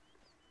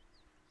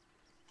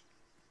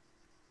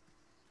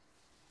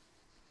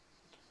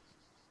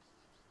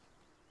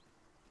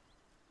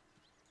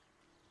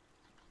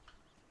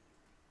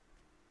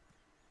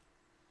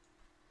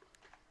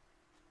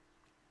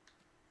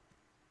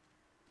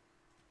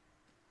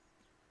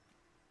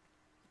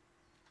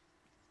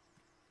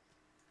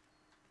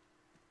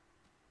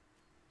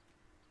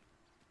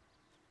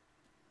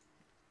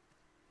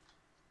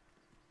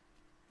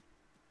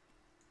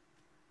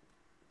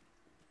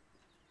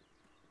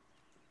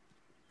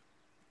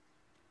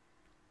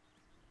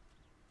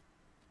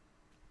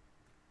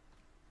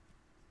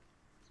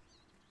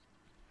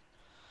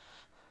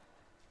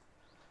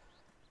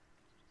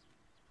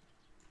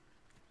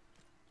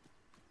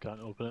 Can't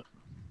open it.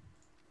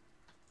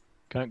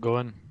 Can't go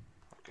in.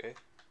 Okay.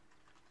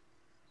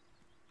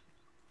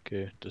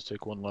 Okay, just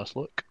take one last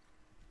look.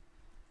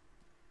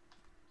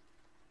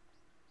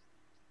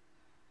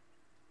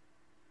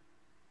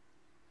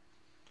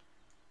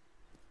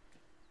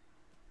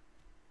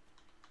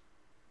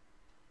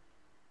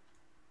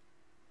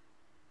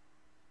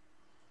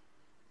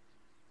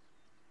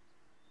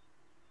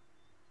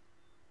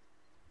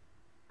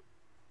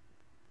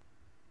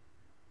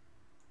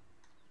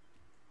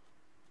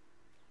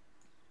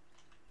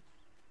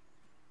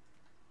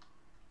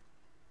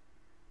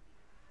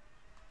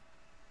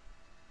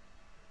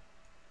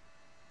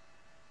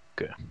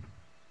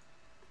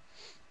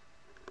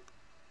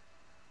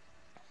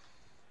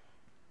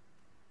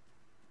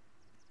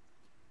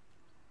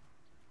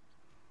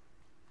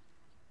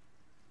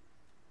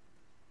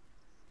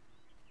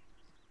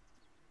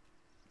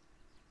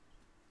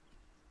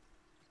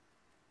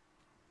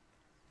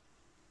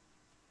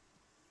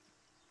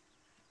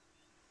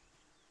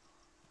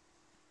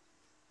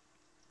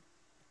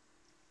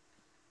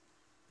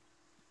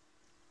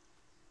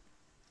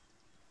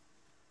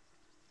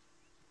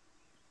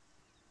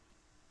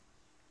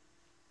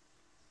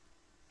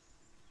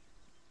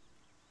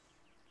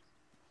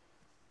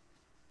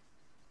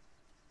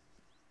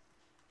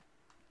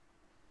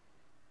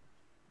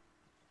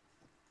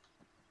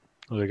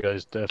 Oh, the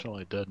guy's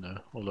definitely dead now.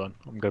 Hold on,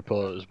 I'm gonna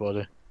pull out his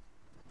body.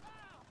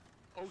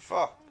 Oh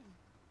fuck.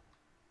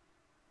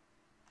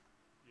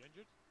 You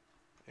injured?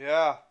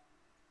 Yeah.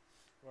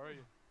 Where are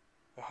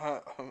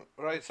you?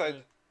 Right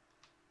side.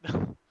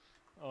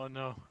 Oh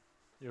no.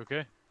 You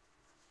okay?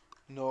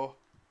 No.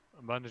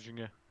 I'm bandaging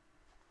you.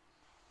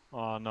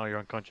 Oh no, you're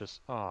unconscious.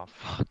 Oh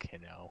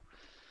fucking hell.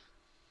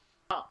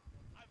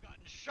 I've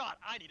gotten shot.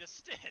 I need a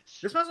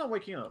stitch. This man's not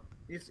waking up.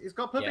 He's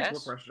got perfect blood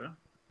Yes? pressure.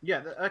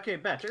 Yeah. Okay,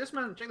 Bet. Check this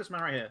man. Check this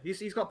man right here.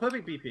 He's got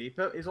perfect BP.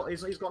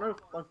 He's got no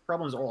like,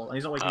 problems at all, and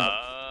he's not waking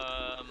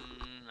up.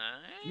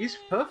 He's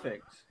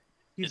perfect.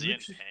 He's Is he in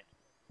literally- pain?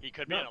 He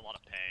could be in a lot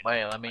of pain.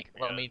 Wait, let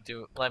me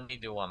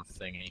do one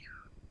thingy.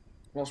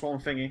 What's one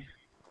thingy?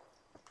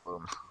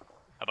 Boom.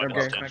 How about Okay.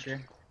 this stitch?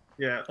 Okay.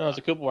 Yeah. Oh, there's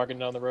a couple wagon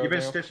down the road. You've been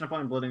now. stitching up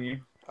on blood in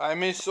you. I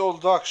missed all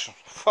the action.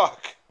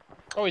 Fuck.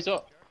 Oh, he's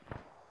up.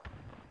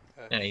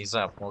 Yeah, he's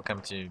up. Welcome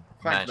to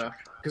Thanks, magic.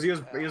 Because he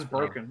was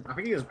broken. I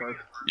think he was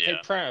broken. Hey,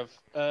 Prav,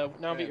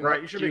 now that you're Right,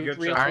 up, you should do be good,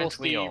 Sean. reinforce Aren't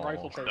we the all?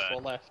 rifle trace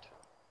for left.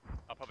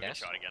 I'll probably get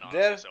shot again,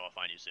 There? honestly, so I'll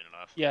find you soon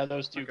enough. Yeah,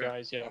 those two Okay.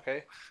 guys, yeah.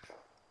 Okay.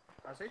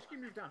 I say you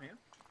can move down here.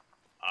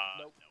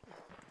 Nope.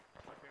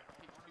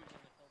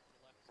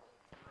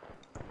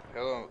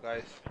 Hello,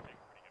 guys.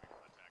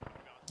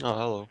 Oh,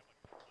 hello.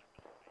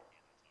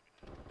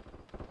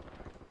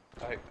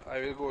 I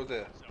will go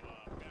there.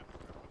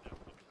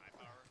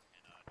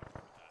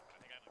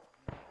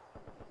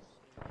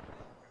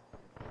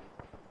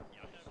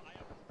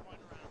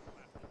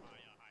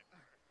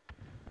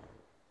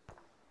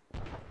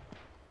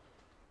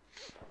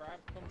 Prav,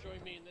 come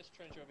join me in this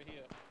trench over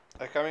here.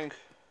 I'm coming.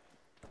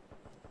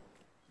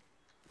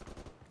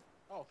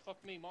 Oh,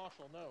 fuck me,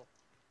 Marshall, no.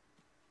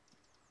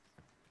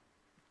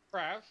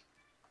 Prav,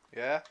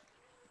 Yeah?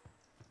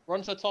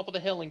 run to the top of the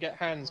hill and get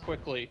hands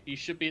quickly. You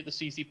should be at the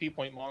CCP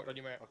point marked on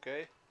your map.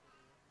 Okay.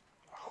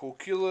 Who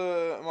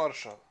kill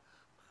Marshall?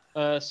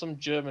 Some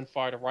German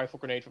fired a rifle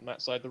grenade from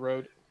that side of the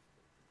road.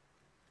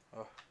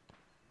 Oh.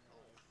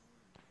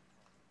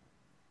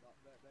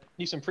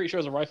 I'm pretty sure it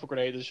was a rifle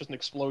grenade. There's just an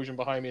explosion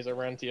behind me as I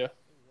ran to you.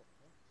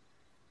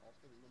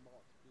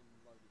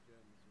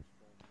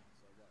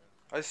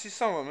 I see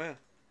someone, man.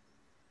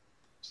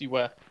 See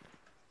where?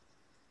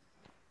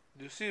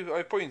 Do you see?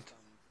 I point.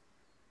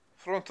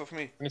 Front of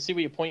me. I can see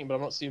where you're pointing, but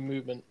I'm not seeing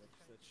movement.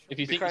 If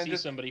you think you Behind see the-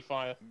 somebody,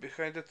 fire.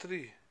 Behind the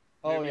tree.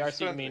 Oh Maybe yeah, I it's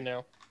see what you friendly. mean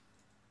now.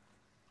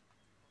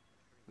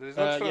 There is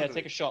not Yeah, friendly.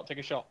 take a shot, take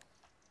a shot.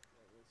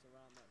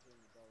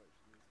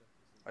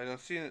 I don't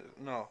see.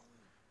 No.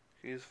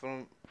 He's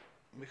from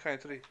behind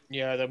tree.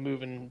 Yeah, they're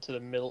moving to the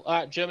middle.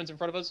 Germans in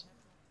front of us.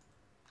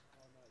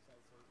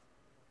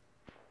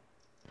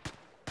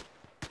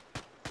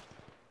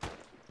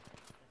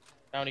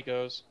 Down he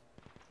goes.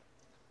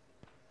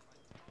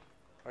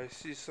 I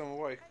see some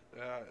white.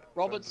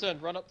 Robertson,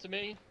 run up to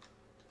me.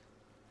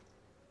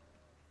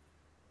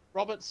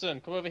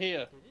 Robertson, come over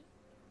here.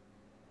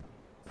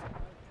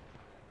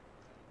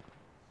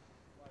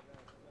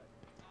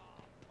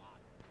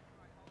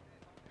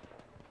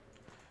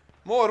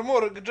 More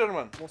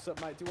German. What's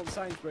up, mate? Do you want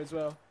Sainsbury as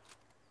well?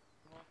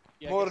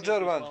 Yeah, More get Sainsbury's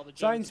German. while the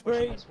Germans are pushing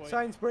Sainsbury, this way.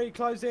 Sainsbury,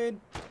 close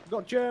in. We've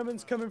got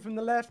Germans coming from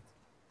the left.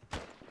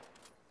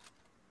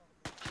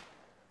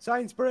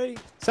 Sainsbury,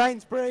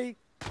 Sainsbury,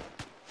 If you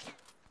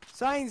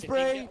Sainsbury.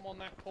 can get them on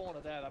that corner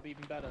there, that'd be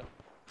even better.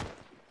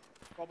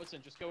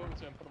 Robertson, just go over to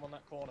him and put them on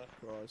that corner.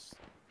 Christ.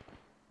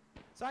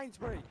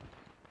 Sainsbury.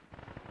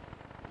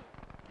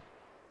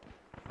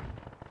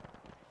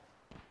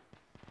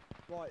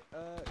 Right,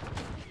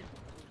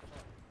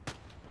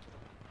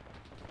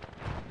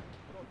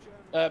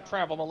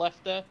 Prav on the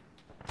left there.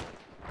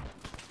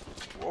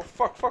 Oh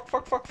fuck.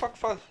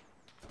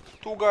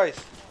 Two guys.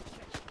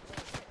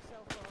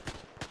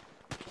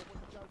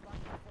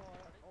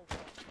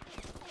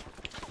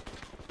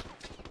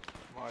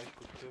 My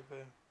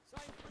good.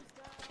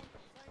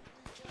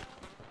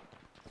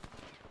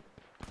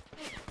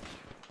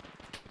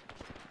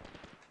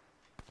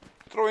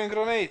 Throwing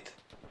grenade.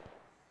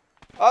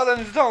 Alan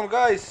is down,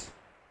 guys.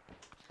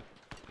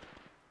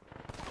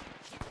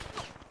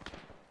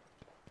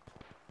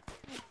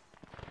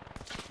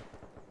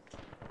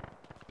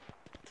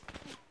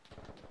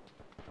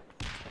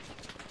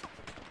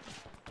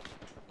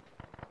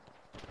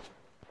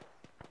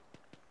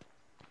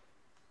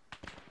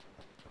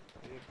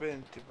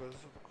 Ебенти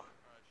базук.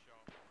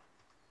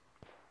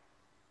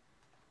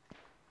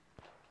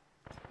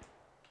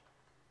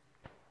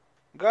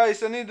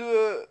 Guys, I need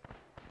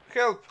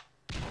help.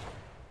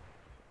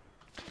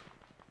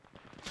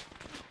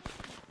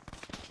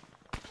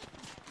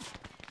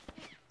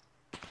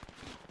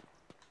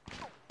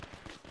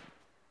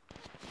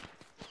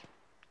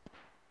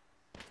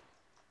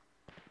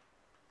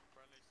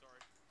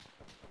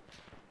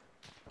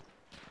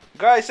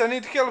 Guys, I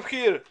need help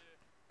here.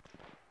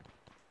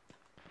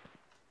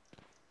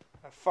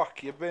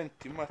 Fuck,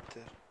 ебенти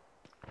матер.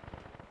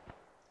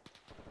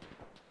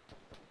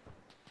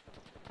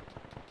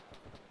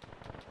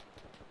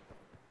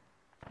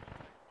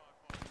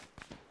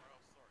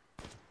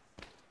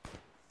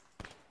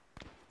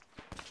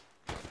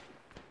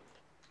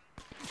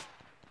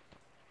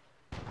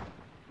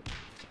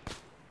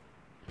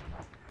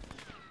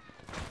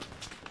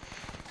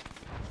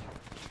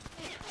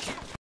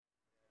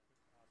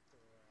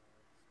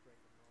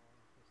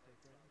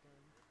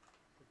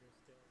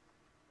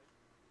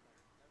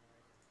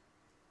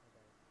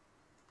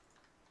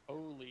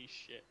 Holy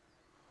shit.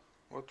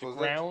 What The was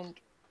ground,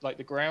 like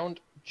the ground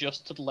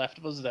just to the left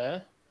of us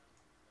there,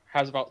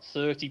 has about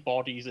 30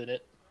 bodies in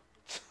it.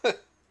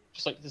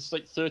 Just like there's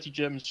like 30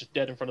 Germans just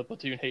dead in front of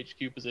platoon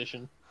HQ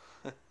position.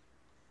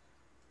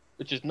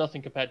 Which is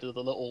nothing compared to the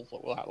little,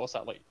 what's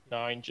that, like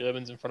 9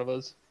 Germans in front of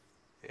us?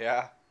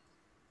 Yeah.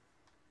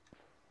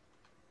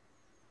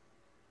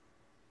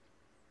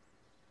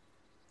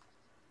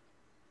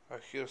 I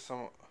hear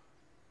some...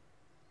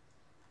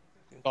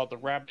 God, the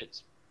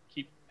rabbits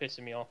keep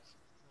pissing me off.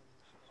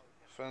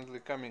 Friendly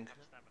coming.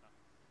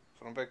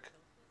 From back.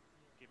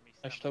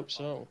 I should hope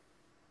so.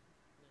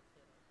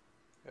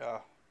 Yeah.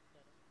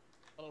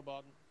 Hello,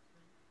 Barden.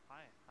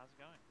 Hi, how's it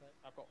going?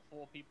 I've got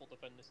 4 people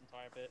defend this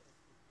entire bit.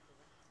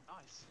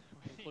 Nice.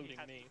 Including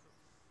me.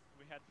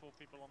 We had 4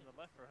 people on the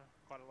left for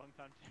quite a long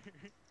time too.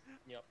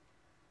 Yep.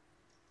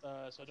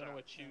 So I don't know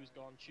where Chew's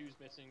gone. Chew's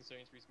missing,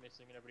 Sainsbury's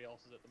missing, and everybody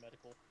else is at the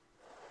medical.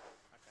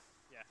 Okay.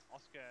 Yeah,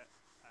 Oscar,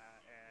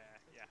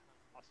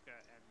 Oscar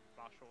and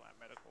Marshall at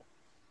medical.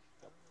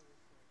 Yep.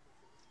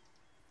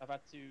 I've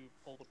had to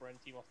pull the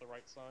Bren team off the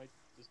right side.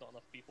 There's not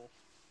enough people.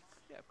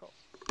 Yeah, of course.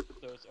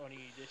 So it's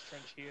only this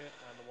trench here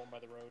and the one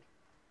by the road.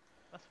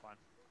 That's fine.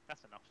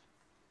 That's enough.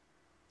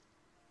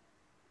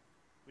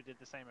 We did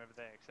the same over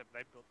there, except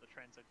they built the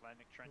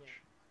transatlantic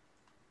trench.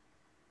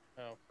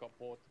 Oh, got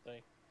bored, did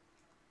they?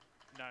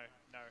 No,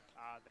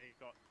 they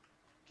got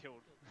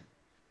killed.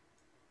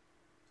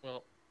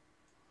 Well,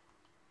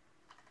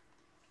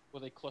 were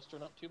they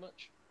clustering up too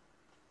much?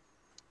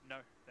 No,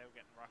 they were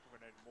getting rifle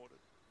grenade and mortared.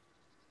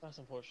 That's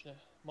unfortunate.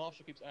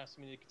 Marshall keeps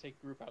asking me to take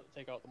a group out to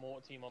take out the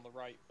mortar team on the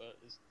right, but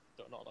there's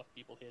not enough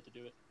people here to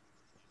do it.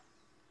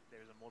 There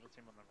was a mortar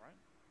team on the right?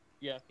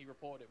 Yeah, he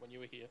reported it when you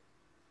were here.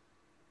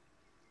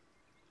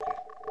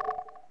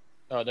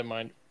 Oh, never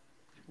mind.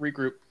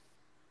 Regroup.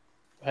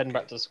 Heading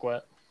back to the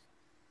square.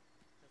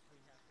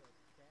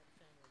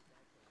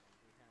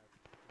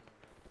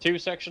 2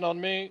 section on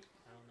me. I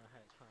don't know how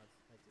it caused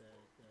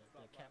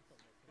like the capsule.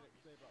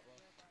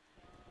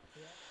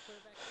 Yeah, put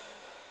it back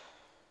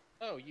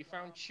there. Oh, you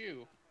found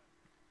Chew.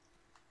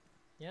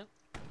 Yep.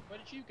 Where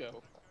did you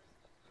go?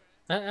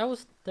 I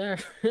was there.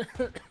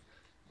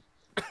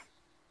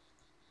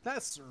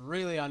 That's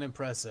really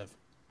unimpressive.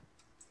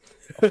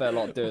 I felt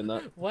like doing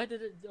that. Why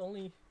did it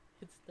only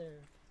hit there?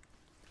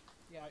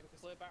 Yeah,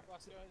 clear back,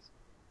 last guys.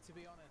 To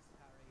be honest,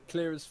 Harry.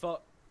 Clear as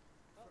fuck.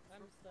 Oh,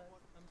 I'm stuck.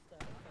 I'm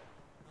stuck.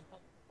 I'm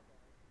popping.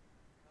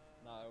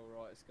 No,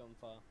 alright, it's gone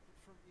far.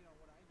 From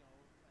what I know,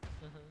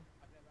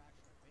 I've never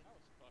actually been. That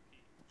was fucky.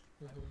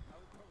 I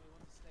would probably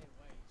want to stay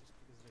away just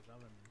because of the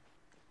government.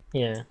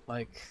 Yeah.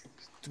 Like,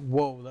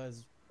 whoa,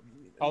 there's.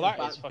 Oh, that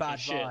bad, is fucking bad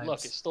shit. vibes.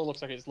 Look, it still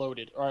looks like it's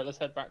loaded. Alright, let's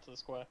head back to the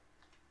square.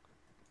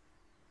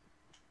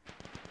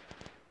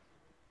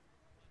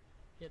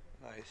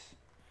 Nice.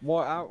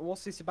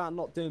 What's this about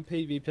not doing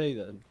PvP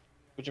then?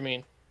 What do you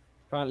mean?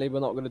 Apparently we're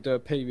not going to do a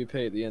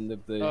PvP at the end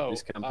of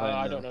this campaign.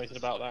 I now. don't know anything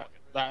about that.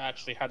 That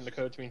actually hadn't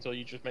occurred to me until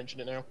you just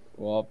mentioned it now.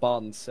 Well,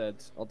 Barton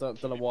said. I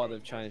don't know why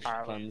they've changed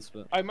the plans,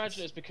 but... I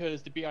imagine it's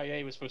because the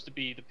BIA was supposed to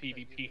be the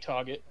PvP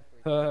target.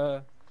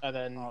 and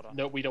then,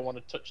 no, we don't want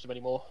to touch them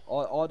anymore.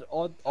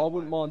 I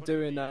wouldn't mind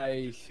doing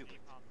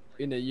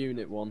in a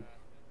unit one.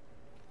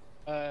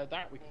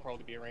 That we could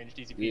probably be arranged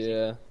easy peasy.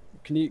 Yeah.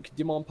 Do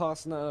you mind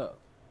passing that up?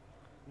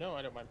 No,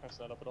 I don't mind passing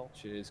that up at all.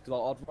 Cheers,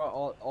 because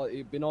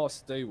it'd be nice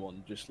to do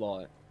one, just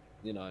like,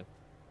 Thing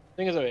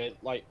is, though, it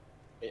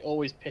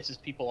always pisses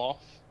people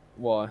off.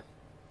 Why?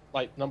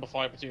 Like, number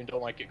 5 platoon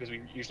don't like it because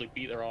we usually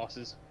beat their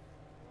asses.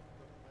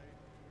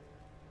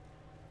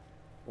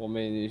 Well, I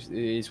mean, it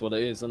is what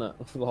it is, isn't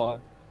it? Like,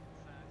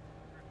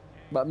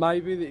 but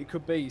maybe that it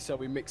could be so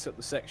we mix up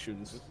the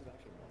sections.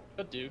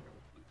 Could do.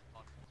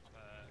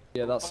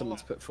 Yeah, that's something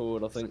to put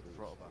forward, I think.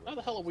 How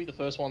the hell are we the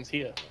first ones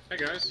here? Hey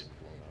guys.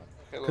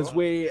 Because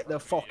we're the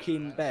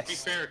fucking To be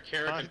best. fair,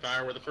 Carrick and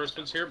Fire were the first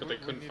ones here, but they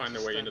couldn't find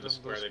their way into the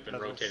square. They've been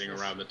rotating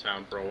around the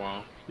town for a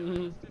while.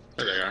 There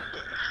they are.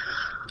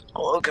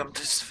 Welcome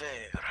to Sphere.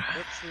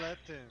 That's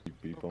Latin.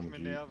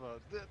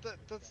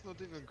 That's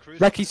not even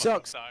Christian. Like he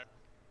sucks.